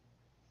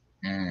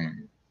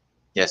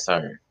 Yes,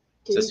 sir.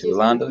 Can Sister you just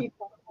Yolanda? repeat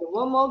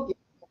one more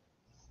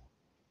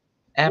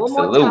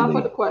Absolutely. One more time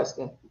for the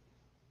question.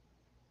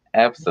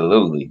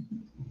 Absolutely.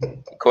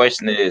 The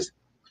question is,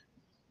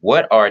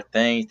 what are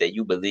things that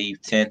you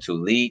believe tend to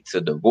lead to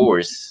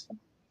divorce,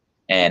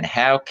 and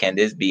how can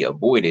this be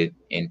avoided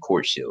in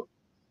courtship?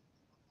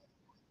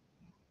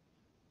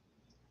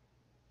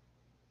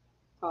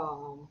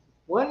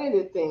 one of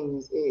the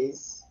things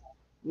is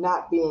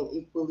not being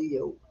equally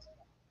yoked.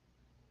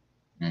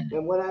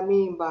 And what I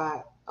mean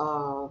by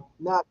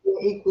not being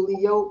equally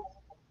yoked,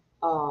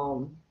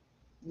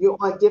 you're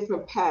on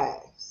different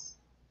paths.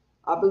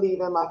 I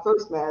believe in my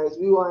first marriage,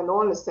 we weren't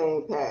on the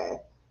same path.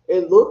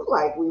 It looked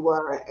like we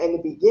were in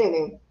the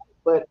beginning,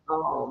 but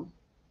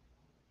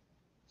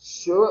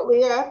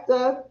shortly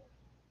after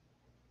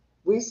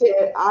we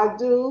said I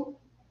do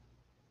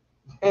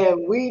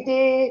and we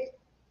did,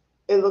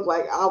 it looked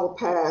like our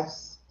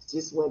paths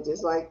just went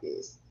just like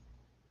this.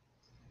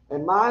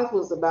 And mine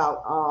was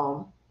about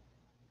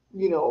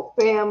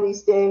family,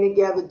 staying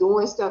together,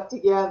 doing stuff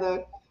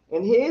together.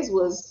 And his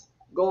was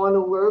going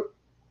to work,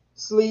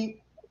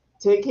 sleep,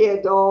 take care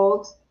of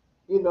dogs,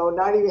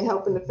 not even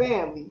helping the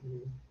family.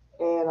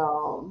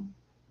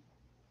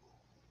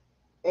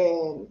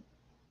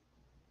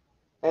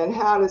 And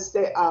how to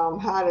stay,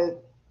 how to,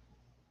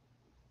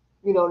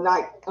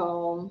 not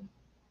going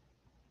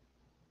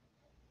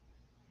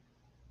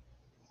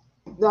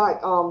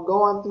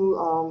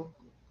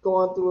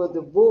through a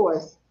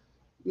divorce,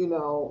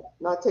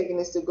 not taking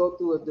this to go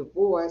through a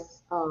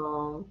divorce.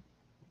 The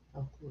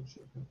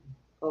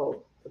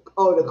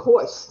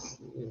course.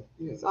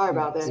 Sorry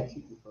about that.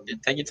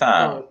 Take your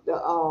time.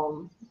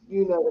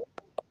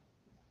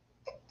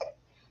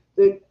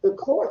 The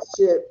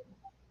courtship,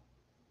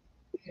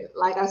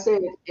 like I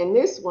said, in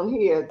this one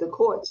here, the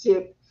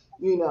courtship,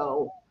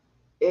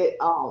 it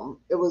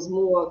was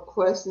more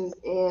questions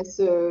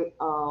answered,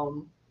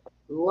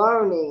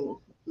 learning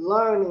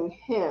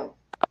him,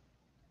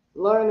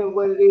 learning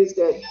what it is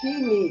that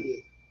he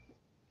needed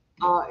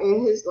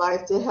in his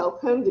life to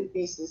help him to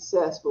be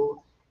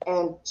successful,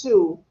 and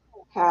two,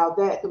 how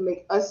that could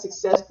make us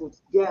successful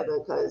together,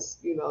 because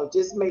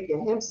just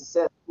making him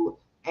successful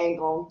ain't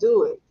gonna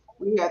do it.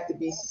 We have to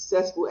be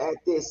successful at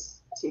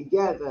this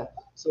together.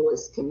 So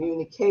it's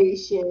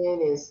communication,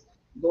 it's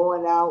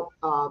going out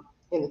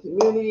in the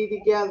community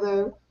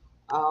together,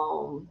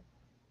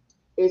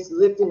 it's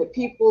lifting the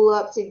people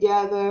up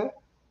together,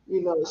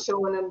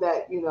 showing them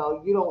that you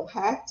don't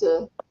have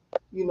to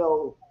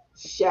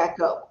shack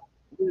up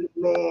with a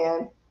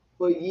man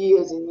for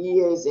years and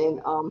years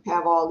and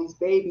have all these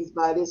babies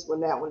by this one,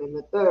 that one, and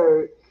the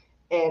third,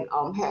 and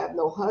have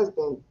no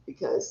husband,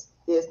 because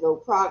there's no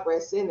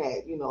progress in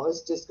that.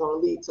 It's just going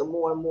to lead to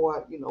more and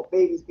more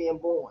babies being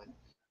born.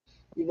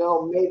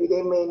 Maybe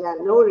they may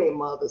not know their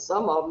mother.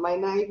 Some of them might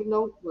not even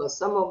know. Well,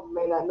 some of them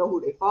may not know who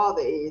their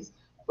father is.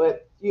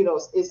 But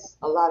it's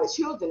a lot of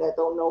children that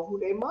don't know who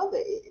their mother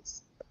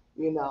is.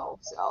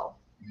 So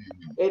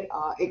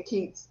it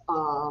keeps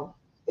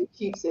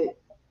it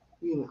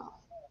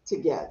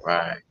together.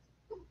 Right.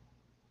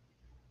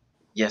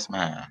 Yes,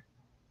 ma'am.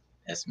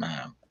 Yes,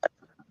 ma'am.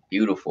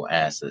 Beautiful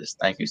answers.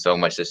 Thank you so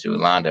much, Sister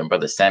Yolanda and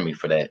Brother Sammy,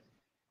 for that.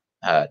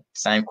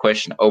 Same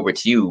question over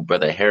to you,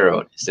 Brother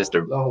Harold,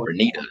 Sister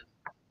Bernita.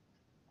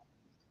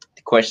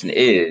 The question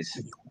is,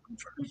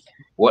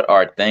 what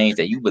are things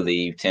that you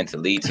believe tend to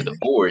lead to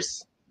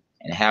divorce,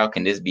 and how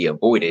can this be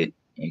avoided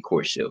in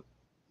courtship?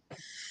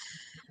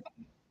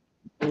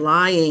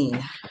 Lying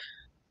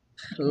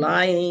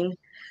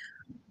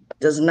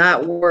does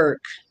not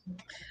work.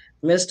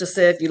 Mister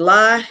said, if you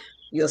lie,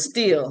 you'll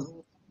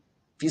steal.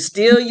 If you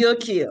steal, you'll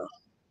kill.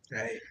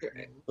 Right.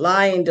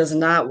 Lying does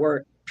not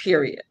work,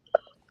 period.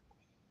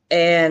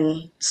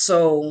 And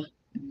so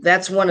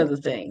that's one of the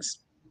things,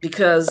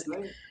 because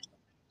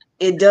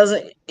it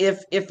doesn't,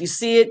 if you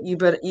see it, you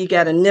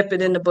got to nip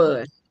it in the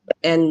bud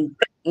and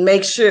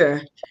make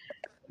sure,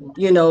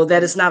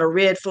 that it's not a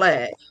red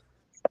flag.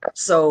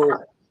 So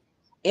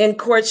in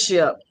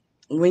courtship,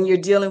 when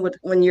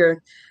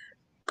you're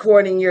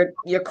courting your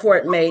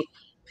courtmate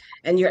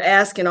and you're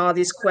asking all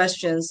these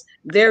questions,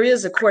 there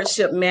is a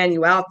courtship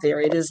manual out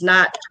there. It is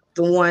not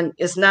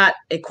it's not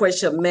a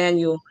courtship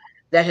manual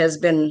that has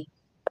been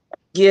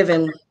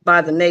given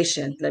by the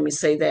nation. Let me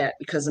say that,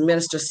 because the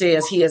minister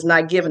says he has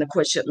not given a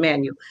courtship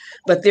manual,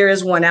 but there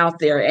is one out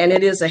there, and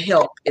it is a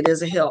help. It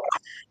is a help.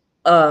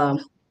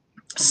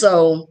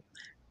 So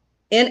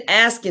in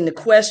asking the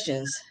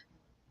questions,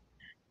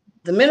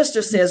 the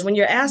minister says, when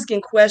you're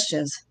asking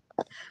questions,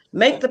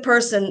 make the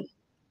person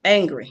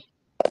angry.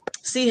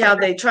 See how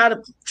they try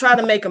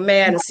to make them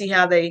mad, and see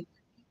how they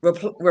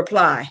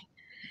reply.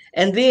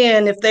 And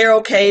then if they're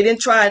okay, then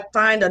try to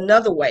find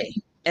another way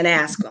and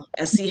ask them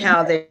and see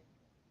how they.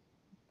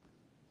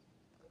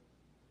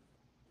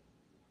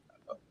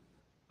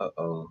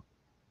 Uh-oh.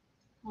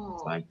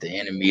 It's like the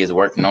enemy is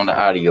working on the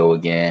audio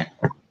again.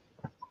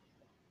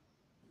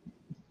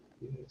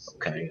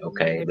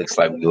 Okay. Looks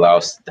like we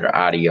lost their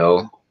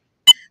audio.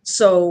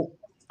 So.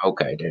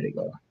 Okay, there they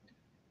go.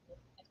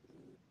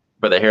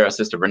 Brother Harold,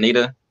 Sister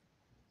Bernita.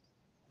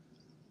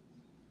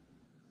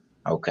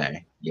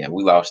 Okay. Yeah,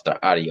 we lost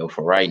the audio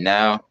for right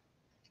now.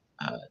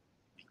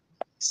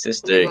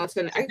 Sister. I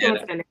can go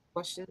to the next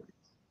question.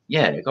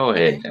 Yeah, go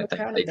ahead. I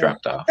think they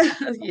dropped off.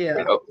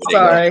 Yeah.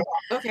 Sorry.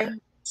 Okay.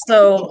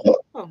 So,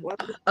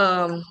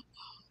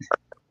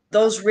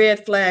 those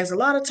red flags, a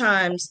lot of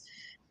times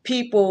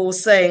people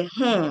say,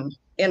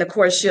 in a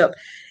courtship,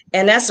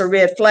 And that's a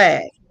red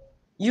flag.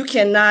 You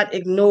cannot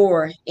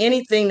ignore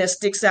anything that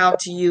sticks out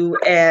to you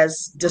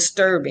as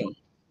disturbing.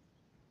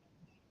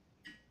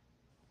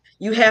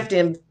 You have to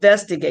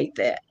investigate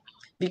that,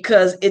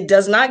 because it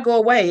does not go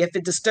away. If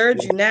it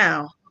disturbs you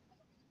now,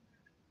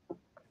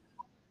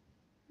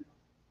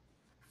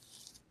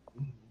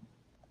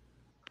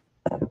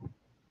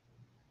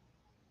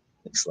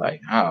 It's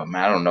like, oh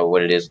man, I don't know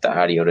what it is with the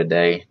audio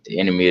today. The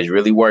enemy is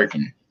really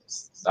working.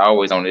 It's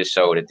always on this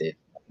show that the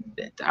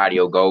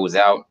audio goes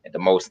out at the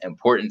most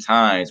important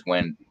times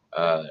when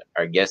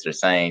our guests are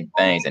saying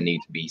things that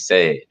need to be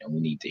said and we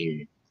need to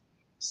hear.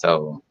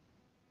 So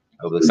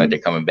it looks like they're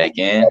coming back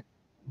in.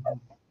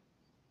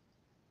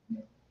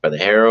 Brother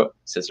Harold,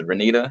 Sister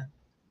Renita.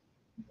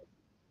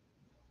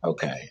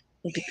 Okay.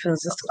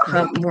 because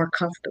it's more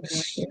comfortable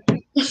here.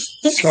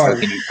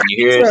 Sorry. Can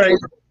you hear Sorry. it?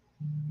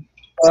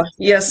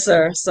 Yes,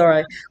 sir.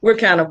 Sorry. We're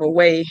kind of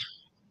away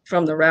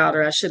from the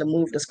router. I should have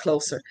moved us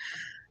closer.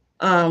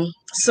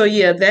 So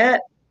yeah,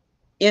 that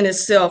in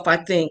itself, I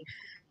think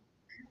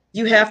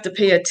you have to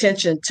pay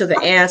attention to the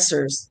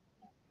answers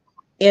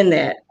in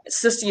that.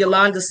 Sister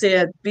Yolanda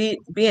said,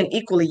 being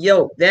equally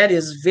yoked. That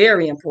is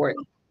very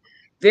important.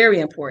 Very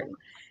important.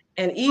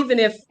 And even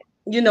if,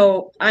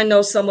 I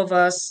know some of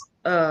us,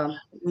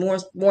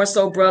 more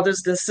so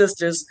brothers than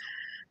sisters,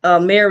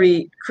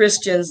 marry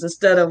Christians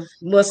instead of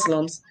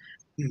Muslims.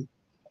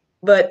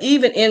 But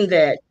even in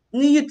that,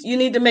 you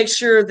need to make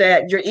sure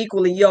that you're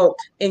equally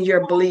yoked in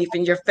your belief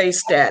and your faith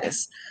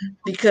status,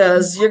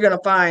 because you're going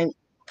to find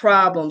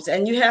problems.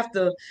 And you have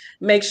to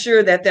make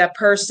sure that that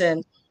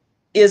person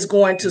is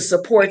going to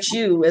support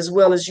you as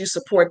well as you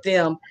support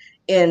them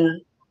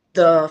in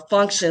the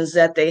functions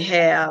that they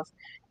have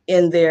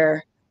in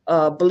their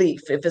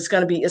belief. If it's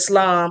going to be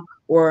Islam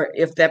or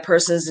if that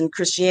person's in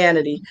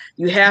Christianity,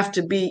 you have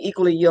to be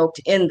equally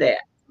yoked in that.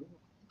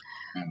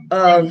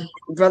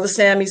 Brother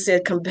Sammy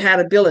said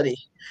compatibility.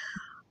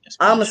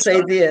 I'm going to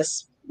say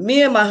this.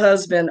 Me and my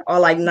husband are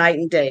like night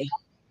and day.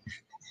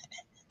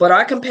 But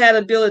our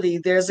compatibility,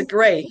 there's a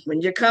gray.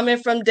 When you're coming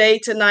from day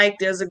to night,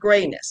 there's a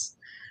grayness.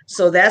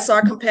 So that's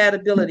our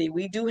compatibility.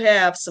 We do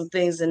have some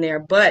things in there,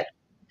 but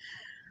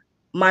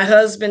my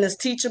husband is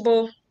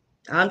teachable.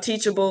 I'm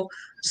teachable.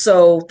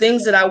 So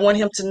things that I want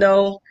him to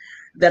know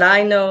that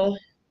I know,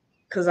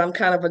 because I'm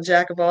kind of a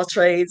jack of all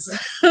trades,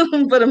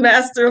 but a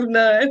master of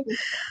none.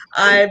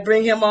 I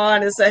bring him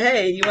on and say,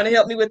 hey, you want to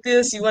help me with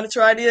this? You want to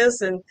try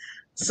this? And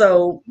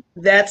so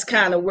that's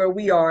kind of where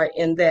we are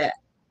in that.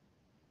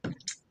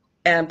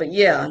 But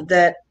yeah,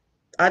 that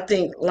I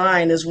think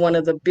lying is one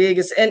of the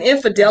biggest, and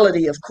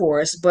infidelity, of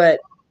course. But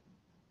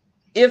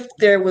if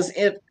there's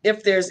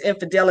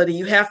infidelity,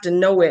 you have to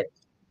know it.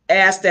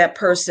 Ask that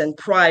person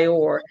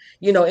prior,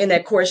 in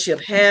that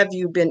courtship, have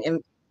you been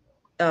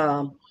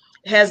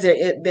has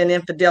there been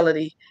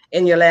infidelity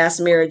in your last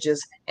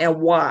marriages,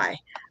 and why?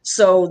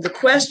 So the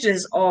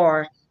questions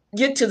are,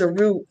 get to the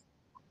root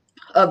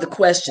of the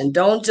question.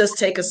 Don't just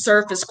take a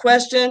surface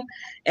question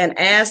and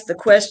ask the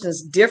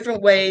questions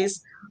different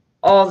ways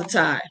all the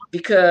time,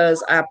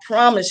 because I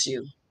promise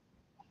you,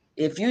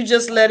 if you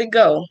just let it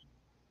go,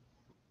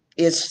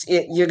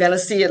 you're going to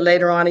see it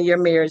later on in your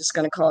marriage. It's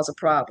going to cause a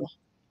problem.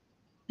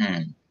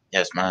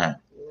 Yes, ma'am.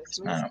 Yes,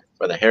 ma'am.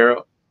 Brother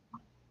Harold,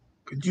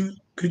 could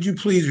you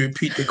please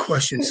repeat the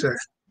question, sir?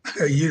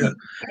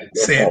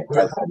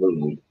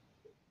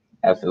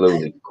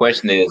 Absolutely.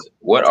 Question is,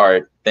 what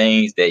are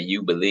things that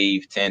you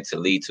believe tend to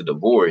lead to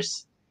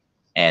divorce,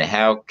 and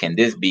how can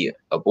this be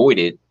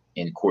avoided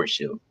in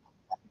courtship?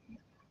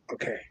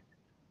 Okay.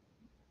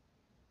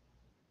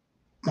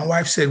 My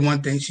wife said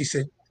one thing. She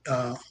said,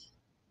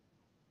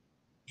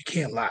 you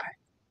can't lie.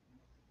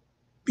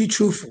 Be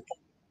truthful.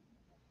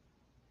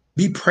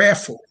 Be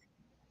prayerful.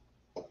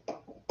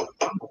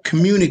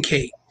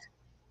 Communicate.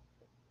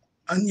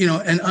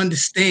 And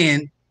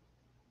understand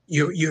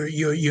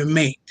your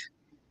mate.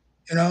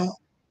 When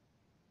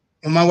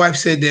my wife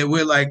said that,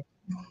 we're like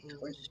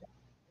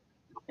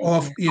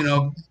off,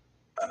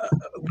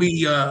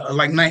 we are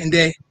like night and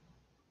day.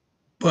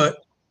 But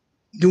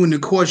during the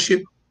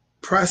courtship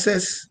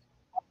process,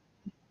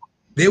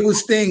 there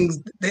was things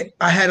that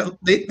I had.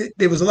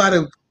 There was a lot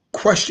of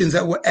questions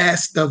that were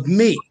asked of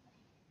me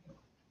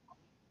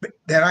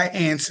that I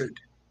answered,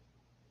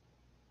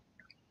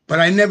 but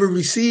I never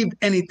received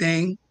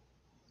anything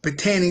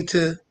pertaining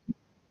to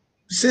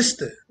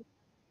sister.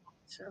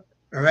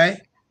 All right.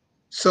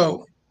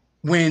 So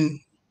when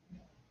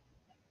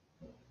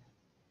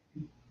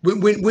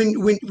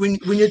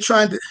you're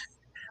trying to,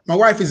 my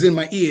wife is in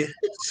my ear,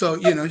 so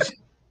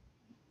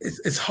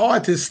it's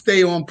hard to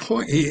stay on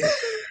point here.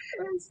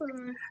 I'm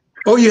sorry.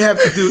 All you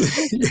have to do,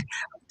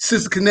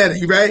 Sister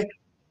Canetta, right?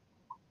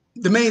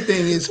 The main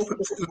thing is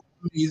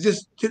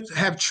just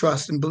have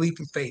trust and belief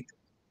and faith.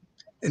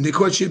 And the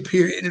courtship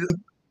period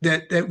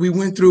that we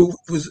went through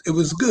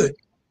was good,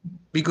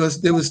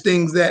 because there was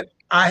things that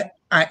I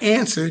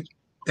answered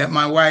that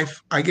my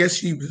wife, I guess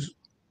she was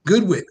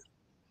good with.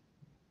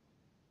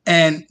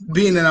 And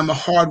being that I'm a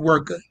hard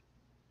worker,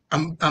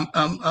 I'm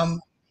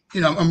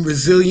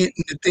resilient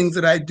in the things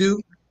that I do.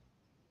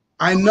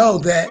 I know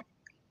that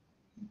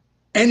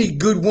any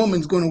good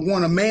woman's going to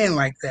want a man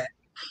like that.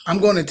 I'm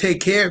going to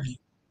take care of you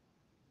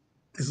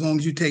as long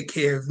as you take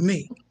care of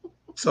me.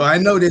 So I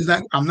know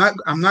I'm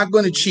not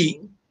going to cheat.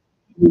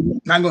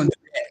 Not going to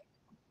do that.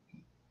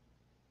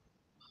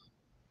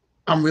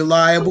 I'm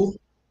reliable.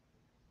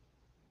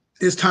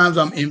 There's times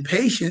I'm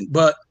impatient,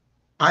 but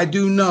I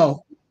do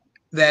know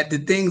that the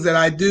things that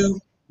I do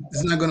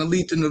is not going to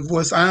lead to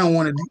divorce. I don't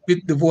want to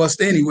get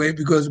divorced anyway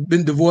because I've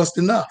been divorced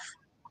enough.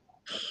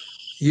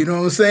 You know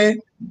what I'm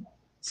saying?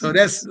 So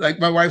that's like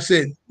my wife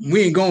said,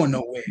 we ain't going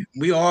nowhere.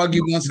 We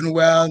argue once in a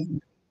while,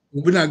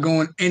 but we're not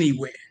going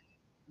anywhere.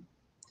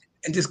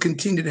 And just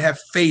continue to have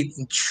faith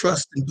and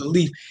trust and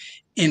belief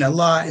in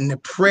Allah and the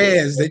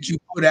prayers that you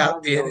put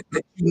out there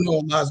that you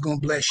know Allah's going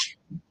to bless you.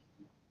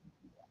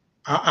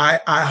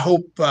 I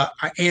hope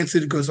I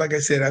answered because, like I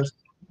said, I was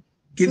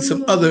getting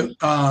some other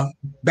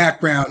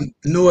background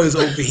noise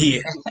over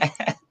here.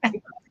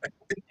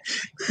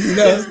 You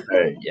know?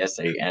 Yes,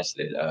 sir. You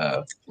answered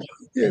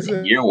it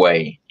in your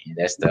way.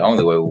 That's the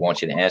only way we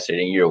want you to answer it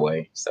in your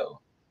way.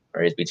 So,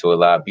 praise be to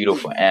Allah.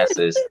 Beautiful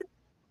answers.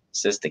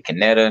 Sister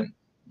Kanetta,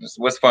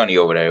 what's funny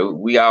over there?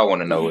 We all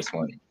want to know what's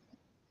funny.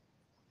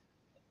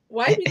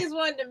 Wifey just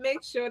wanted to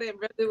make sure that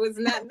brother was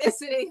not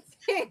missing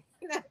anything.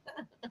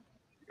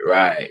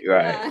 Right.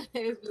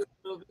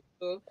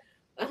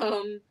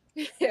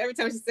 Every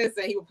time she says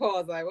that, he would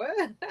pause like,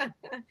 what?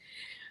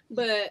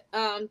 But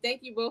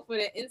thank you both for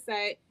that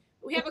insight.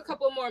 We have a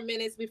couple more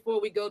minutes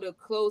before we go to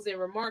closing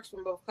remarks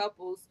from both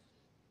couples.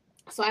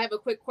 So I have a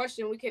quick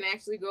question. We can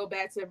actually go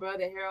back to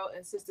Brother Harold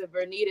and Sister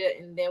Vernita,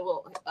 and then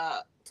we'll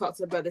talk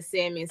to Brother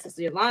Sammy and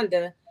Sister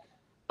Yolanda.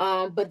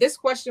 But this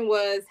question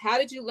was, how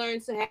did you learn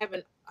to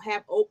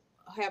have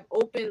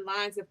open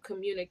lines of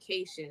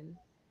communication?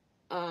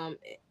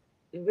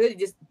 Really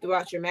just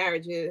throughout your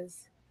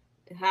marriages.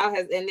 How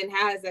has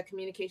that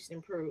communication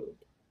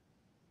improved?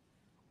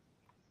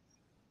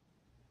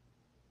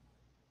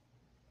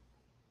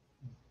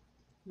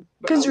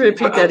 Could you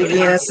repeat that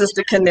again,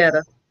 Sister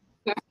Kanetta?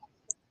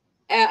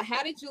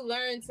 How did you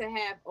learn to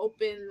have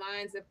open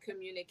lines of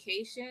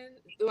communication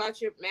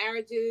throughout your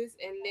marriages,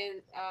 and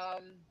then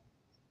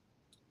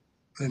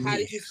how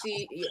did you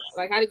see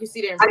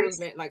the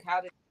improvement? Like, how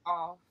did it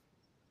all?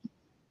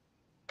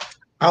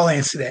 I'll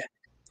answer that.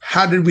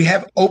 How did we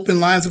have open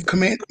lines of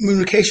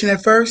communication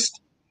at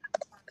first?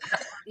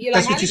 Yeah,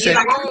 like, that's what you said.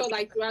 Grow,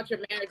 like, throughout your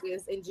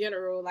marriages in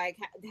general, like,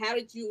 how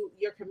did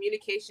your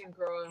communication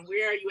grow, and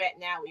where are you at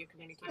now with your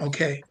communication?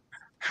 Okay,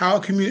 how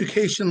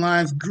communication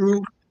lines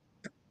grew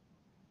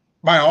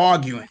by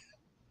arguing,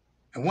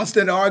 and once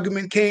that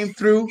argument came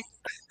through,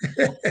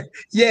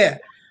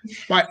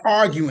 by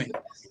arguing,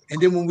 and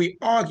then when we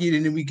argued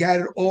and then we got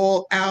it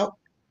all out,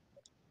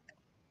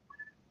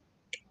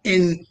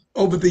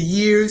 over the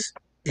years,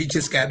 it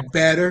just got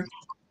better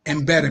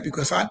and better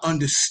because I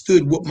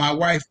understood what my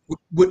wife,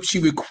 what she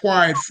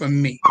required from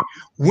me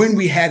when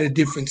we had a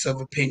difference of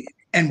opinion,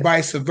 and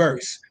vice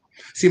versa.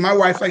 See, my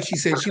wife, like she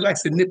said, she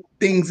likes to nip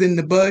things in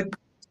the bud.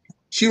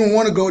 She don't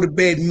want to go to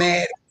bed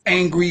mad,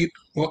 angry.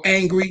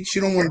 She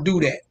don't want to do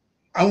that.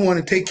 I want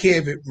to take care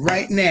of it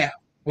right now.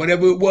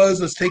 Whatever it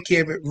was, let's take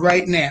care of it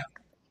right now.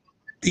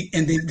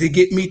 And to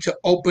get me to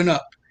open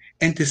up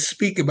and to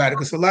speak about it.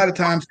 Because a lot of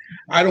times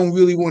I don't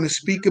really want to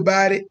speak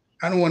about it.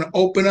 I don't want to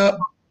open up.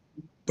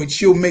 But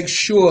she'll make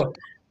sure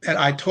that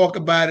I talk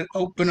about it,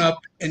 open up,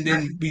 and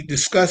then we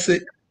discuss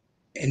it,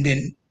 and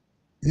then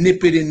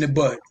nip it in the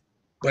bud.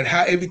 But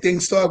how everything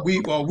started,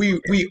 we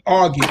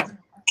argued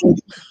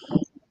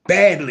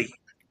badly,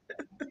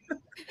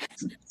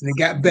 and it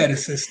got better,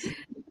 sister.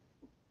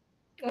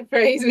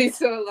 Praise be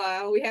to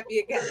Allah. We happy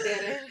it got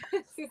better,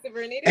 Sister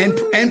Vernita.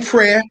 And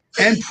prayer,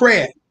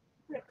 prayer.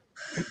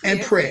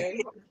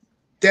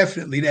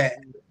 Definitely that.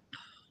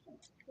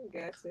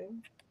 Gotcha.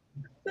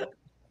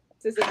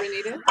 Sister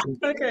Vernita.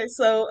 Okay,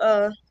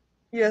 so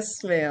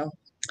yes, ma'am.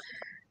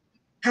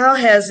 How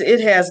has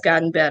it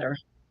gotten better?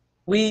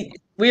 We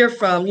are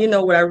from,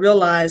 what I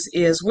realize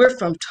is we're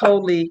from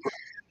totally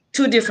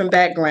two different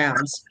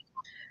backgrounds.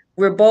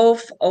 We're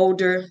both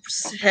older,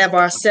 have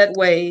our set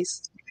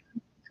ways,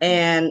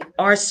 and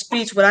our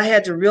speech, what I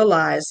had to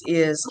realize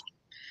is,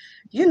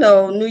 New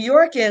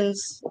Yorkans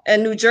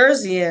and New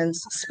Jerseyans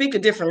speak a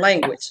different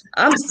language.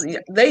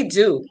 They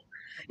do.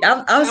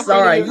 I'm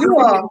sorry,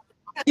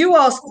 you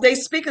all, they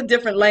speak a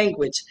different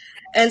language.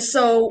 And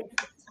so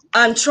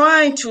I'm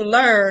trying to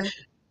learn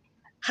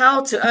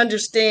how to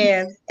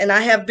understand, and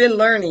I have been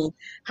learning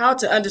how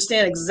to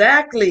understand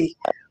exactly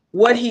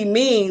what he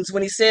means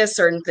when he says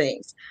certain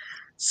things.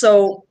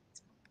 So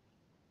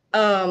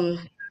I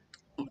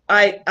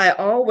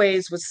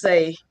always would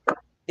say,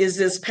 is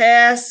this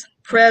past,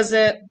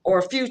 present,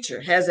 or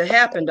future? Has it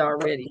happened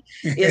already?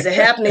 Is it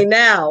happening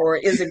now, or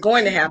is it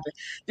going to happen?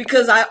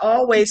 Because I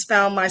always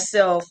found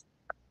myself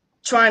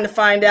trying to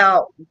find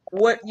out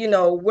what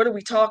are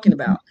we talking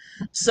about?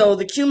 So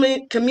the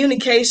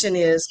communication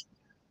is,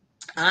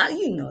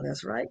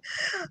 that's right.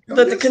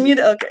 But the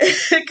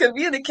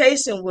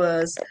communication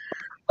was,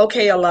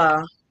 okay,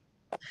 Allah,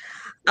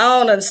 I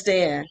don't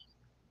understand.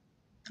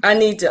 I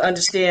need to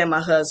understand my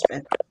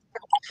husband.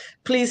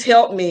 Please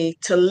help me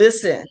to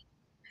listen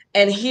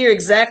and hear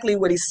exactly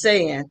what he's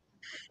saying,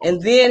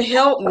 and then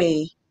help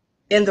me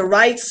in the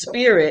right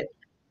spirit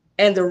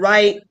and the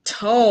right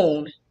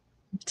tone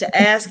to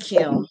ask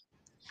him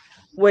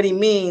what he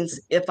means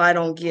if I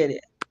don't get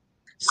it,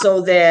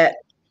 so that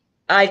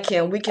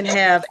we can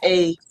have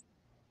a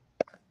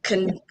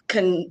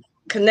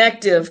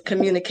connective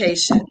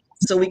communication,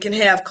 so we can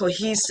have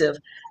cohesive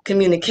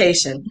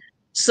communication.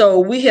 So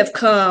we have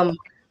come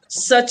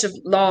such a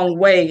long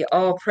way,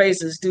 all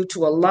praises due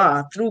to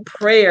Allah, through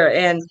prayer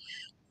and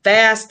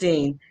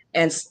fasting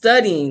and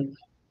studying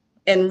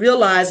and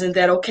realizing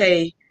that,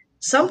 okay,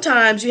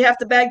 sometimes you have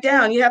to back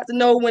down. You have to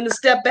know when to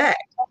step back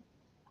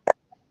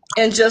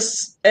and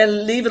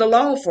leave it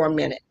alone for a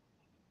minute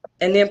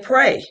and then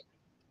pray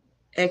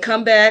and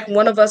come back.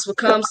 One of us will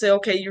come, say,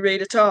 okay, you ready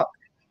to talk?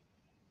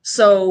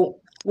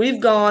 So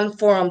we've gone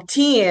from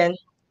 10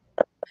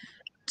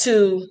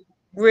 to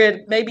we're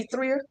at maybe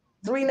three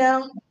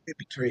now.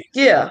 Maybe 3.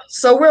 Yeah.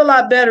 So we're a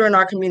lot better in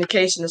our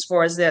communication as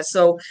far as that.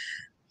 So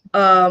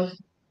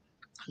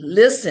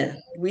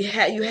listen.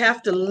 You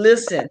have to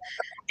listen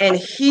and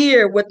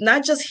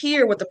not just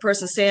hear what the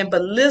person's saying,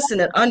 but listen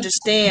and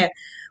understand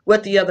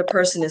what the other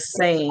person is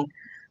saying.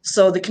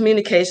 So the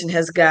communication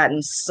has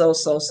gotten so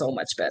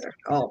much better.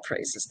 All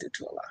praises due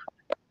to Allah.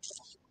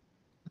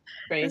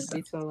 Praise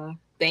be to Allah.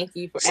 Thank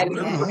you for adding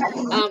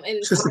that.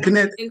 And Sister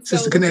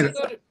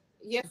Canetta.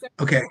 Yes, sir.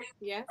 Okay.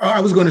 Yes.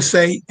 I was going to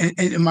say,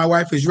 and my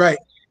wife is right,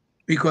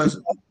 because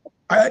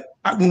I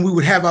when we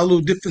would have our little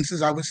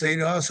differences, I would say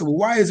to her, so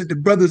why is it the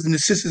brothers and the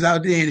sisters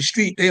out there in the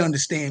street, they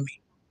understand me,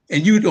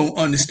 and you don't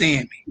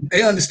understand me?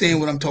 They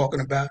understand what I'm talking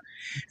about.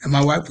 And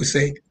my wife would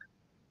say,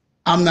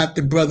 I'm not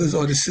the brothers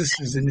or the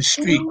sisters in the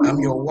street. I'm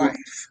your wife.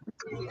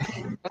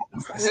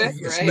 I say,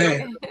 That's yes,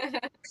 right.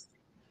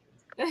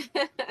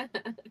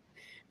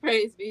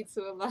 Praise be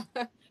to Allah.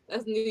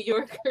 That's New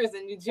Yorkers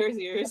and New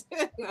Jerseyers.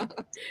 No.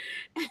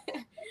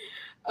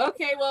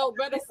 Okay, well,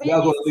 Brother Sammy,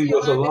 y'all gonna leave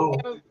us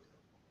alone.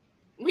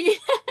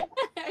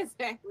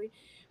 Exactly.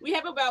 We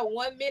have about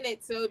 1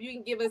 minute, so if you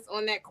can give us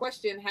on that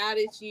question, how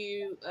did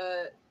you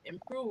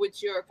improve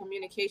with your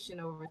communication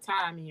over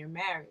time in your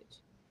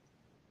marriage?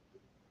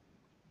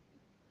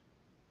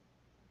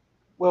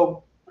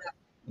 Well,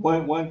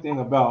 one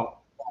thing about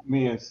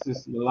me and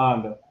Sister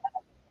Yolanda,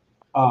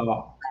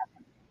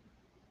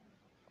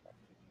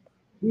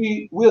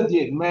 we'll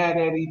get mad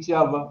at each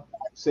other,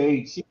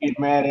 say she get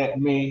mad at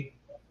me,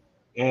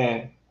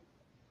 and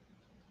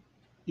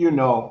we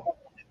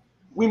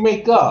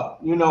make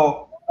up, we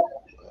don't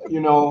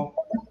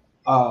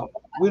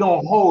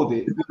hold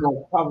it.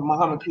 Prophet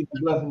Muhammad, peace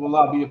and blessings of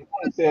Allah be upon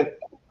him, said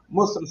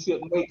Muslims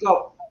shouldn't make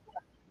up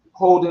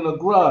holding a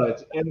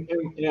grudge. And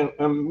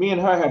me and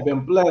her have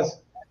been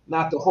blessed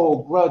not to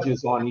hold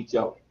grudges on each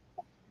other.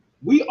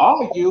 We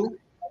argue.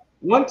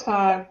 One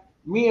time,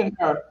 me and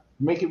her,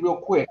 make it real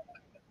quick,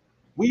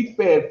 we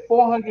fed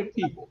 400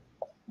 people.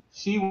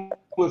 She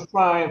was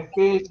frying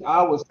fish,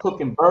 I was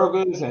cooking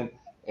burgers and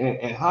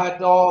hot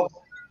dogs,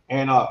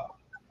 and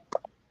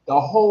the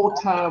whole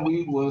time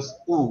we was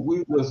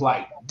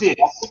like this.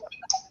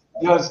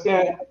 You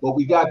understand? But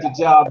we got the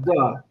job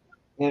done.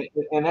 And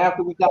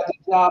after we got the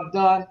job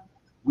done,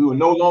 we were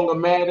no longer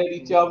mad at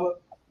each other.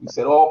 We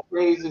said all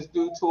praise is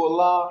due to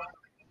Allah.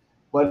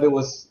 But it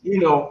was,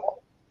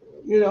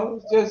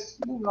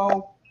 just,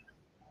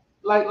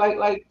 like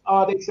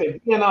they say,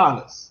 being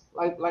honest.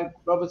 Like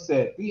brother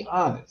said, be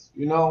honest,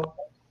 and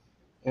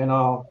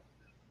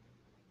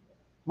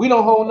we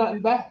don't hold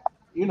nothing back.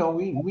 We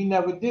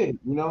never did,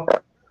 we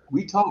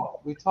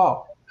talk.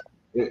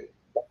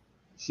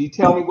 She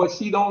tell me what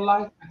she don't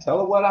like, I tell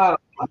her what I don't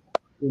like,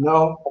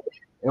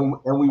 and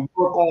we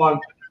work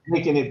on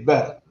making it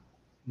better.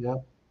 Yeah.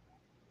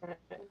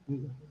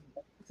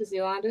 This is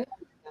Yolanda.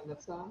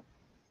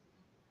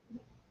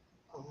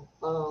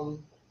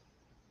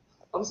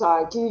 I'm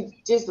sorry, can you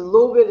just a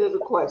little bit of the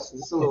question,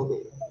 just a little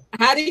bit.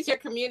 How did your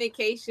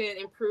communication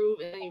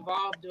improve and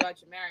evolve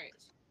throughout your marriage?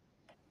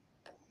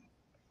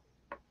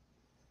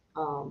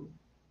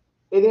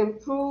 It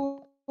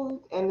improved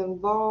and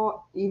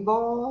evolved.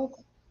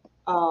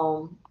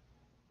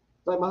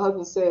 Like my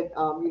husband said,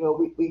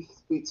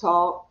 we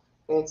talk,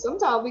 and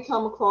sometimes we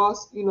come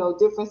across,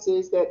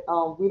 differences that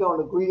we don't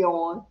agree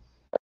on.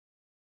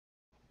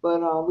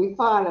 But we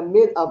find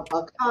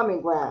a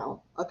common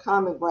ground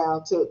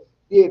to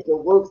be able to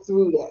work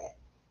through that.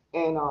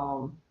 And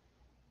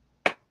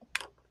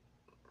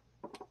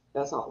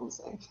that's all I'm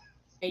saying.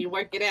 And you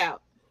work it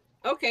out.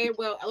 Okay,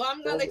 well, what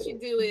I'm going to let you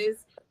do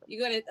is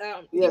you're going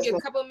to give you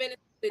a couple of minutes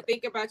to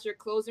think about your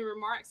closing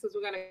remarks, because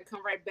we're going to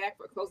come right back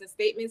for closing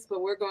statements.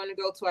 But we're going to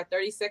go to our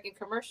 30-second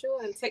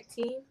commercial, and tech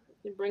team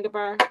can bring up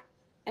our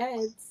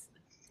ads.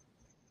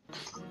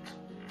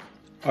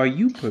 Are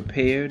you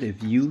prepared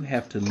if you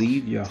have to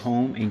leave your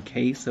home in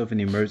case of an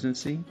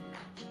emergency?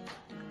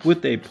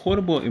 With a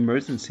portable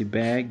emergency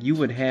bag, you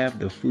would have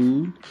the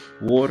food,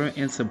 water,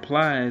 and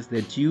supplies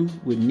that you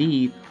would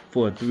need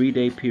for a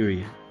 3-day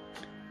period.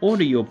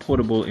 Order your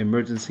portable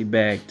emergency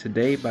bag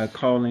today by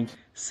calling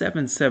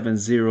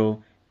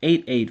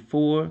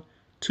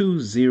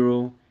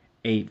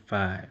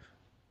 770-884-2085.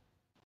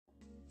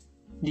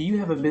 Do you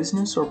have a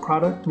business or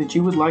product that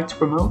you would like to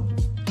promote?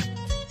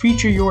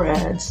 Feature your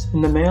ads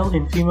in the Male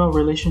and Female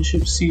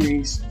Relationship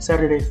Series,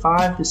 Saturday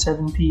 5 to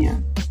 7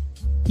 p.m.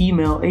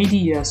 Email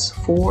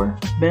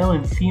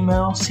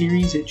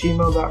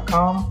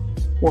ads4maleandfemaleseries@gmail.com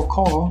or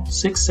call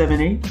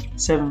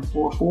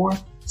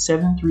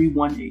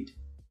 678-744-7318.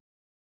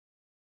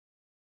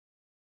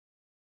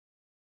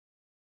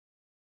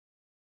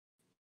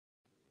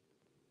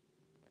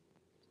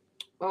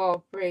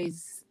 All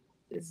praise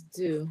is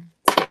due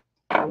to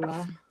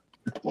Allah.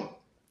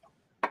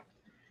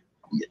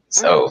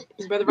 So,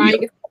 Brother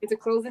Ryan, you get to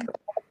closing?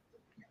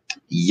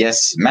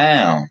 Yes,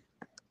 ma'am.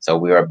 So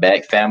we are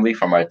back, family,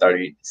 from our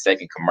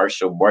 30-second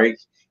commercial break.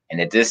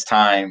 And at this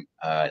time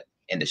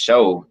in the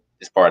show,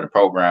 this part of the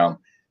program,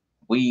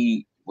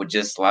 we would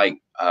just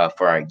like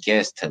for our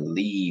guests to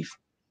leave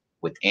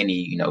with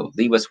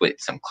leave us with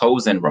some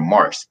closing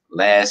remarks,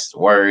 last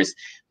words,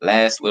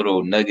 last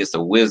little nuggets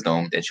of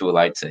wisdom that you would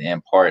like to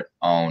impart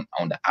on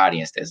the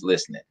audience that's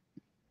listening.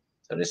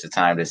 So this is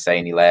time to say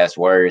any last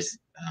words.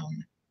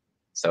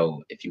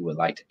 So if you would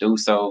like to do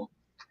so,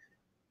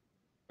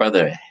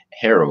 Brother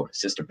Harold,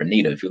 Sister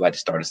Benita, if you'd like to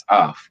start us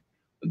off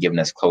with giving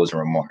us closing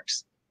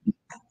remarks.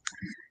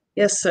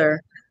 Yes, sir.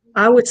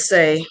 I would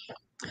say,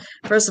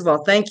 first of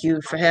all, thank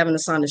you for having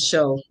us on the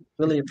show.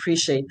 Really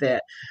appreciate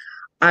that.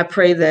 I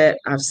pray that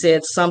I've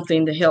said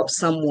something to help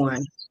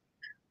someone.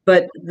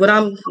 But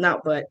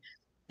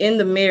in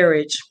the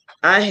marriage,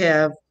 I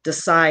have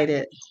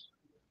decided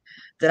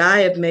that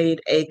I have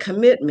made a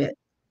commitment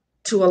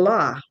to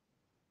Allah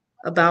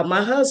about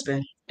my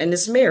husband and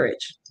this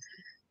marriage.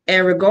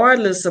 And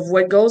regardless of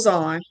what goes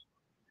on,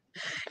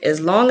 as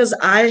long as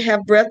I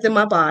have breath in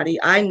my body,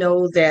 I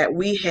know that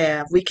we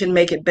can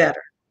make it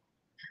better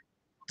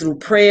through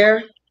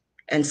prayer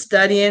and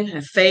studying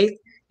and faith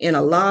in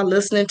Allah,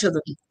 listening to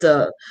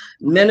the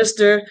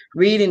minister,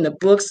 reading the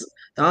books,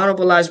 the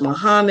Honorable Elijah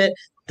Muhammad,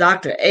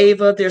 Dr.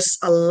 Ava. There's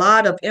a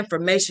lot of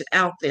information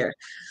out there.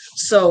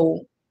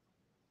 So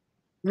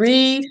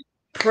read,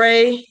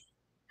 pray,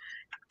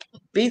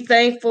 be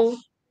thankful,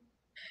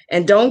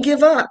 and don't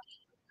give up.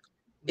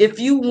 If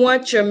you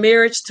want your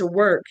marriage to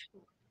work,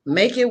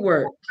 make it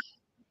work.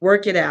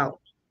 Work it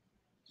out.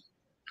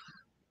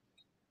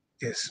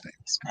 Yes.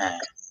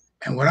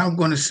 And what I'm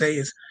going to say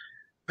is,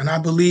 and I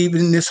believe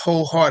in this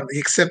wholeheartedly,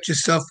 accept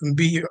yourself and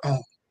be your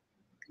own.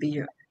 Be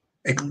your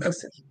own.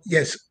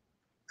 Yes.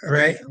 All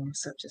right.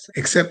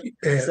 Accept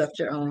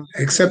your own.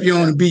 Accept your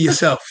own and be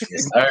yourself.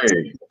 Yes, sir.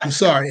 I'm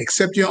sorry.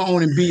 Accept your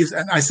own and be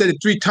yourself. I said it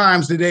 3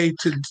 times today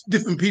to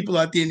different people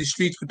out there in the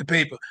streets with the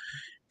paper.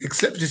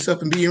 Accept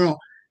yourself and be your own.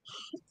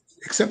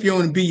 Accept your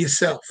own and be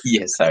yourself.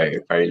 Yes,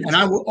 sir. And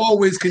I will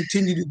always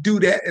continue to do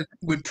that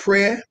with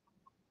prayer,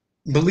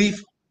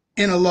 belief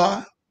in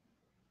Allah,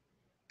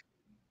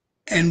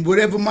 and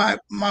whatever my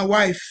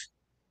wife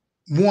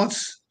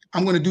wants,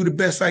 I'm going to do the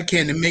best I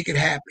can to make it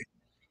happen.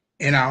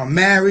 In our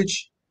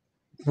marriage,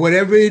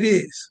 whatever it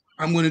is,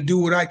 I'm going to do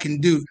what I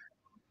can do,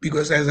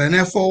 because as an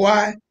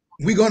FOI,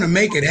 we're going to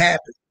make it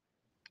happen.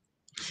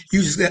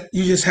 You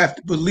just have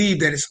to believe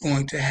that it's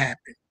going to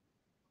happen.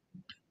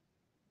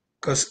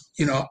 Because,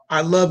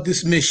 I love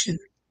this mission.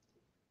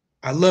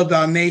 I love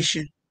our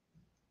nation.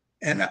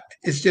 And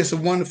it's just a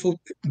wonderful,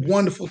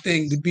 wonderful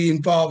thing to be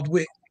involved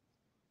with.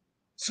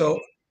 So,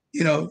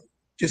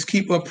 just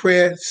keep up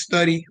prayer,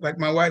 study, like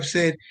my wife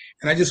said.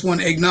 And I just want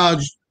to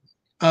acknowledge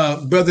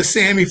Brother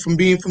Sammy from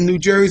being from New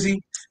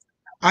Jersey.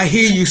 I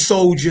hear you,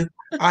 soldier.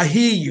 I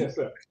hear you. Yes,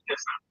 sir.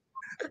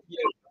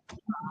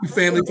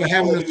 Family for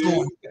having us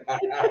on.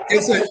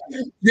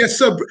 Yes,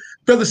 sir,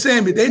 Brother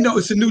Sammy. They know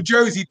it's a New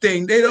Jersey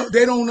thing. They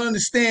don't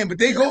understand, but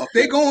they go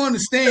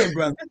understand,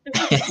 brother.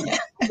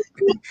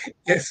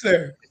 Yes,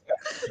 sir.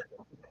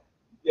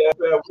 Yes,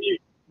 sir.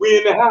 We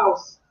in the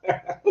house.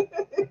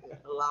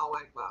 Allahu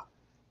Akbar.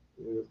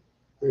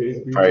 Praise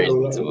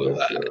to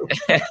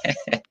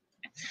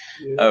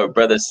Allah.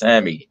 Brother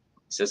Sammy,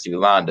 Sister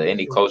Yolanda,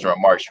 any closing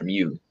remarks from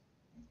you?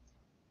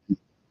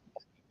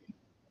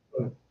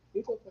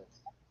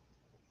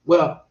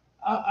 Well,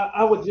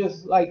 I would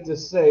just like to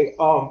say,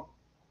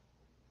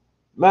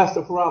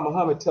 Master Quran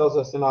Muhammad tells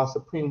us in our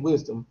supreme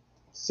wisdom,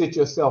 sit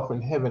yourself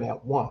in heaven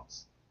at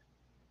once.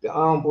 The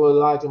Honorable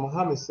Elijah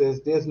Muhammad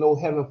says there's no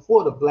heaven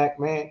for the black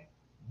man,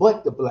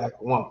 but the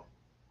black woman.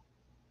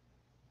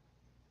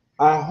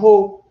 I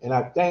hope and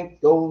I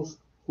thank those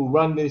who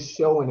run this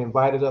show and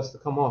invited us to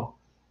come on.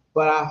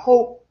 But I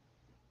hope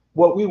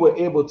what we were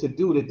able to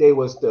do today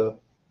was to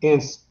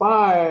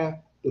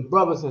inspire the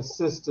brothers and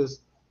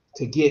sisters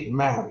to get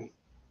married.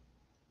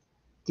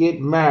 Get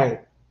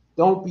married.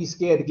 Don't be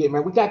scared to get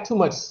married. We got too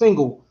much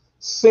single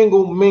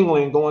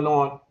mingling going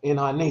on in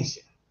our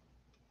nation.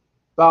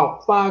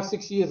 About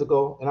 5-6 years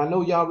ago, and I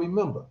know y'all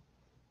remember,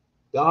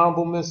 the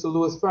Honorable Mr.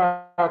 Louis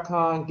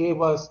Farrakhan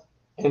gave us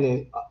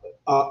an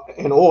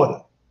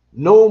order.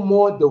 No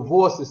more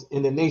divorces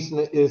in the Nation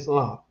of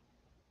Islam.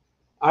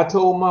 I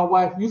told my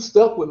wife, you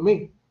stuck with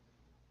me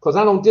because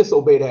I don't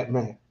disobey that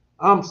man.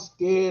 I'm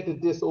scared to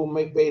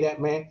disobey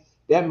that man.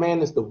 That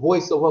man is the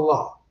voice of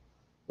Allah.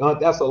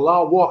 That's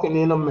Allah walking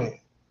in a man.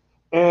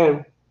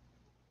 And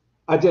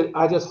I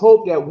just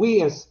hope that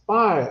we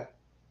inspire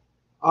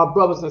our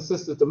brothers and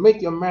sisters to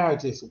make your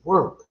marriages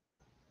work.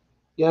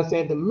 You know what I'm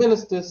saying? The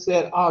minister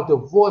said our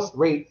divorce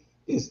rate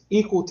is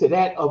equal to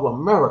that of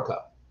America.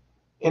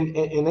 And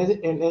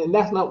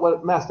that's not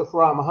what Master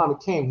Farad Muhammad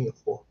came here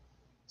for.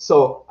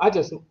 So I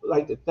just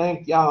like to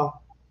thank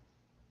y'all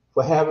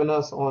for having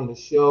us on the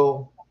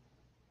show.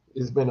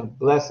 It's been a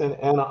blessing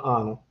and an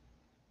honor.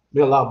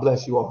 May Allah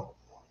bless you all.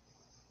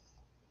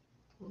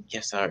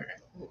 Yes, sir.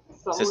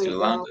 So Sister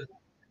Yolanda,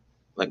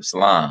 like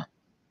salam.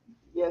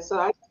 Yes, so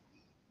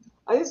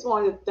I just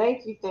wanted to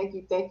thank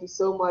you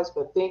so much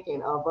for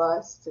thinking of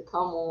us to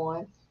come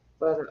on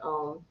for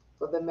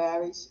the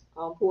marriage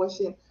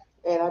portion.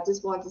 And I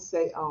just wanted to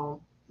say,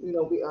 we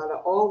ought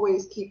to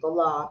always keep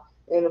Allah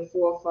in the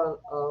forefront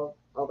of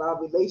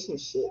our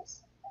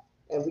relationships,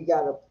 and we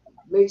got to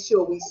make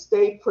sure we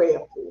stay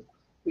prayerful.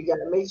 We got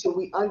to make sure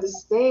we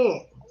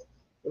understand,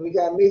 and we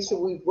got to make sure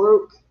we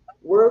work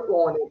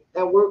on it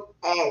and work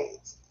at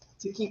it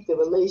to keep the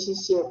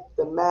relationship,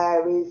 the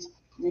marriage,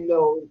 and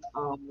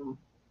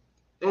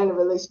the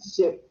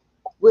relationship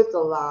with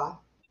Allah.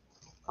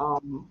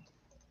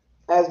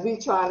 As we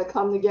try to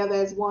come together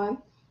as one,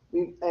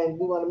 we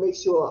want to make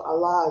sure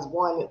Allah is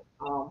one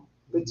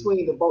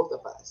between the both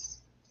of us.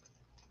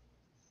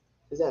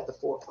 Is at the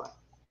forefront.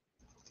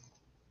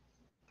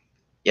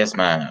 Yes,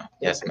 ma'am.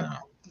 Yes, ma'am.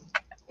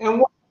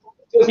 And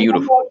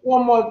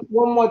one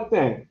more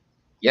thing.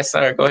 Yes,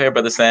 sir. Go ahead,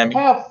 Brother Sammy.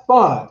 Have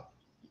fun.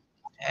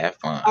 Have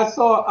fun. I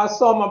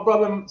saw my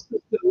brother and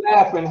sister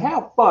laughing.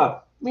 Have fun.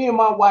 Me and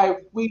my wife,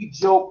 we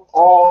joke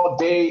all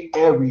day,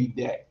 every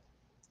day.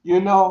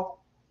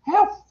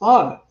 Have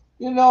fun.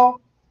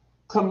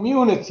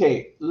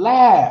 Communicate,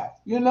 laugh.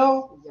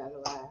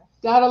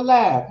 Gotta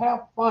laugh.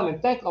 Have fun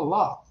and thank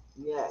Allah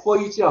for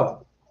each other.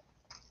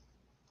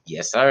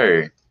 Yes,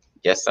 sir.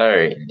 Yes,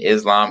 sir. And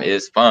Islam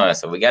is fun,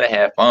 so we gotta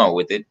have fun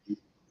with it.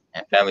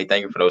 And family,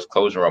 thank you for those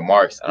closing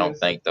remarks. I don't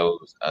think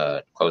those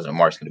closing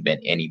remarks could have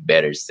been any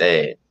better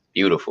said.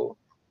 Beautiful.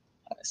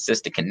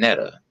 Sister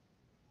Kanetta,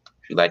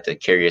 if you'd like to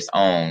carry us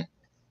on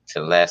to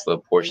the last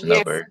little portion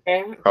of our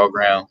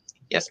program.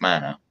 Yes,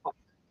 ma'am.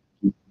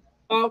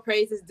 All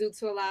praises due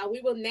to Allah.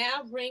 We will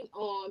now bring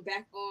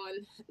back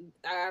on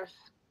our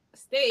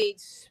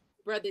stage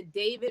Brother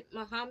David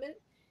Muhammad,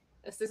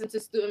 Assistant to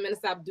Student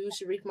Minister Abdul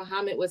Sharif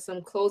Muhammad, with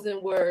some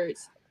closing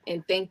words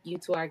and thank you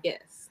to our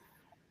guests.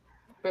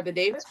 Brother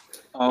David?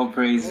 All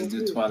praises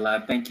due to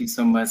Allah. Thank you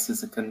so much,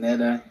 Sister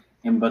Kanetta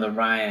and Brother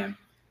Ryan.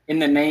 In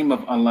the name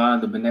of Allah,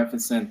 the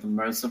Beneficent, the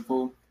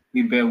Merciful,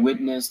 we bear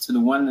witness to the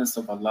oneness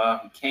of Allah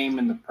who came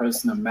in the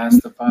person of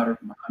Master Father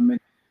Muhammad,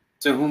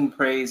 to whom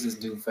praise is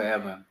due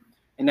forever.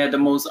 And that the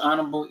most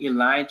honorable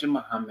Elijah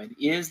Muhammad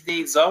is the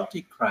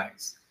exalted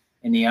Christ,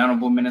 and the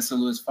honorable Minister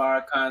Louis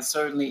Farrakhan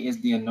certainly is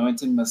the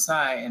anointed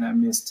Messiah in our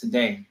midst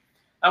today.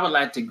 I would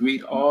like to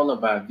greet all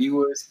of our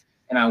viewers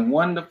and our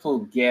wonderful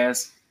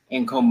guests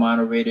and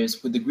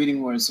co-moderators with the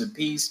greeting words of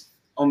peace.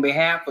 On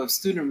behalf of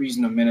Student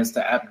Regional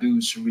Minister Abdul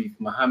Sharif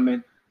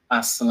Muhammad,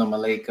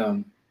 Assalamu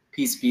alaikum.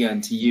 Peace be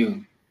unto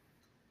you.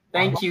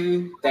 Thank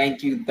you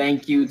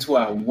to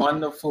our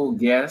wonderful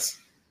guests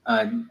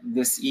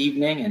this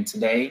evening and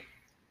today.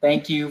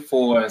 Thank you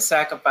for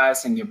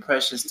sacrificing your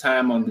precious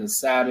time on this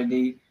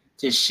Saturday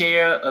to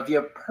share of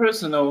your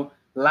personal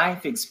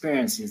life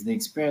experiences, the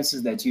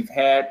experiences that you've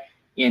had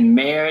in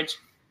marriage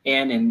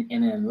and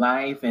in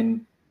life.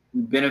 And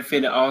we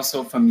benefited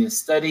also from your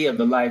study of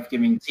the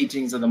life-giving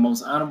teachings of the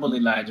most honorable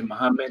Elijah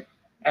Muhammad,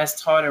 as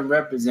taught and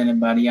represented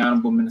by the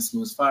honorable Minister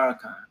Louis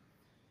Farrakhan.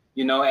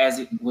 As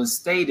it was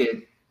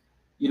stated,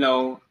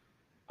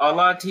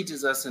 Allah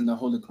teaches us in the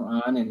Holy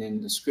Quran and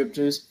in the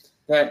scriptures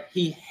that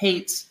he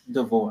hates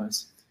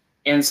divorce.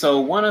 And so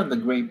one of the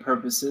great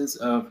purposes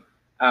of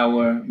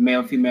our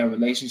male-female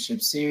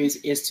relationship series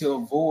is to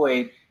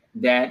avoid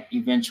that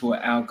eventual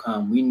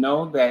outcome. We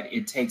know that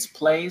it takes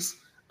place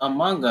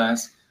among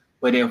us,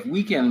 but if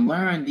we can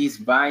learn these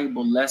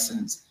valuable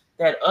lessons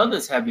that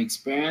others have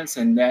experienced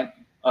and that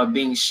are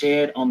being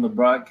shared on the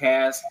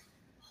broadcast,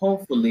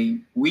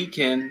 hopefully we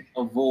can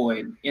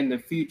avoid in the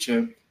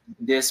future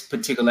this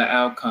particular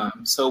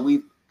outcome. So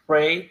we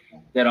pray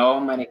that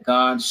Almighty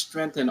God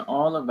strengthen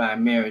all of our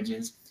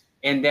marriages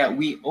and that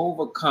we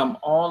overcome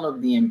all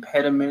of the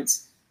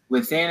impediments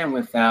within and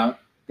without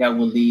that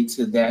will lead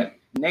to that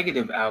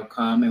negative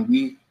outcome. And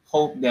we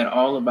hope that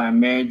all of our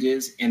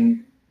marriages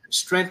and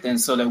strengthen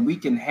so that we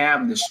can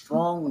have the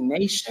strong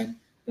nation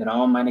that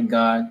Almighty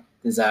God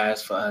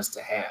desires for us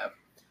to have.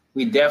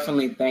 We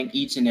definitely thank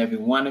each and every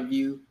one of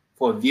you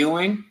for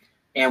viewing,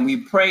 and we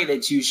pray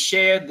that you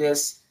share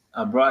this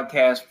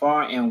broadcast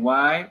far and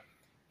wide,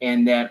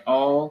 and that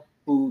all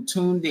who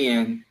tuned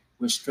in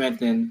were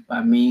strengthened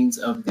by means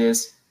of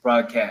this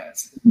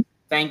broadcast.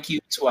 Thank you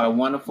to our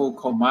wonderful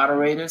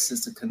co-moderators,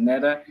 Sister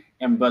Kanetta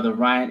and Brother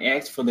Ryan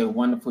X, for their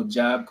wonderful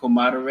job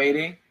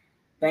co-moderating.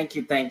 Thank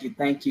you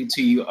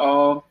to you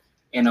all.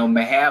 And on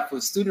behalf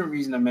of Student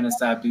Regional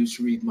Minister Abdul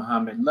Sharif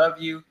Muhammad, love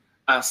you.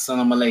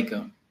 Assalamu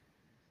alaikum.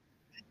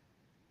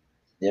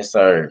 Yes,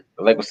 sir.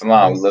 Alaikum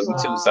salam. We love you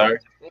too, sir.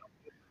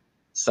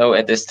 So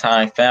at this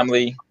time,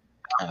 family,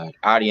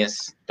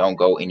 audience, don't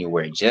go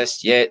anywhere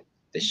just yet.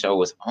 The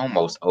show is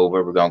almost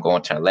over. We're going to go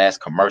into our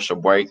last commercial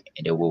break,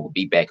 and then we'll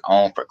be back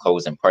on for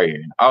closing prayer.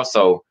 And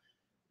also,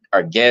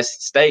 our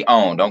guests, stay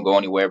on. Don't go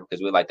anywhere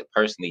because we'd like to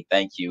personally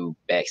thank you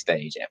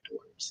backstage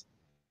afterwards.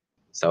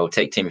 So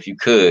take Tim, if you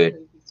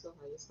could,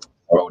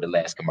 roll the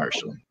last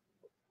commercial.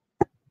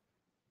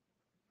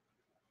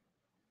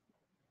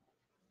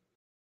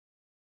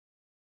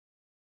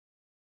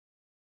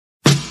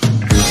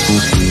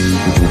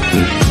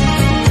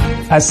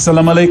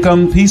 Assalamu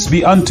alaikum, peace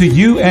be unto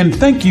you, and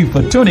thank you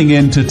for tuning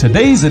in to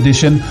today's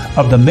edition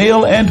of the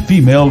Male and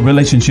Female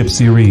Relationship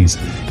Series.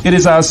 It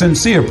is our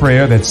sincere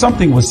prayer that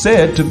something was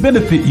said to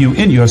benefit you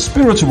in your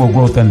spiritual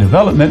growth and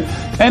development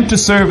and to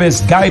serve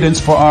as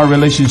guidance for our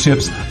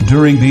relationships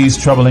during these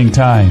troubling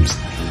times.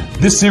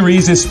 This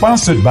series is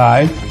sponsored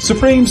by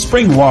Supreme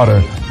Spring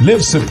Water.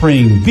 Live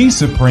Supreme, be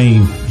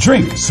Supreme,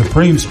 drink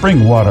Supreme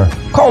Spring Water.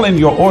 Call in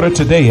your order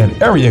today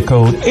at area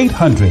code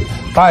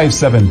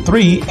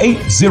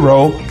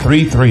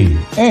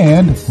 800-573-8033.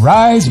 And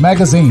Rise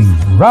Magazine,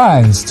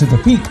 rise to the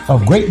peak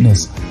of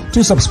greatness.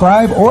 To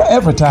subscribe or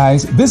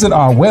advertise, visit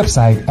our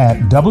website at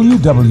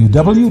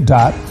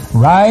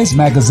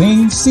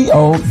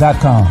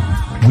www.risemagazineco.com.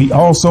 We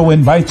also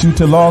invite you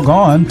to log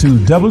on to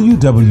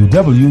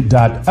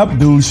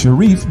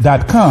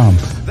www.abdulsharif.com,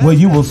 where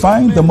you will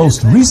find the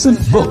most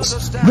recent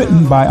books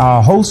written by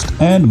our host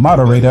and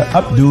moderator,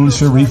 Abdul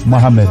Sharif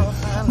Muhammad.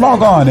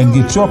 Log on and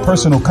get your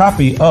personal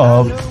copy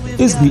of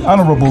Is the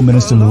Honorable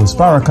Minister Louis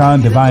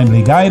Farrakhan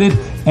Divinely Guided,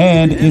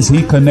 and Is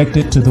He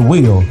Connected to the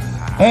Will?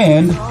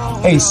 And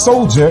A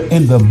Soldier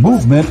in the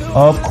Movement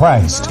of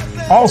Christ.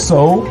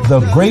 Also,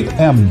 The Great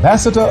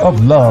Ambassador of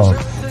Love,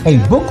 a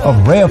book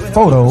of rare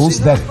photos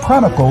that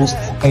chronicles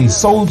a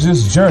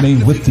soldier's journey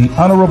with the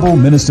Honorable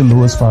Minister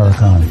Louis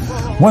Farrakhan.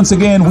 Once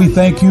again, we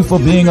thank you for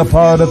being a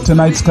part of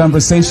tonight's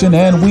conversation,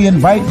 and we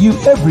invite you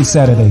every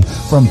Saturday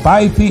from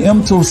 5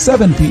 p.m. till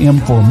 7 p.m.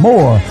 for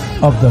more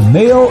of the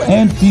Male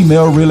and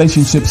Female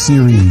Relationship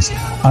Series.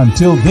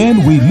 Until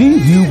then, we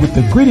leave you with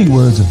the greeting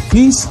words of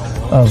peace,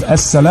 of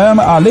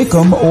Assalamu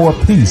alaikum, or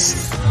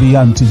peace be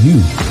unto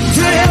you.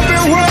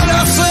 Every word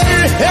I say,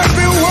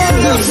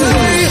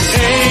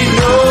 ain't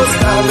no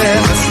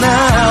stopping us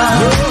now.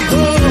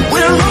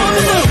 We're on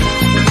the move.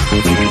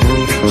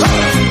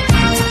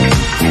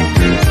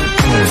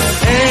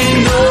 Ain't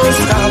no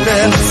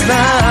stopping us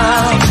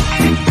now.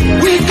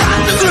 We got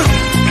the groove.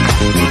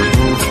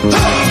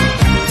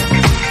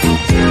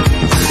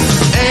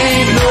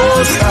 Ain't no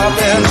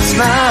stopping us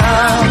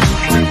now.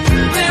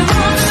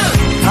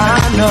 I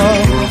know.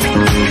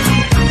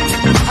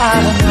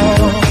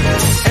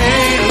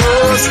 Ain't no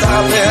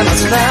stopping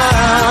us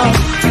now.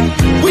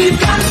 We've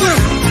got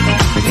through.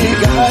 We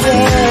got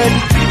it.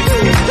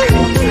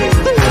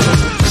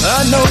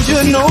 I know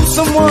you know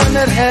someone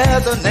that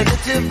has a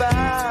negative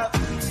vibe,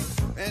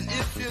 and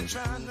if you're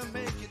trying to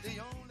make it the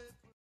only.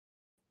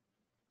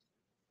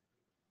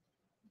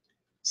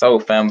 So,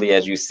 family,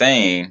 as you're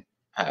saying,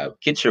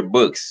 get your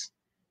books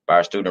by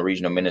our Student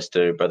Regional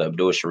Minister, Brother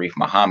Abdul Sharif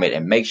Muhammad,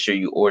 and make sure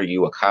you order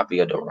you a copy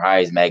of the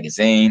Rise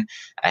Magazine.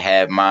 I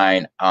have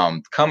mine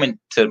coming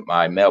to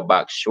my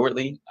mailbox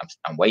shortly.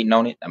 I'm waiting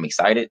on it. I'm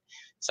excited.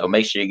 So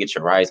make sure you get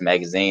your Rise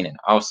Magazine and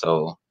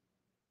also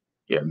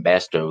your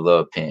Ambassador of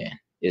Love pen.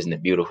 Isn't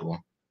it beautiful?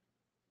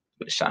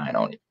 With a shine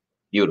on it.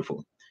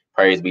 Beautiful.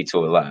 Praise be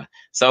to Allah.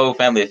 So,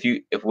 family,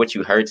 if what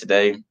you heard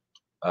today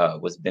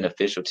was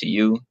beneficial to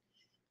you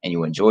and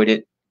you enjoyed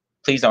it,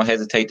 please don't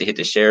hesitate to hit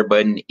the share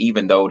button.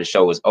 Even though the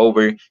show is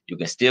over, you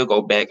can still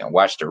go back and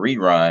watch the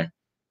rerun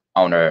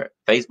on our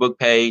Facebook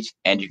page,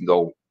 and you can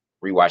go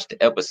rewatch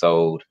the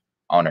episode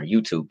on our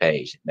YouTube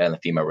page, Male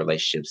and Female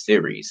Relationship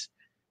Series.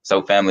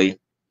 So, family,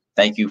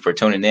 thank you for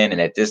tuning in.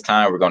 And at this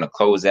time, we're going to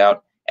close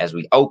out as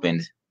we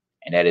opened,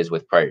 and that is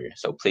with prayer.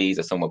 So please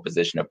assume a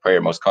position of prayer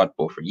most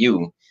comfortable for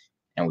you,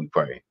 and we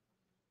pray.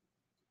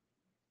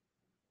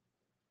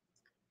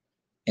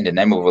 In the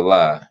name of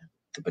Allah,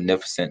 the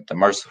Beneficent, the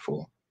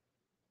Merciful,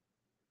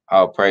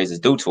 all praise is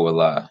due to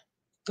Allah,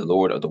 the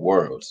Lord of the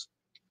worlds,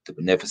 the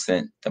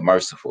Beneficent, the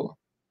Merciful,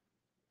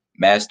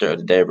 Master of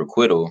the Day of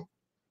Requital.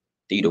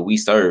 Thee do we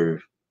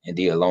serve, and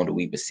Thee alone do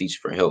we beseech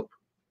for help.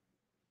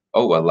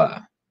 O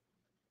Allah,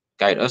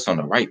 guide us on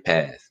the right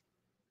path,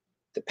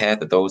 the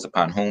path of those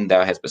upon whom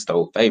Thou hast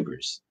bestowed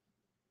favors,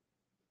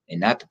 and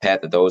not the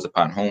path of those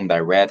upon whom Thy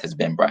wrath has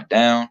been brought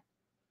down,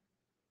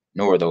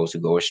 nor those who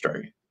go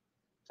astray.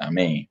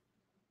 Ameen.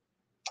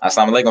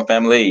 Assalamu alaikum,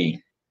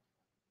 family.